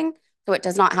special meeting, so it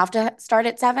does not have to start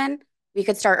at 7. We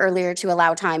could start earlier to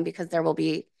allow time because there will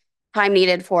be time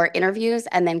needed for interviews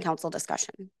and then council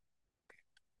discussion.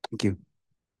 Thank you.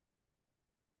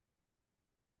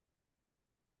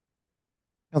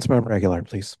 Councilmember Aguilar,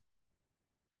 please.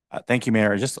 Thank you,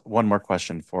 Mayor. Just one more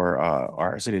question for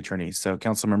our city attorney. So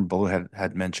Councilmember Blue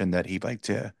had mentioned that he'd like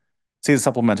to see the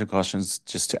supplemental questions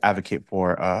just to advocate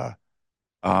for a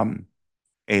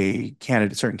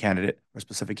candidate, certain candidate or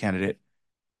specific candidate.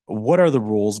 What are the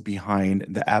rules behind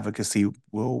the advocacy?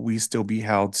 Will we still be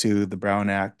held to the Brown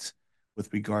Act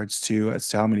with regards to as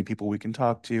to how many people we can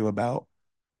talk to about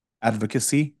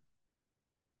advocacy?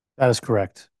 That is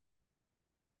correct.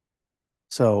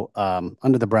 So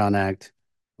under the Brown Act,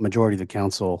 the majority of the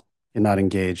council cannot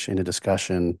engage in a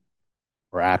discussion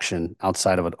or action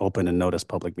outside of an open and noticed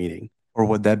public meeting. Or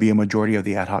would that be a majority of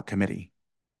the ad hoc committee?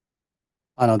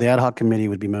 I know the ad hoc committee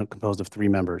would be composed of 3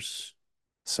 members.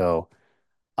 So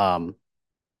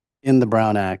in the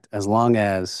Brown Act, as long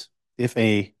as if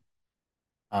a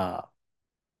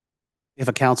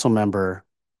council member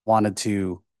wanted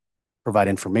to provide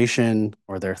information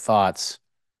or their thoughts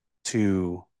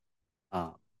to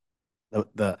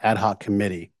the ad hoc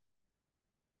committee,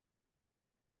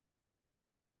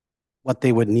 what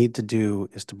they would need to do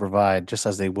is to provide, just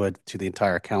as they would to the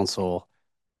entire council,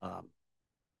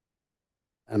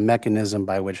 a mechanism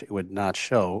by which it would not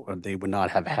show or they would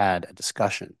not have had a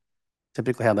discussion.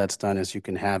 Typically how that's done is you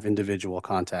can have individual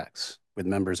contacts with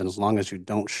members, and as long as you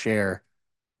don't share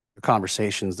your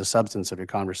conversations, the substance of your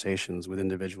conversations with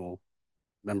individual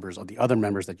members or the other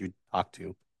members that you talk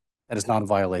to, that is not a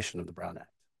violation of the Brown Act.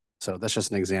 So that's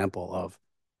just an example of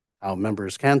how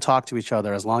members can talk to each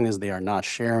other as long as they are not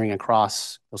sharing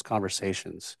across those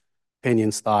conversations,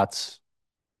 opinions, thoughts,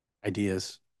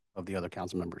 ideas of the other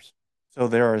council members. So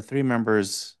there are 3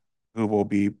 members who will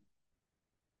be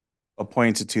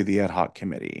appointed to the ad hoc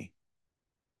committee.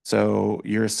 So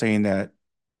you're saying that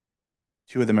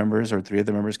 2 of the members or 3 of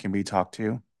the members can be talked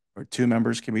to, or 2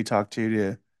 members can be talked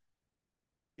to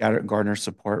garner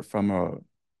support from a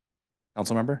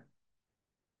council member?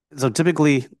 So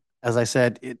typically, as I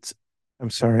said, it's... I'm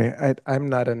sorry, I'm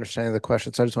not understanding the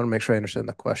question, so I just want to make sure I understand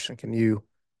the question. Can you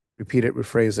repeat it,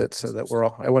 rephrase it so that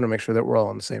I want to make sure that we're all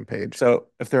on the same page. So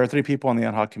if there are 3 people on the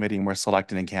ad hoc committee and we're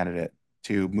selecting a candidate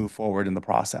to move forward in the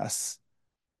process,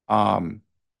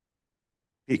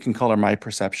 he can color my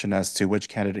perception as to which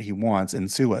candidate he wants in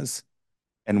SUAs,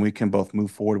 and we can both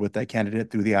move forward with that candidate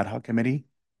through the ad hoc committee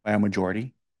by a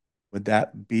majority. Would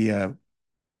that be a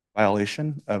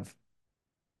violation of?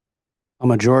 A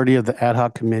majority of the ad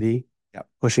hoc committee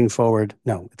pushing forward?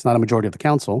 No, it's not a majority of the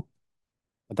council,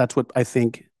 but that's what I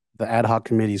think the ad hoc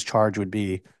committee's charge would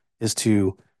be, is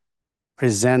to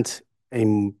present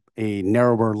a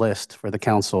narrower list for the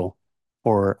council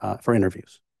for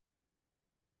interviews.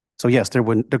 So yes, there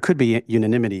could be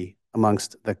unanimity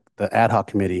amongst the ad hoc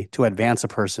committee to advance a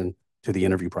person to the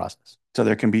interview process. So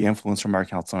there can be influence from our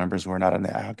council members who are not on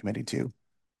the ad hoc committee to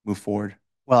move forward?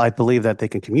 Well, I believe that they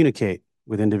can communicate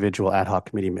with individual ad hoc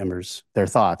committee members their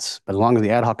thoughts, but as long as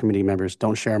the ad hoc committee members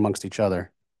don't share amongst each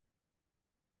other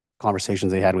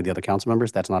conversations they had with the other council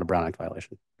members, that's not a Brown Act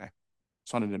violation. Okay.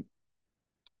 Just wanted to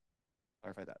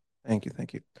clarify that. Thank you.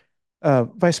 Thank you.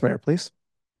 Vice Mayor, please.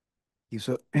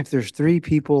 So if there's 3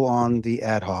 people on the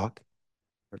ad hoc,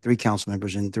 or 3 council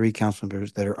members and 3 council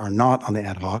members that are not on the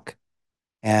ad hoc,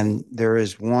 and there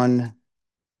is 1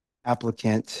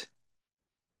 applicant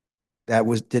that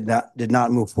did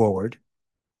not move forward,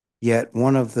 yet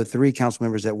one of the 3 council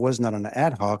members that was not on the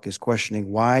ad hoc is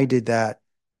questioning, why did that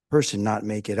person not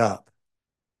make it up?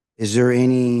 Is there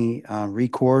any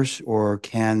recourse, or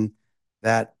can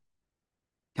that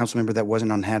council member that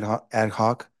wasn't on ad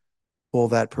hoc pull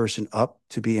that person up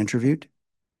to be interviewed?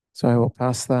 So I will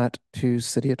pass that to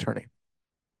City Attorney.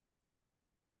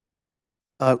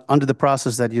 Under the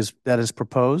process that is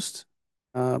proposed,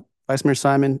 Vice Mayor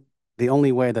Simon, the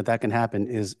only way that can happen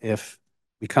is if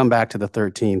we come back to the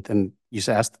 13th and you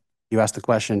asked the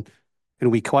question,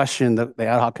 can we question the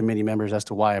ad hoc committee members as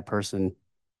to why an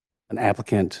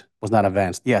applicant was not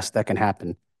advanced? Yes, that can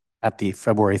happen at the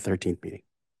February 13th meeting.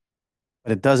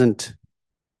 But it doesn't,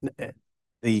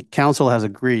 the council has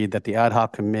agreed that the ad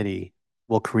hoc committee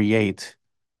will create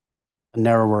a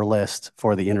narrower list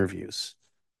for the interviews.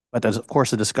 But of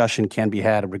course, a discussion can be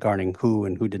had regarding who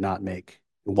and who did not make,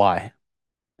 and why.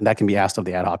 And that can be asked of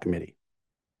the ad hoc committee.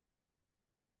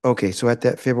 Okay, so at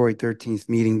that February 13th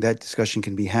meeting, that discussion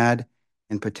can be had,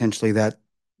 and potentially that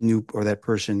new or that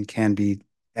person can be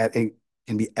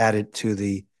added to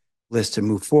the list to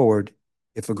move forward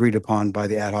if agreed upon by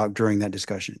the ad hoc during that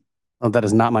discussion. Well, that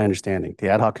is not my understanding. The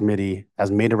ad hoc committee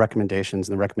has made the recommendations,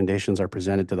 and the recommendations are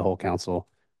presented to the whole council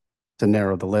to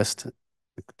narrow the list.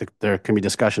 There can be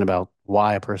discussion about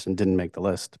why a person didn't make the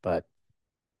list, but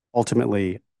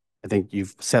ultimately, I think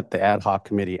you've set the ad hoc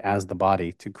committee as the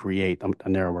body to create a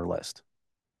narrower list.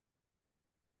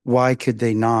 Why could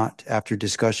they not, after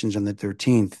discussions on the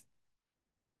 13th,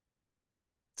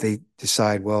 they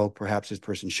decide, well, perhaps this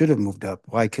person should have moved up?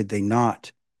 Why could they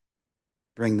not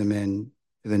bring them in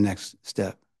to the next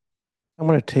step? I'm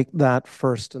going to take that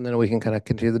first, and then we can kind of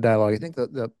continue the dialogue. I think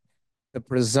that the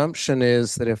presumption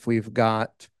is that if we've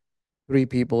got 3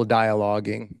 people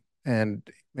dialoguing and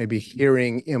maybe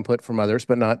hearing input from others,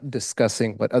 but not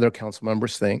discussing what other council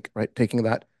members think, right? Taking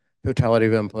that totality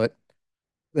of input,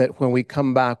 that when we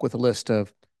come back with a list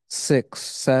of 6,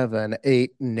 7,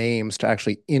 8 names to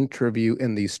actually interview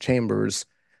in these chambers,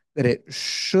 that it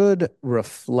should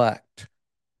reflect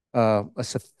a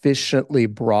sufficiently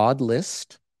broad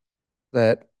list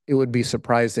that it would be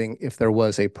surprising if there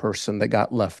was a person that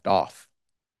got left off.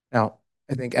 Now,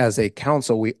 I think as a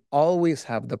council, we always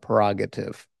have the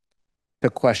prerogative to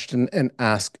question and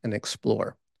ask and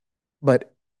explore.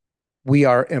 But we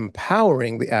are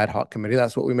empowering the ad hoc committee,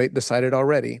 that's what we decided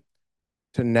already,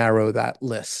 to narrow that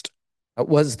list. That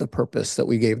was the purpose that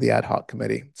we gave the ad hoc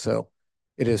committee. So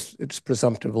it's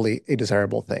presumptively a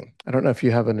desirable thing. I don't know if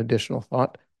you have an additional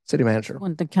thought, City Manager. I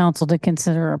want the council to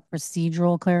consider a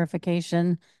procedural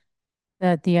clarification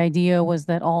that the idea was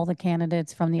that all the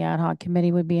candidates from the ad hoc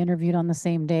committee would be interviewed on the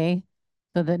same day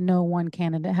so that no one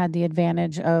candidate had the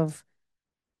advantage of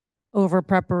over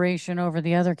preparation over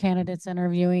the other candidates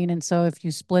interviewing. And so if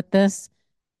you split this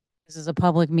is a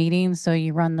public meeting, so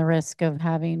you run the risk of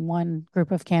having one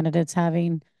group of candidates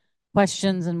having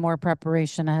questions and more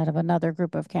preparation ahead of another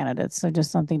group of candidates. So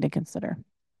just something to consider.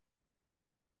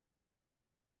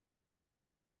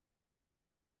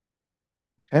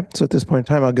 Okay, so at this point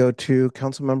in time, I'll go to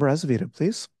Councilmember Azevedo,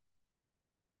 please.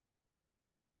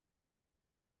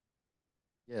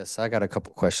 Yes, I got a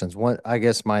couple questions. One, I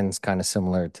guess mine's kind of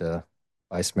similar to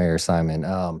Vice Mayor Simon.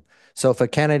 So if a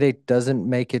candidate doesn't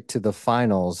make it to the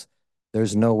finals,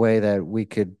 there's no way that we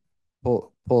could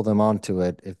pull them onto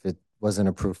it if it wasn't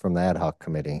approved from the ad hoc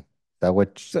committee. Is that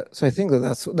what? So I think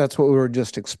that's what we were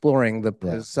just exploring. The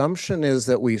presumption is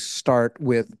that we start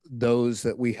with those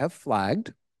that we have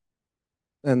flagged,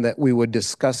 and that we would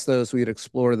discuss those, we'd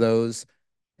explore those,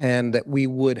 and that we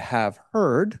would have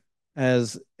heard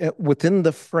as within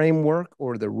the framework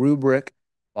or the rubric,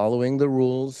 following the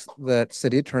rules that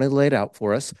City Attorney laid out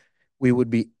for us, we would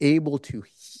be able to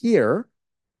hear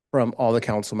from all the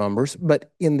council members,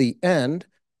 but in the end,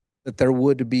 that there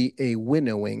would be a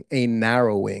winnowing, a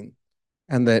narrowing,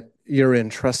 and that you're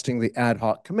entrusting the ad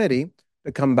hoc committee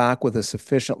to come back with a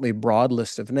sufficiently broad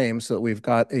list of names so that we've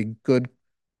got a good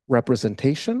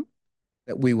representation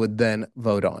that we would then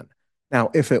vote on. Now,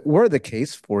 if it were the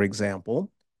case, for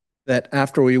example, that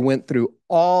after we went through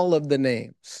all of the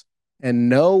names and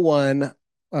no one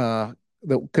that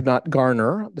could not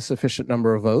garner the sufficient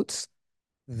number of votes,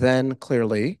 then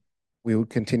clearly we would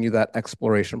continue that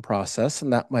exploration process,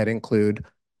 and that might include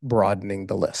broadening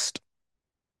the list.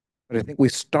 But I think we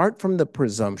start from the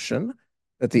presumption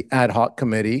that the ad hoc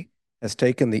committee has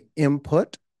taken the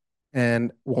input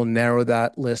and will narrow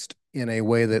that list in a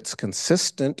way that's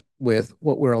consistent with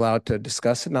what we're allowed to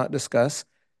discuss and not discuss.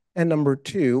 And number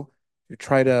 2, to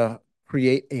try to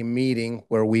create a meeting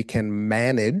where we can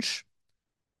manage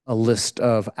a list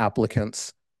of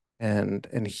applicants and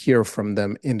hear from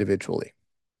them individually.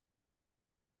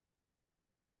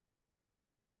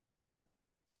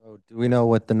 So do we know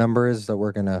what the number is that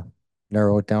we're going to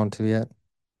narrow it down to yet?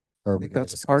 Or I think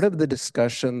that's part of the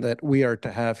discussion that we are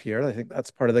to have here. I think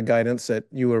that's part of the guidance that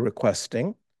you were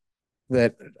requesting,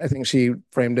 that I think she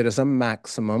framed it as a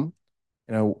maximum.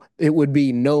 You know, it would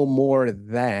be no more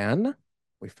than,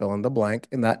 we fill in the blank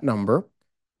in that number,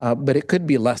 but it could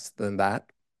be less than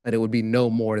that, but it would be no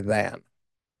more than.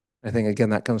 I think, again,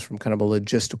 that comes from kind of a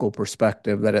logistical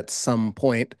perspective that at some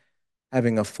point,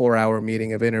 having a 4-hour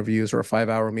meeting of interviews or a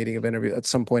 5-hour meeting of interviews, at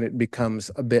some point it becomes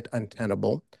a bit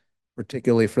untenable,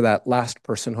 particularly for that last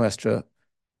person who has to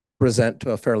present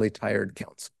to a fairly tired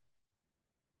council.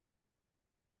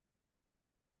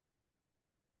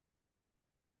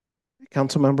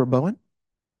 Councilmember Bowen?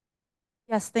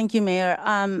 Yes, thank you, Mayor.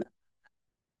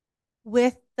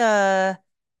 With the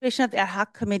creation of the ad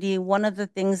hoc committee, one of the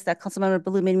things that Councilmember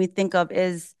Blue made me think of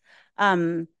is,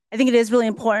 I think it is really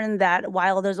important that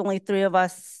while there's only 3 of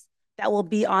us that will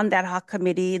be on that ad hoc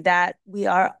committee, that we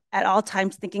are at all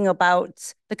times thinking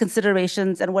about the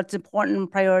considerations and what's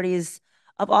important priorities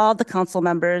of all the council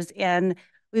members. And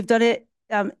we've done it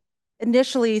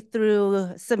initially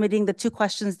through submitting the 2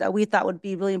 questions that we thought would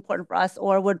be really important for us,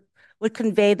 or would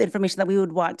convey the information that we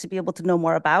would want to be able to know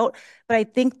more about. But I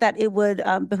think that it would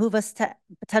behoove us to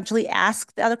potentially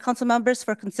ask the other council members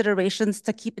for considerations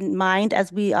to keep in mind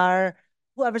as we are,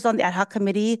 whoever's on the ad hoc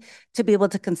committee, to be able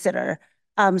to consider.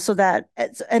 So that,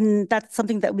 and that's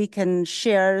something that we can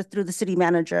share through the city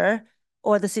manager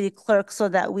or the city clerk, so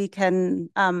that we can,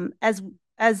 as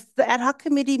the ad hoc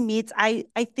committee meets, I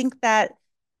think that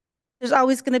there's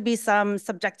always going to be some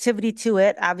subjectivity to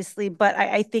it, obviously, but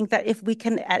I think that if we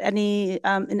can, at any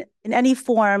in any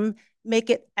form, make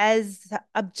it as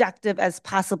objective as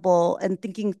possible, and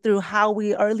thinking through how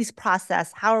we, or at least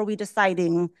process, how are we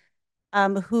deciding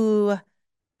who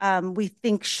we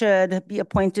think should be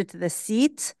appointed to the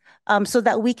seat, so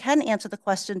that we can answer the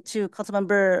question, to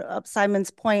Councilmember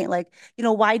Simon's point, like,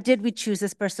 why did we choose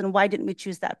this person? Why didn't we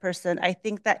choose that person? I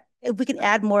think that if we can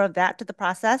add more of that to the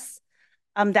process,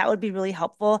 that would be really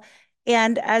helpful.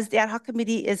 And as the ad hoc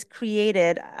committee is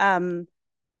created,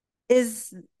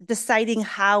 is deciding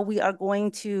how we are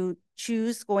going to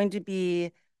choose going to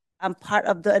be part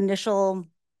of the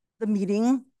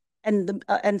meeting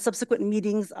and subsequent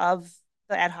meetings of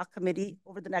the ad hoc committee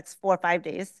over the next 4 or 5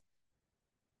 days.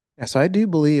 Yeah, so I do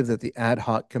believe that the ad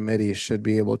hoc committee should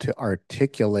be able to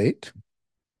articulate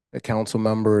the council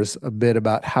members a bit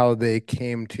about how they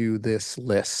came to this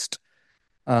list.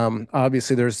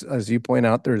 Obviously, there's, as you point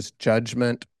out, there's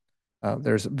judgment.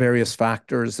 There's various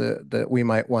factors that we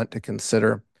might want to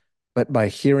consider. But by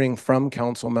hearing from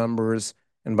council members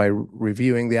and by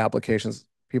reviewing the applications,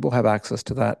 people have access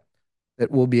to that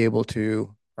will be able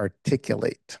to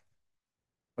articulate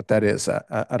what that is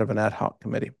out of an ad hoc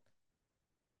committee.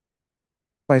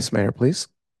 Vice Mayor, please.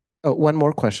 Oh, one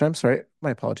more question. I'm sorry.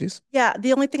 My apologies. Yeah,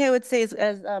 the only thing I would say is,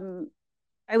 as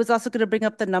I was also going to bring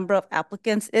up the number of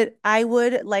applicants. I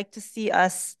would like to see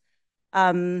us,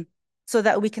 so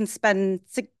that we can spend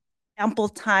ample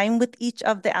time with each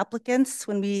of the applicants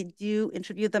when we do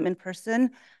interview them in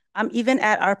person. Even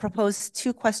at our proposed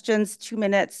 2 questions, 2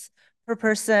 minutes per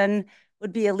person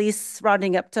would be at least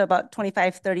rounding up to about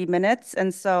 25, 30 minutes.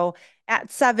 And so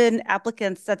at 7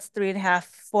 applicants, that's 3.5,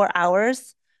 4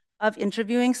 hours of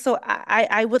interviewing. So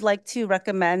I would like to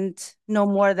recommend no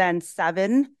more than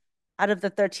 7 out of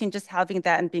the 13, just having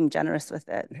that and being generous with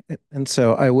it. And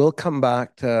so I will come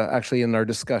back to, actually, in our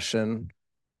discussion,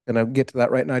 and I'll get to that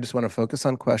right now. I just want to focus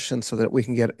on questions so that we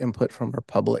can get input from our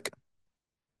public.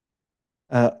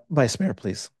 Vice Mayor,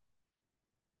 please.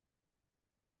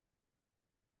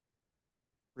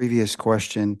 Previous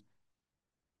question.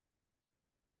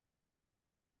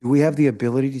 Do we have the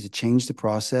ability to change the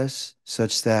process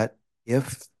such that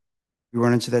if we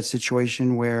run into that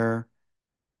situation where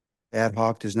ad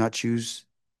hoc does not choose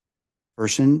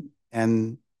person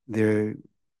and their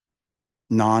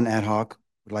non-ad hoc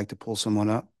would like to pull someone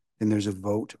up, then there's a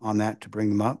vote on that to bring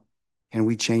them up? Can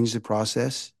we change the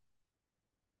process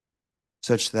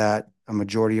such that a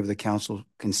majority of the council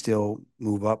can still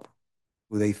move up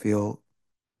who they feel?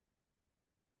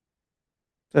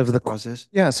 So if the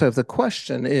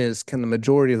question is, can the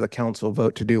majority of the council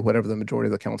vote to do whatever the majority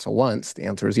of the council wants? The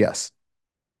answer is yes.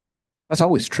 That's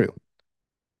always true.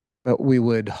 But we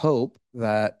would hope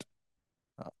that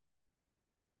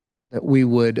that we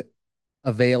would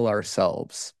avail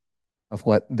ourselves of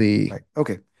what the... Right.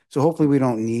 Okay. So hopefully we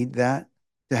don't need that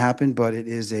to happen, but it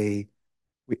is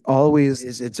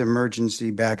it's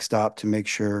emergency backstop to make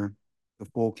sure the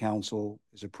full council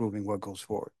is approving what goes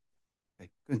forward. Okay,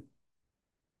 good.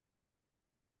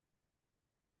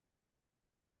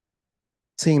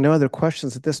 Seeing no other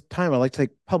questions at this time, I'd like to take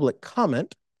public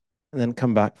comment and then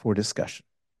come back for discussion.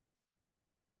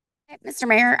 Okay, Mr.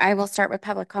 Mayor, I will start with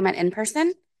public comment in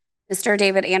person. Mr.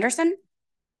 David Anderson.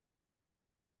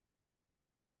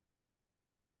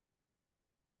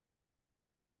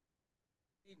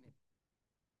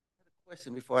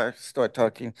 Question before I start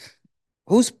talking.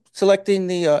 Who's selecting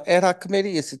the ad hoc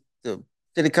committee? Is it the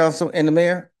city council and the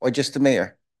mayor, or just the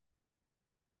mayor?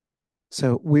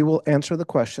 So we will answer the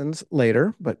questions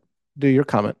later, but do your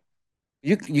comment.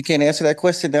 You can't answer that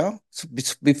question now?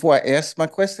 Before I ask my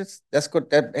questions?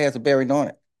 That has a bearing on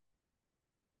it.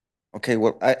 Okay,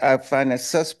 well, I find that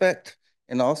suspect.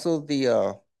 And also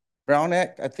the Brown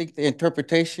Act, I think the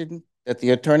interpretation that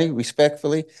the attorney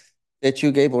respectfully that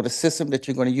you gave, or the system that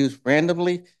you're going to use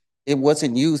randomly, it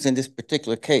wasn't used in this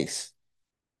particular case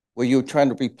where you're trying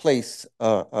to replace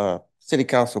a city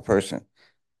council person.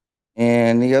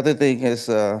 And the other thing is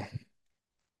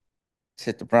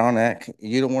said the Brown Act.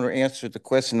 You don't want to answer the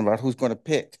question about who's going to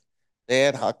pick the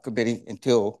ad hoc committee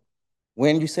until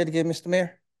when, you said again, Mr.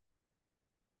 Mayor?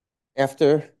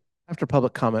 After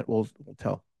public comment, we'll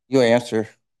tell. your answer.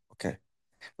 Okay.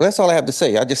 Well, that's all I have to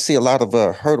say. I just see a lot of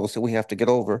hurdles that we have to get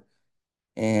over.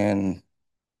 And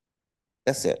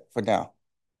that's it for now.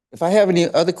 If I have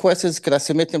any other questions, could I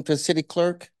submit them to the city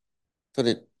clerk?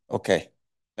 Okay.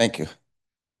 Thank you.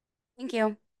 Thank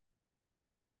you.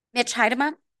 Mitch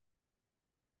Heidema.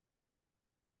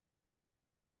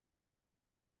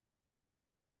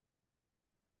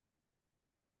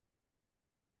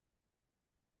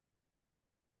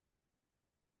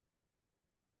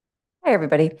 Hi,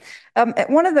 everybody. At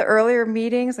one of the earlier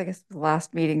meetings, I guess the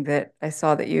last meeting that I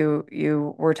saw that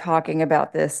you were talking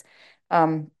about this,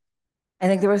 I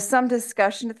think there was some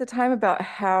discussion at the time about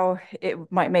how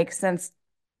it might make sense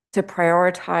to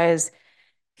prioritize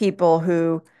people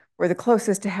who were the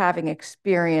closest to having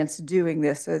experience doing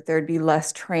this so that there'd be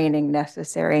less training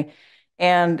necessary.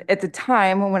 And at the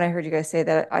time, when I heard you guys say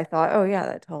that, I thought, oh yeah,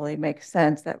 that totally makes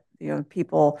sense that,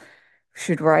 people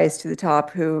should rise to the top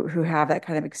who have that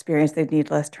kind of experience. They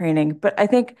need less training. But I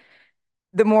think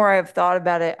the more I've thought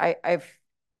about it, I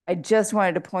just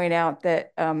wanted to point out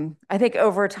that I think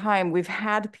over time we've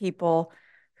had people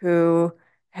who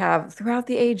have, throughout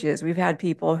the ages, we've had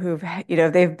people who've,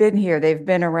 they've been here, they've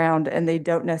been around, and they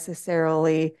don't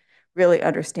necessarily really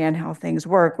understand how things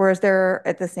work. Whereas there,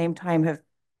 at the same time, have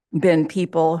been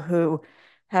people who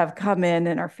have come in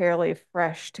and are fairly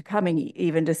fresh to coming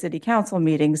even to city council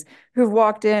meetings, who've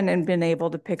walked in and been able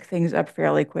to pick things up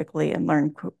fairly quickly and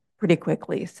learn pretty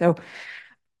quickly. So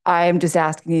I'm just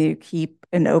asking you to keep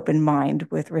an open mind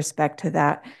with respect to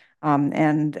that.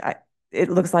 It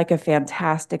looks like a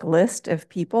fantastic list of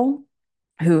people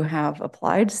who have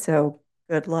applied. So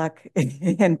good luck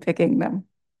in picking them.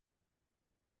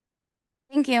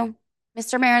 Thank you.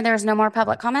 Mr. Mayor, there's no more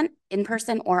public comment in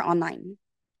person or online.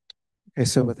 Okay,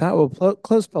 so with that, we'll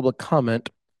close public comment,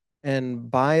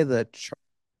 and by the charter,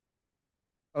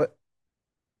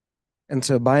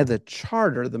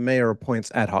 the mayor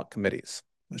appoints ad hoc committees.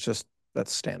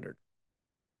 That's standard.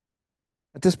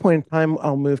 At this point in time,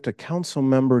 I'll move to council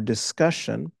member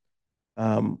discussion.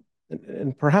 And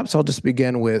perhaps I'll just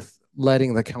begin with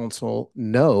letting the council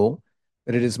know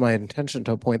that it is my intention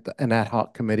to appoint an ad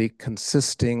hoc committee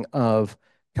consisting of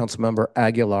Councilmember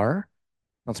Aguilar,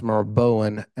 Councilmember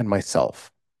Bowen, and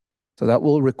myself. So that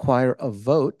will require a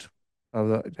vote of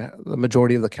the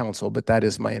majority of the council, but that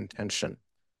is my intention.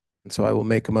 And so I will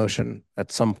make a motion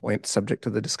at some point subject to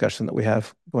the discussion that we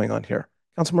have going on here.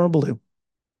 Councilmember Ballew.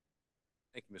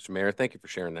 Thank you, Mr. Mayor. Thank you for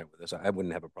sharing that with us. I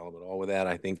wouldn't have a problem at all with that.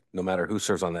 I think no matter who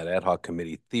serves on that ad hoc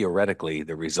committee, theoretically,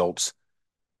 the results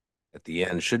at the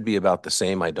end should be about the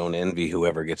same. I don't envy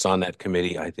whoever gets on that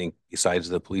committee. I think besides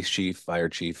the police chief, fire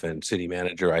chief, and city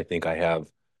manager, I think I have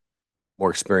more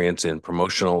experience in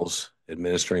promotionals,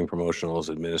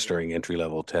 administering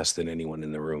entry-level tests than anyone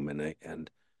in the room. And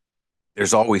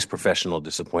there's always professional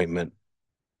disappointment.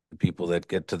 The people that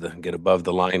get above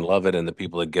the line love it, and the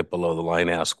people that get below the line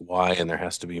ask why, and there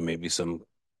has to be maybe some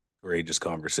courageous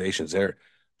conversations there.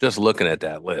 Just looking at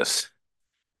that list.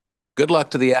 Good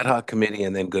luck to the ad hoc committee,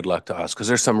 and then good luck to us, because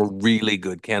there's some really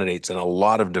good candidates and a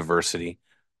lot of diversity.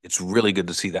 It's really good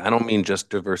to see that. I don't mean just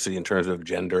diversity in terms of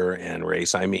gender and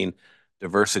race. I mean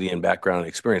diversity in background and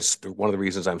experience. One of the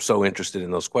reasons I'm so interested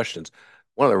in those questions.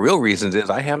 One of the real reasons is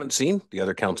I haven't seen the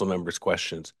other council members'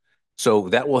 questions. So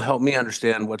that will help me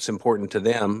understand what's important to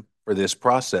them for this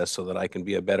process so that I can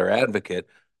be a better advocate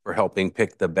for helping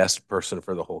pick the best person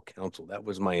for the whole council. That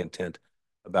was my intent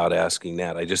about asking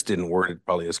that. I just didn't word it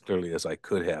probably as clearly as I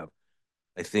could have.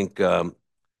 I think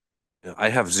I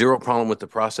have zero problem with the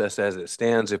process as it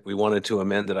stands. If we wanted to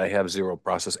amend it, I have zero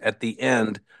process. At the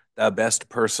end, the best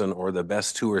person or the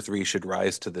best 2 or 3 should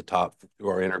rise to the top through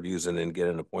our interviews and then get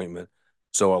an appointment.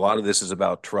 So a lot of this is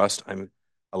about trust.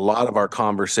 A lot of our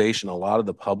conversation, a lot of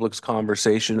the public's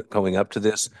conversation going up to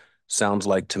this sounds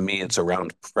like to me it's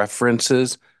around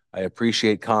preferences. I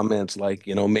appreciate comments like,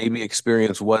 maybe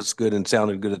experience was good and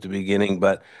sounded good at the beginning,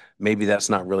 but maybe that's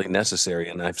not really necessary.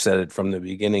 And I've said it from the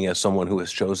beginning as someone who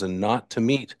has chosen not to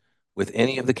meet with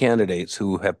any of the candidates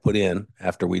who have put in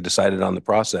after we decided on the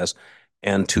process,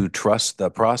 and to trust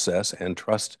the process and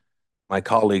trust my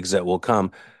colleagues that will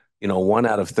come. 1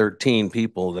 out of 13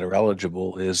 people that are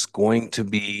eligible is going to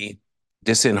be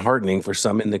disheartening for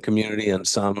some in the community and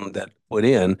some that put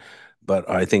in. But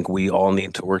I think we all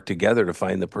need to work together to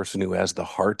find the person who has the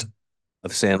heart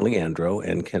of San Leandro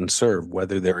and can serve,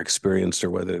 whether they're experienced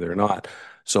or whether they're not.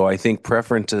 So I think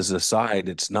preferences aside,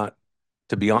 it's not,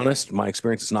 to be honest, my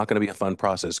experience, it's not going to be a fun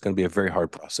process. It's going to be a very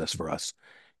hard process for us.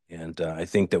 And I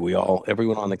think that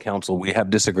everyone on the council, we have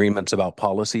disagreements about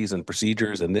policies and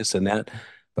procedures and this and that,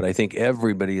 but I think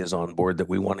everybody is on board that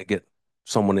we want to get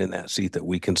someone in that seat that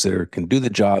we consider can do the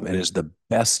job and is the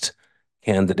best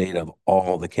candidate of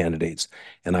all the candidates.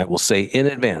 And I will say in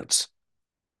advance,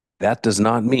 that does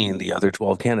not mean the other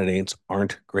 12 candidates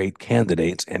aren't great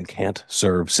candidates and can't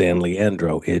serve San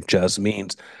Leandro. It just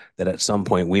means that at some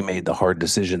point we made the hard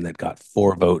decision that got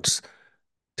 4 votes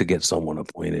to get someone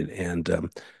appointed. And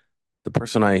the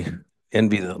person I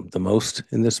envy the most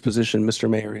in this position, Mr.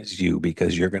 Mayor, is you,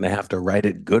 because you're going to have to write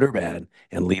it good or bad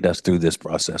and lead us through this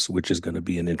process, which is going to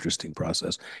be an interesting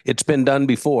process. It's been done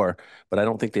before, but I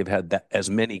don't think they've had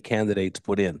as many candidates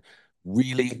put in.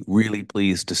 Really, really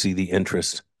pleased to see the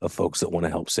interest of folks that want to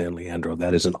help San Leandro.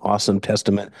 That is an awesome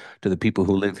testament to the people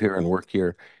who live here and work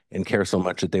here and care so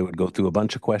much that they would go through a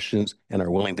bunch of questions and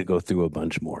are willing to go through a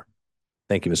bunch more.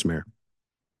 Thank you, Mr. Mayor.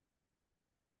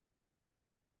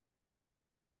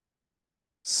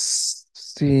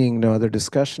 Seeing no other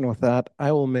discussion with that,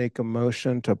 I will make a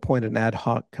motion to appoint an ad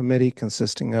hoc committee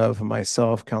consisting of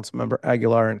myself, Councilmember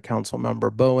Aguilar, and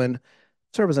Councilmember Bowen,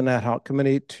 serve as an ad hoc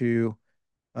committee to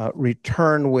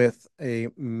return with a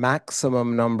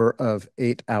maximum number of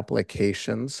 8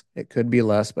 applications. It could be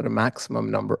less, but a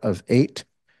maximum number of 8.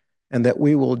 And that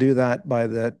we will do that by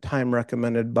the time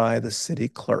recommended by the city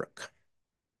clerk.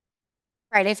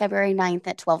 Friday, February 9th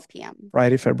at 12 p.m.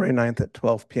 Friday, February 9th at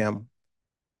 12 p.m.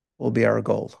 will be our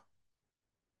goal.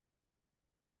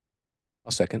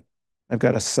 I'll second. I've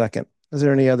got a second. Is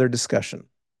there any other discussion?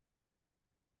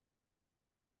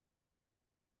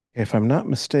 If I'm not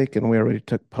mistaken, we already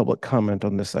took public comment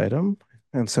on this item.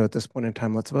 And so at this point in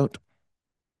time, let's vote.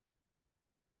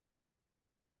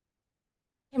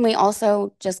 Can we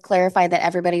also just clarify that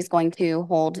everybody's going to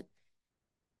hold,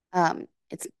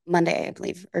 it's Monday, I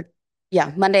believe,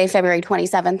 Monday, February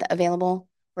 27th available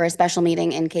for a special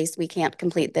meeting in case we can't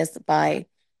complete this by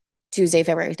Tuesday,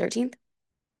 February 13th?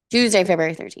 Tuesday,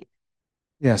 February 13th.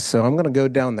 Yes, so I'm going to go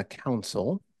down the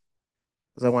council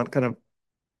because I want kind of,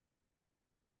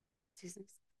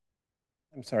 Tuesdays.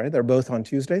 I'm sorry, they're both on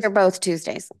Tuesdays? They're both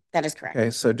Tuesdays. That is correct.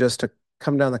 Okay, so just to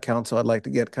come down the council, I'd like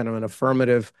to get kind of an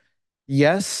affirmative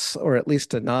yes, or at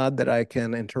least a nod that I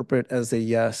can interpret as a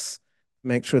yes.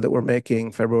 Make sure that we're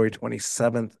making February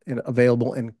 27th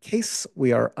available in case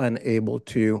we are unable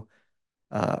to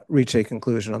reach a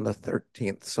conclusion on the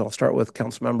 13th. So I'll start with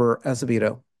Councilmember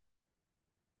Azevedo.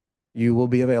 You will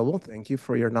be available. Thank you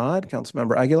for your nod.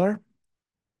 Councilmember Aguilar?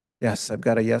 Yes, I've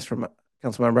got a yes from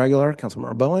Councilmember Aguilar.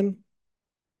 Councilmember Bowen?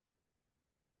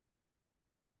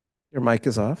 Your mic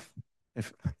is off.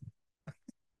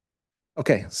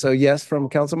 Okay, so yes from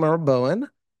Councilmember Bowen.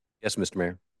 Yes, Mr.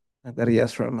 Mayor. I've got a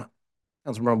yes from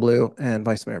Councilmember Blue and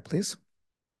Vice Mayor, please.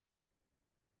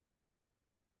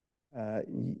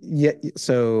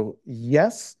 So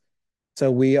yes.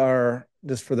 So we are,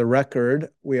 just for the record,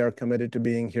 we are committed to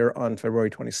being here on February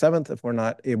 27th. If we're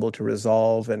not able to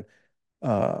resolve and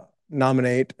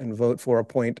nominate and vote for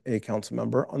appoint a council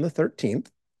member on the 13th.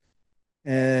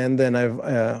 And then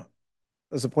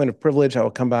as a point of privilege, I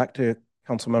will come back to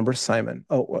Councilmember Simon.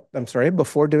 Oh, I'm sorry.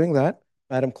 Before doing that,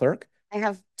 Madam Clerk. I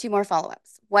have 2 more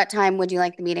follow-ups. What time would you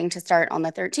like the meeting to start on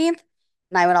the 13th?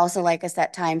 And I would also like a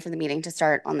set time for the meeting to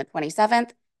start on the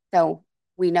 27th. So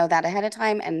we know that ahead of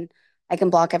time and I can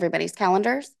block everybody's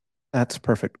calendars. That's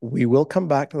perfect. We will come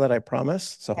back to that, I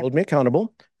promise. So hold me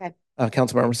accountable. Okay.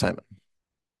 Councilmember Simon.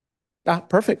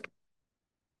 Perfect.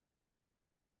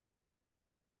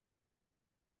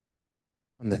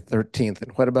 On the 13th.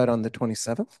 And what about on the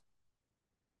 27th?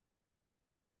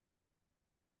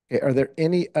 Okay, are there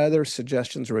any other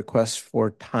suggestions or requests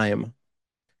for time?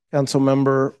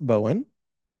 Councilmember Bowen.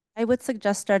 I would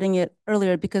suggest starting it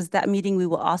earlier because that meeting we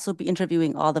will also be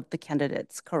interviewing all of the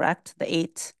candidates, correct? The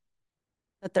 8th,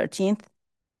 the 13th.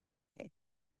 Okay.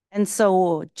 And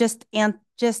so just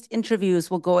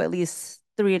interviews will go at least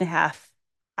 3.5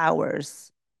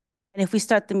 hours. And if we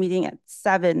start the meeting at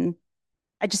 7,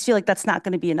 I just feel like that's not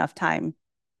going to be enough time.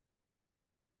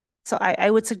 So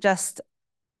I would suggest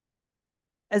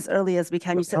as early as we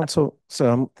can. You said Council,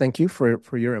 so thank you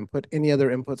for your input. Any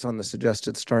other inputs on the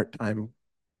suggested start time?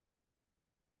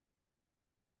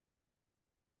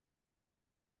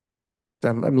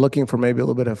 I'm looking for maybe a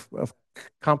little bit of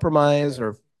compromise,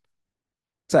 or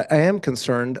so I am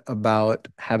concerned about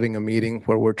having a meeting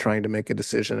where we're trying to make a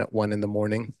decision at 1 in the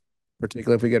morning,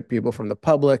 particularly if we get people from the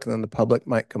public, and then the public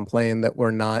might complain that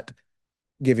we're not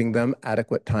giving them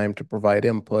adequate time to provide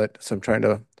input. So I'm trying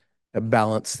to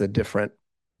balance the different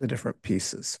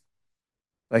pieces.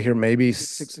 I hear maybe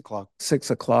 6 o'clock.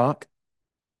 6 o'clock.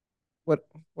 What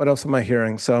else am I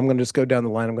hearing? So I'm going to just go down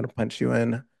the line. I'm going to punch you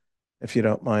in. if you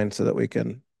don't mind, so that we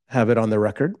can have it on the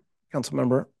record.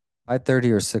 Councilmember?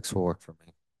 5:30 or 6 will work for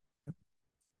me.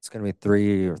 It's going to be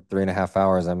 3 or 3.5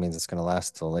 hours. That means it's going to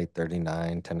last till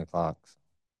 8:39, 10 o'clock.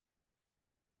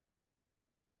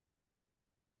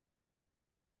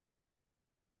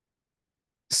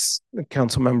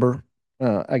 Councilmember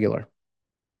Aguilar.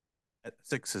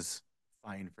 6 is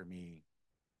fine for me.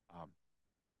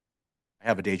 I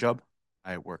have a day job.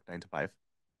 I work 9 to 5.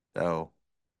 So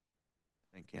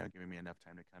I think, giving me enough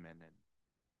time to come in and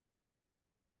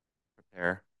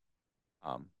prepare.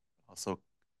 Also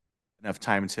enough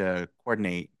time to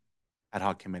coordinate ad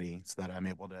hoc committee so that I'm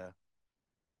able to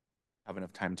have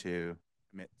enough time to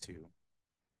commit to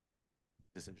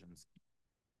decisions.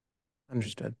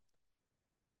 Understood.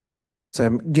 So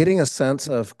I'm getting a sense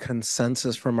of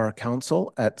consensus from our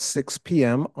council at 6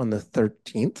 p.m. on the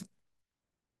 13th.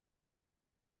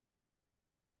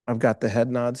 I've got the head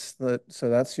nods, so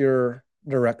that's your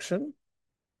direction.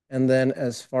 And then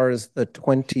as far as the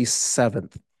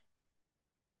 27th.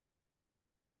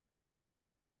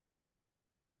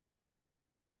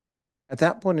 At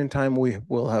that point in time, we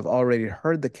will have already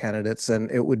heard the candidates, and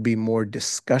it would be more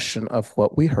discussion of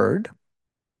what we heard.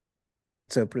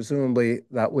 So presumably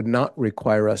that would not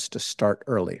require us to start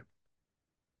early.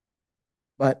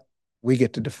 But we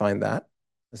get to define that,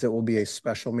 as it will be a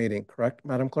special meeting, correct,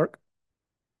 Madam Clerk?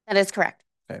 That is correct.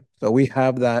 Okay, so we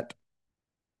have that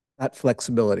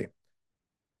flexibility.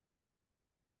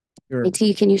 AT,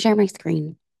 can you share my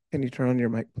screen? Can you turn on your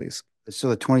mic, please? So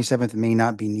the 27th may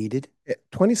not be needed?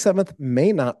 27th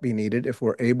may not be needed if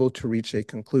we're able to reach a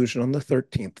conclusion on the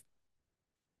 13th.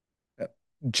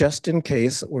 Just in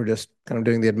case, we're just kind of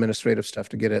doing the administrative stuff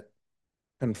to get it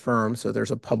confirmed, so there's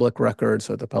a public record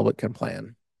so the public can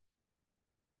plan.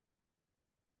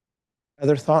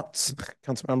 Other thoughts,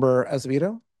 Councilmember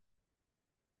Azevedo?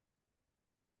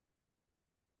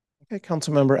 Okay,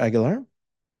 Councilmember Aguilar.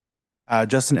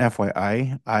 Just an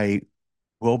FYI, I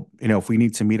will, if we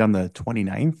need to meet on the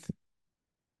 29th,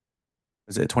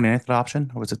 is it 29th an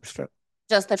option, or was it?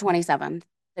 Just the 27th.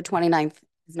 The 29th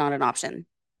is not an option.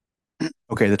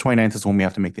 Okay, the 29th is when we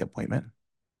have to make the appointment.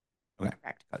 Okay,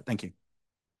 correct. Thank you.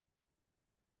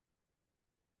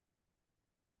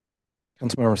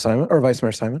 Councilmember Simon, or Vice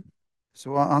Mayor Simon?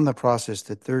 So on the process,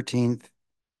 the 13th,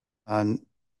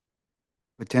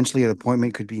 potentially an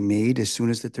appointment could be made as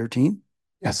soon as the 13th?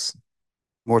 Yes.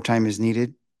 More time is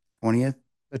needed, 20th?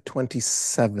 The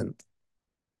 27th.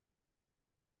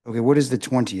 Okay, what is the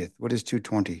 20th? What is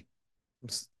 220?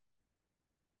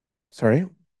 Sorry?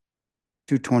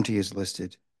 220 is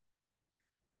listed.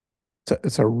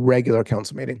 It's a regular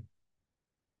council meeting.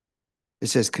 It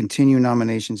says continue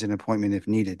nominations and appointment if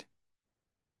needed.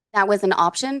 That was an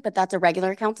option, but that's a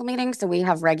regular council meeting. So we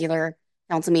have regular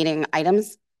council meeting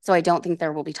items. So I don't think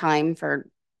there will be time for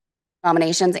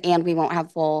nominations, and we won't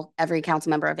have every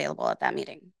council member available at that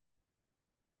meeting.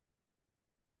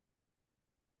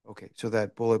 Okay, so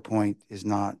that bullet point is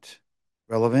not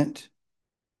relevant?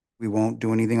 We won't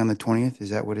do anything on the 20th?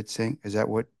 Is that what it's saying? Is that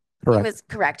what? Correct. It was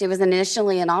correct. It was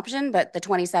initially an option, but the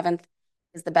 27th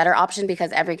is the better option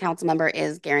because every council member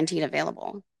is guaranteed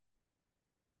available.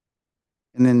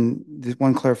 And then this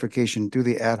one clarification, through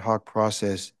the ad hoc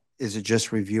process, is it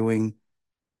just reviewing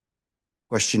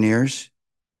questionnaires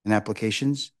and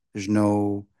applications? There's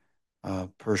no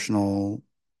personal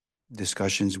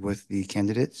discussions with the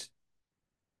candidates?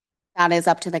 That is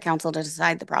up to the council to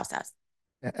decide the process.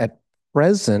 At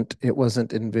present, it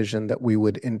wasn't envisioned that we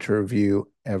would interview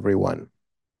everyone.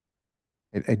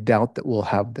 I doubt that we'll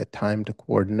have the time to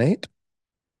coordinate.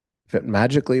 If it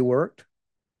magically worked,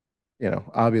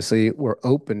 obviously we're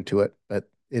open to it, but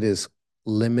it is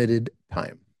limited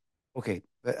time. Okay,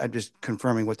 but I'm just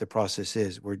confirming what the process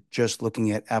is. We're just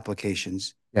looking at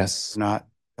applications. Yes. Not,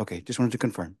 okay, just wanted to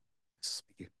confirm. Thank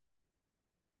you.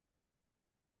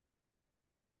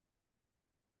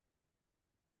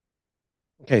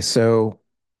 Okay, so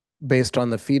based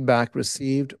on the feedback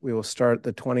received, we will start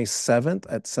the 27th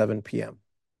at 7 p.m.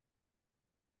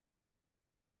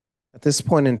 At this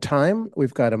point in time,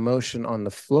 we've got a motion on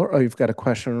the floor. Oh, you've got a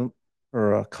question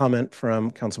or a comment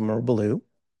from Councilmember Ballew.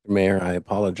 Mayor, I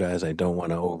apologize. I don't want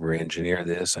to over-engineer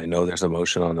this. I know there's a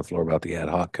motion on the floor about the ad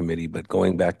hoc committee, but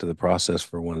going back to the process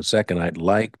for 1 second, I'd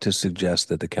like to suggest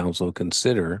that the council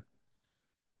consider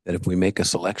that if we make a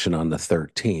selection on the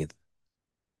 13th,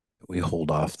 we hold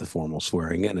off the formal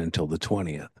swearing in until the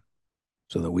 20th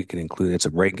so that we can include, it's a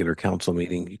regular council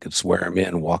meeting. You could swear them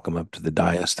in, walk them up to the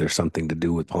dais. There's something to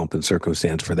do with pomp and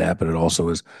circumstance for that, but it also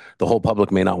is, the whole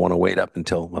public may not want to wait up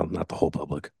until, well, not the whole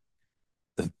public,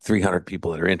 the 300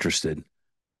 people that are interested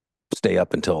stay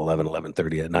up until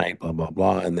 11:30 at night, blah, blah,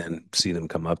 blah, and then see them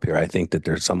come up here. I think that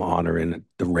there's some honor in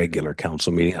the regular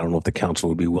council meeting. I don't know if the council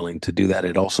would be willing to do that.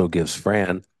 It also gives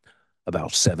Fran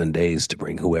about 7 days to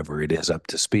bring whoever it is up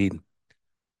to speed,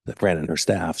 Fran and her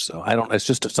staff. So I don't, it's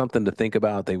just something to think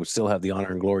about. They would still have the honor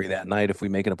and glory that night if we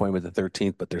make an appointment the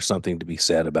 13th, but there's something to be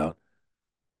said about,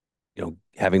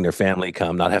 having their family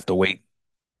come, not have to wait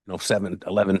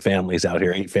 11 families out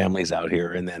here, 8 families out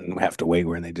here, and then have to wait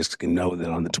where they just can know that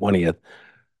on the 20th,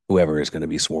 whoever is going to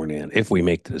be sworn in, if we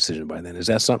make the decision by then. Is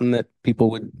that something that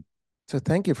people would? So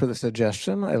thank you for the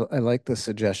suggestion. I like the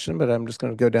suggestion, but I'm just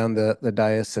going to go down the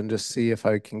dais and just see if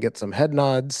I can get some head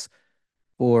nods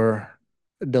for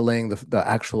delaying the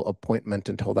actual appointment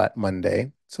until that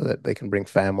Monday so that they can bring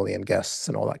family and guests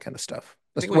and all that kind of stuff.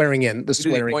 The swearing in, the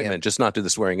swearing in. Just not do the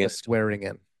swearing in. The swearing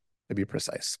in, to be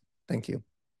precise. Thank you.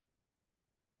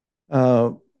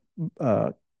 Councilmember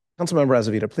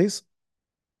Azevedo, please.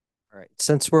 All right.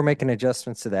 Since we're making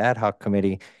adjustments to the ad hoc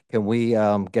committee, can we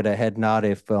get a head nod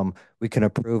if we can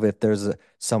approve if there's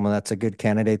someone that's a good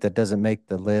candidate that doesn't make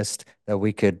the list that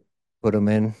we could put them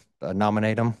in,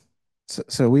 nominate them?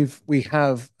 So we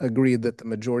have agreed that the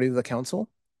majority of the council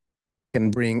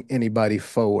can bring anybody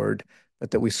forward,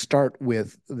 but that we start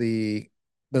with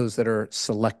those that are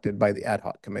selected by the ad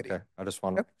hoc committee. Okay. I just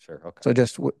want to, sure. Okay. So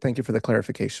just thank you for the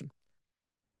clarification.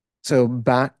 So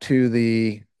back to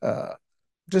the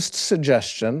just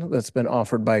suggestion that's been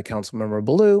offered by Councilmember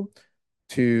Ballew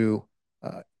to,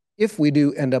 if we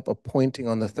do end up appointing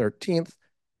on the 13th,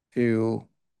 to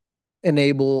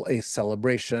enable a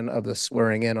celebration of the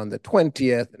swearing in on the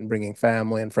 20th and bringing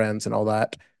family and friends and all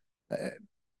that.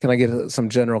 Can I get some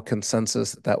general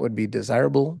consensus that that would be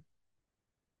desirable?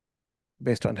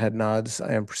 Based on head nods,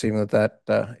 I am perceiving that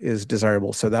that is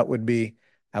desirable. So that would be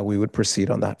how we would proceed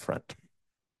on that front.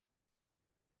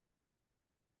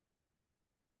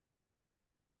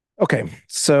 Okay,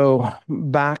 so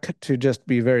back to just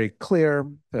be very clear,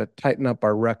 to tighten up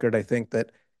our record, I think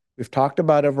that we've talked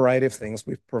about a variety of things.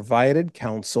 We've provided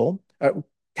counsel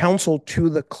to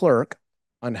the clerk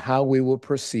on how we will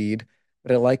proceed,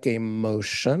 but I'd like a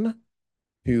motion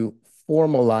to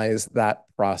formalize that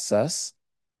process.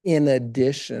 In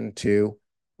addition to,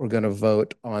 we're going to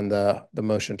vote on the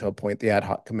motion to appoint the ad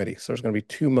hoc committee. So there's going to be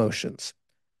 2 motions.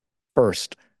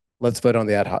 First, let's vote on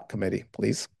the ad hoc committee,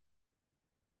 please.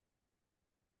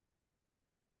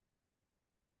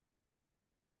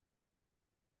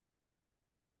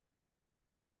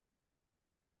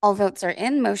 All votes are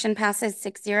in. Motion passes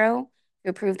 6-0 to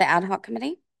approve the ad hoc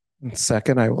committee. And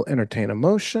second, I will entertain a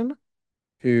motion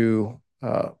to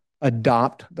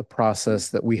adopt the process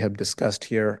that we have discussed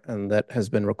here and that has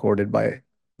been recorded by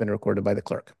the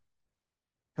clerk.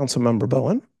 Councilmember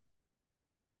Bowen.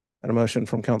 Got a motion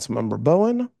from Councilmember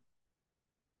Bowen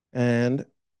and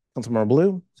Councilmember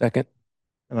Ballew. Second.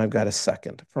 And I've got a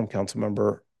second from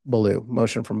Councilmember Ballew.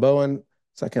 Motion from Bowen,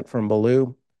 second from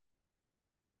Ballew.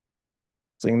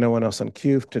 Seeing no one else on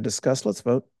queue to discuss, let's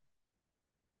vote.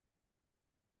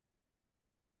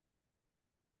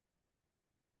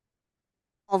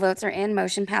 All votes are in.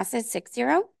 Motion passes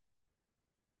 6-0.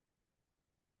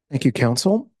 Thank you,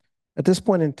 Council. At this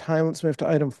point in time, let's move to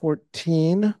item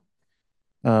 14.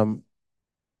 Council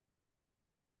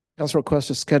request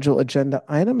to schedule agenda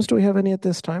items. Do we have any at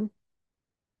this time?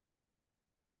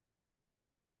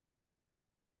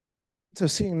 So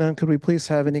seeing none, could we please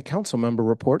have any council member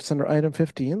reports under item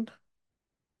 15?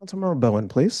 Councilmember Bowen,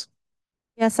 please.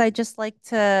 Yes, I'd just like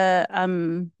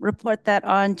to report that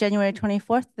on January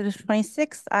 24th to the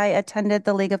 26th, I attended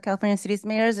the League of California Cities,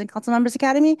 Mayors, and Council Members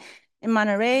Academy in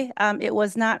Monterey. It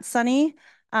was not sunny.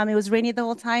 It was rainy the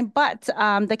whole time, but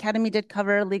the Academy did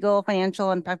cover legal,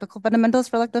 financial, and practical fundamentals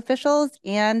for elected officials,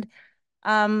 and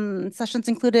sessions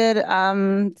included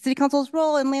City Council's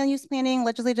role in land use planning,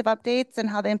 legislative updates, and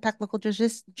how they impact local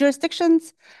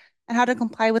jurisdictions, and how to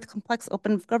comply with complex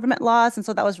open government laws. And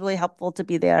so that was really helpful to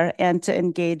be there and to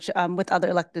engage with other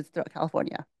electeds throughout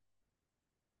California.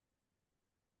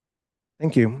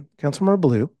 Thank you. Councilmember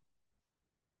Ballew.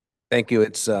 Thank you.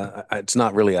 It's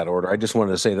not really out of order. I just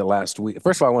wanted to say that last week,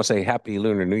 first of all, I want to say Happy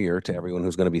Lunar New Year to everyone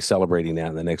who's going to be celebrating that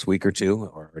in the next week or two,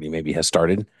 or already maybe has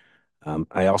started.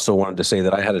 I also wanted to say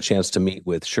that I had a chance to meet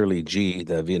with Shirley G,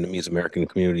 the Vietnamese American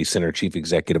Community Center Chief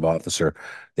Executive Officer.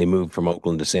 They moved from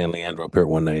Oakland to San Leandro up here at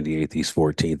 198th East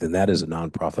 14th, and that is a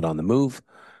nonprofit on the move.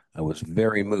 I was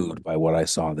very moved by what I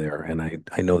saw there, and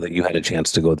I know that you had a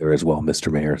chance to go there as well,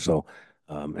 Mr. Mayor, so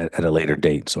at a later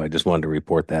date. So I just wanted to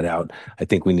report that out. I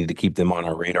think we need to keep them on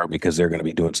our radar because they're going to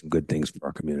be doing some good things for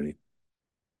our community.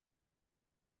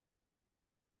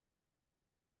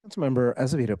 Councilmember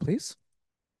Azevedo, please.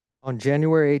 On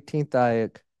January 18th,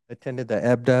 I attended the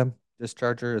EBDA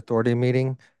Discharger Authority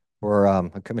meeting for a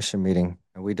commission meeting.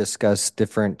 And we discussed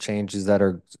different changes that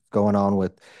are going on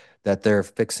with that they're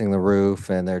fixing the roof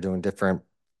and they're doing different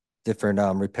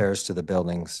repairs to the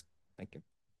buildings. Thank you.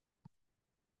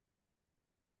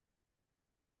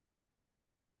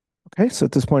 Okay, so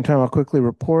at this point in time, I'll quickly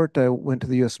report. I went to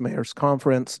the U.S. Mayor's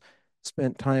Conference,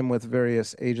 spent time with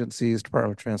various agencies,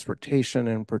 Department of Transportation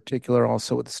in particular,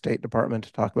 also with the State Department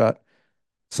to talk about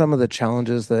some of the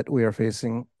challenges that we are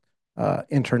facing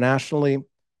internationally.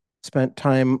 Spent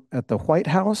time at the White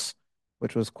House,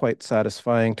 which was quite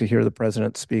satisfying to hear the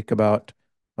president speak about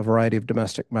a variety of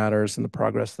domestic matters and the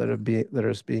progress that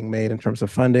is being made in terms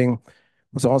of funding.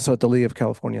 Was also at the League of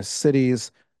California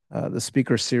Cities. The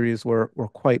speaker series were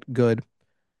quite good.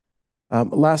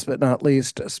 Last but not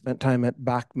least, spent time at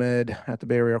BACMed at the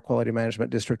Bay Area Quality Management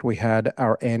District. We had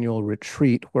our annual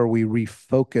retreat where we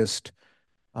refocused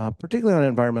particularly on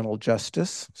environmental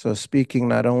justice. So speaking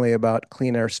not only about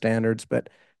clean air standards, but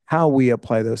how we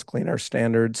apply those clean air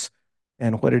standards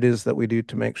and what it is that we do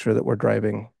to make sure that we're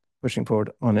pushing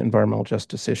forward on environmental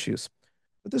justice issues.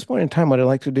 At this point in time, what I'd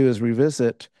like to do is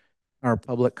revisit our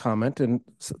public comment and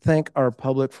thank our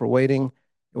public for waiting.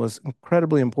 It was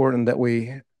incredibly important that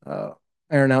we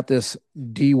iron out this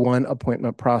D1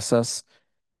 appointment process.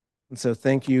 And so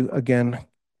thank you again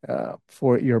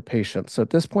for your patience. So at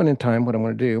this point in time, what I'm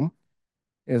going to do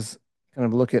is kind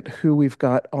of look at who we've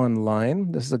got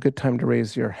online. This is a good time to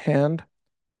raise your hand.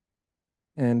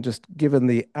 And just given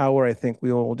the hour, I think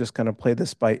we will just kind of play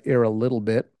this by ear a little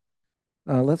bit.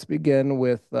 Let's begin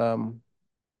with the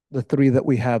three that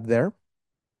we have there.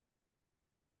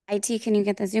 IT, can you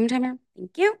get the Zoom timer?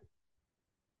 Thank you.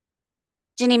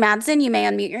 Ginny Madsen, you may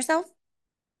unmute yourself.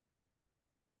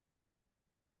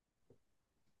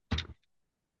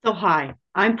 So hi,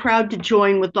 I'm proud to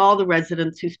join with all the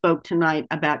residents who spoke tonight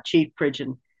about Chief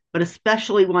Pridgeon, but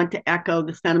especially want to echo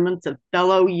the sentiments of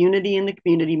fellow Unity in the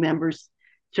Community members,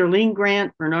 Charlene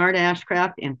Grant, Bernard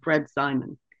Ashcraft, and Fred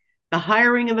Simon. The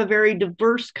hiring of a very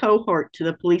diverse cohort to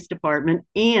the police department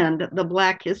and the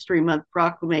Black History Month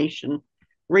proclamation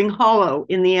ring hollow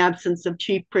in the absence of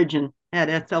Chief Pridgeon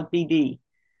at SLPD.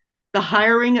 The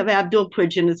hiring of Abdul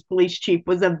Pridgeon as police chief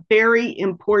was a very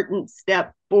important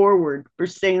step forward for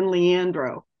San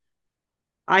Leandro.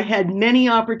 I had many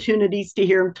opportunities to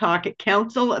hear him talk at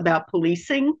council about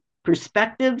policing,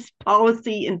 perspectives,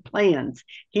 policy, and plans.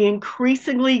 He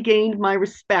increasingly gained my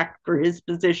respect for his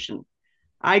position.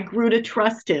 I grew to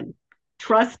trust him.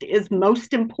 Trust is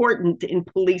most important in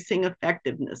policing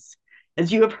effectiveness.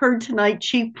 As you have heard tonight,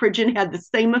 Chief Pridgeon had the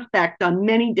same effect on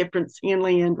many different San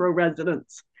Leandro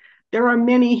residents. There are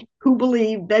many who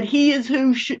believe that he is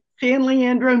who San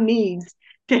Leandro needs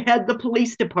to head the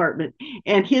police department,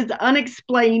 and his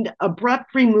unexplained,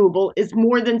 abrupt removal is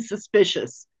more than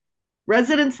suspicious.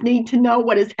 Residents need to know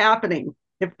what is happening.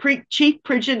 If Chief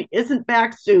Pridgeon isn't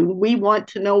back soon, we want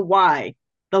to know why.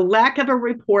 The lack of a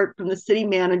report from the city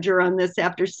manager on this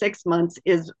after 6 months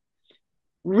is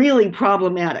really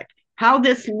problematic. How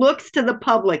this looks to the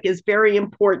public is very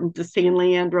important to San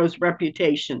Leandro's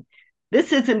reputation.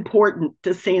 This is important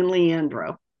to San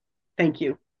Leandro. Thank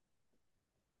you.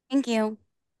 Thank you.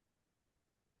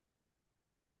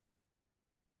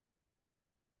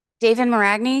 David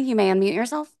Maragni, you may unmute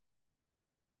yourself.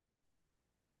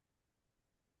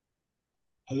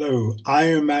 Hello, I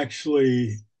am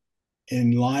actually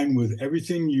in line with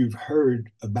everything you've heard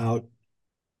about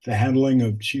the handling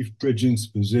of Chief Pridgeon's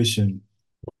position.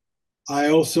 I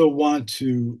also want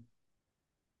to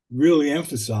really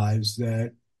emphasize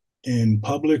that in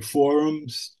public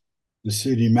forums, the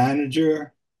city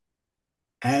manager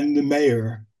and the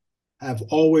mayor have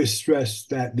always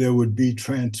stressed that there would be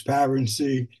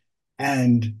transparency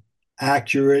and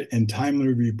accurate and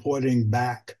timely reporting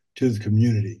back to the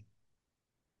community.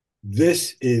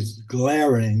 This is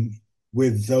glaring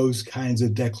with those kinds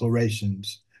of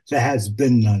declarations. There has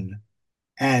been none.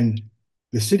 And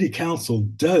the city council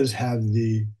does have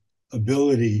the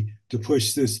ability to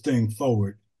push this thing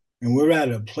forward. And we're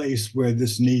at a place where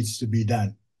this needs to be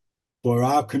done for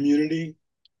our community,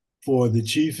 for the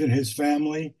chief and his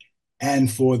family,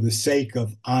 and for the sake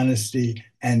of honesty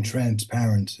and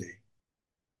transparency.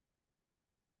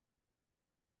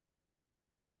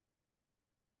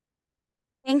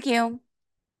 Thank you.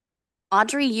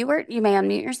 Audrey Ewert, you may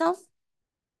unmute yourself.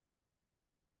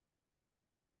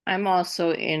 I'm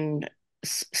also in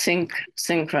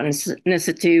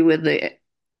synchronicity with the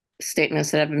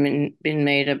statements that have been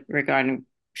made regarding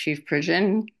Chief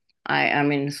Pridgeon. I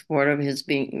am in support of his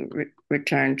being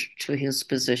returned to his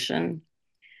position.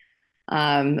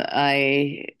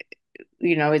 I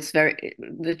you know,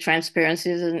 the transparency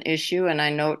is an issue. And I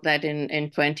note that in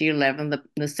 2011,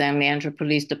 the San Leandro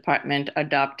Police Department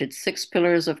adopted 6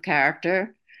 pillars of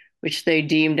character, which they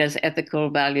deemed as ethical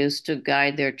values to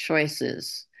guide their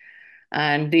choices.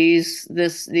 And these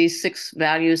 6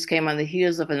 values came on the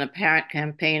heels of an apparent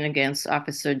campaign against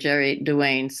Officer Jerry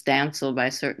Dwayne Stansel by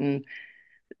certain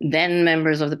then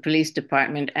members of the police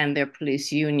department and their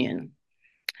police union.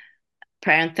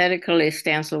 Parenthetically,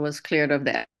 Stansel was cleared of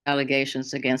the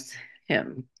allegations against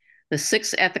him. The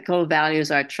 6 ethical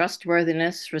values are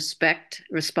trustworthiness, respect,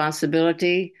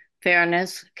 responsibility,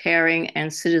 fairness, caring,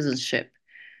 and citizenship.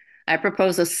 I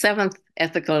propose a 7th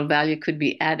ethical value could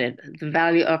be added, the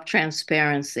value of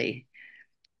transparency.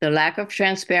 The lack of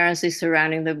transparency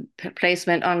surrounding the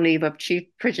placement on leave of Chief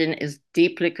Pridgen is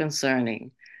deeply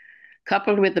concerning.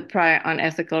 Coupled with the prior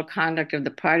unethical conduct of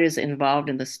the parties involved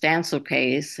in the Stansel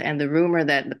case and the rumor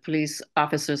that the Police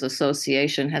Officers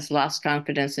Association has lost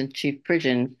confidence in Chief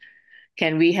Pridgen,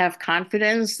 can we have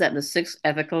confidence that the 6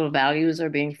 ethical values are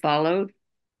being followed?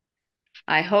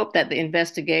 I hope that the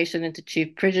investigation into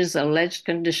Chief Pridgen's alleged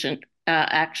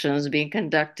actions being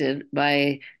conducted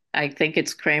by, I think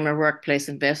it's Kramer Workplace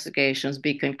Investigations,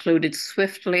 be concluded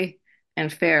swiftly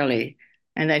and fairly,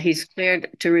 and that he's cleared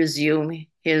to resume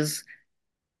his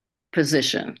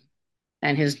position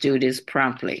and his duties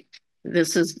promptly.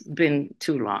 This has been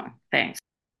too long. Thanks.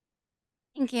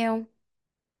 Thank you.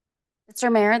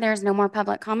 Mr. Mayor, there's no more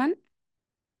public comment.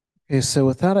 Okay, so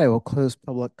with that, I will close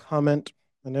public comment.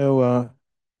 I know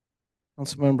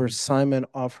Councilmember Simon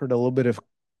offered a little bit of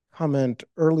comment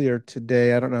earlier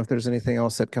today. I don't know if there's anything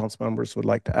else that council members would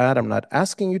like to add. I'm not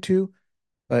asking you to,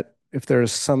 but if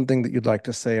there's something that you'd like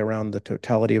to say around the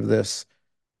totality of this,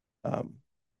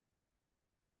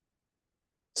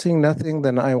 seeing nothing,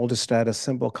 then I will just add a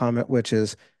simple comment, which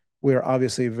is we're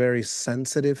obviously very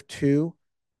sensitive to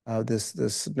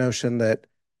this notion that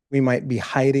we might be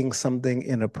hiding something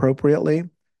inappropriately.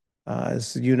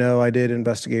 As you know, I did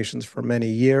investigations for many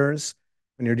years.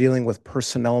 When you're dealing with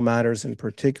personnel matters in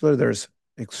particular, there's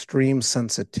extreme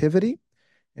sensitivity,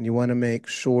 and you want to make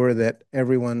sure that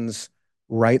everyone's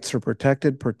rights are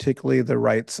protected, particularly the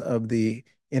rights of the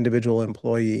individual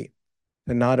employee,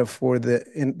 and not afford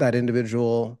that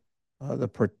individual the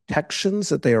protections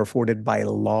that they are afforded by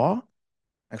law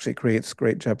actually creates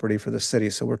great jeopardy for the city.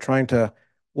 So we're trying to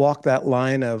walk that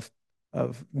line of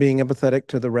being empathetic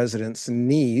to the residents'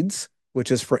 needs,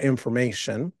 which is for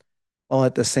information, while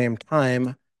at the same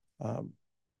time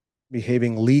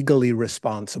behaving legally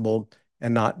responsible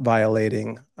and not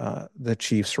violating the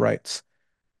chief's rights.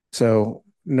 So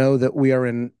know that we are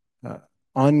in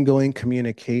ongoing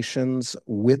communications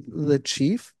with the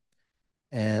chief,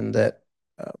 and that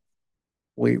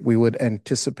we would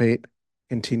anticipate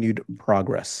continued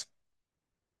progress.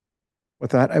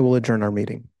 With that, I will adjourn our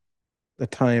meeting. The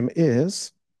time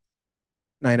is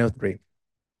 9:03.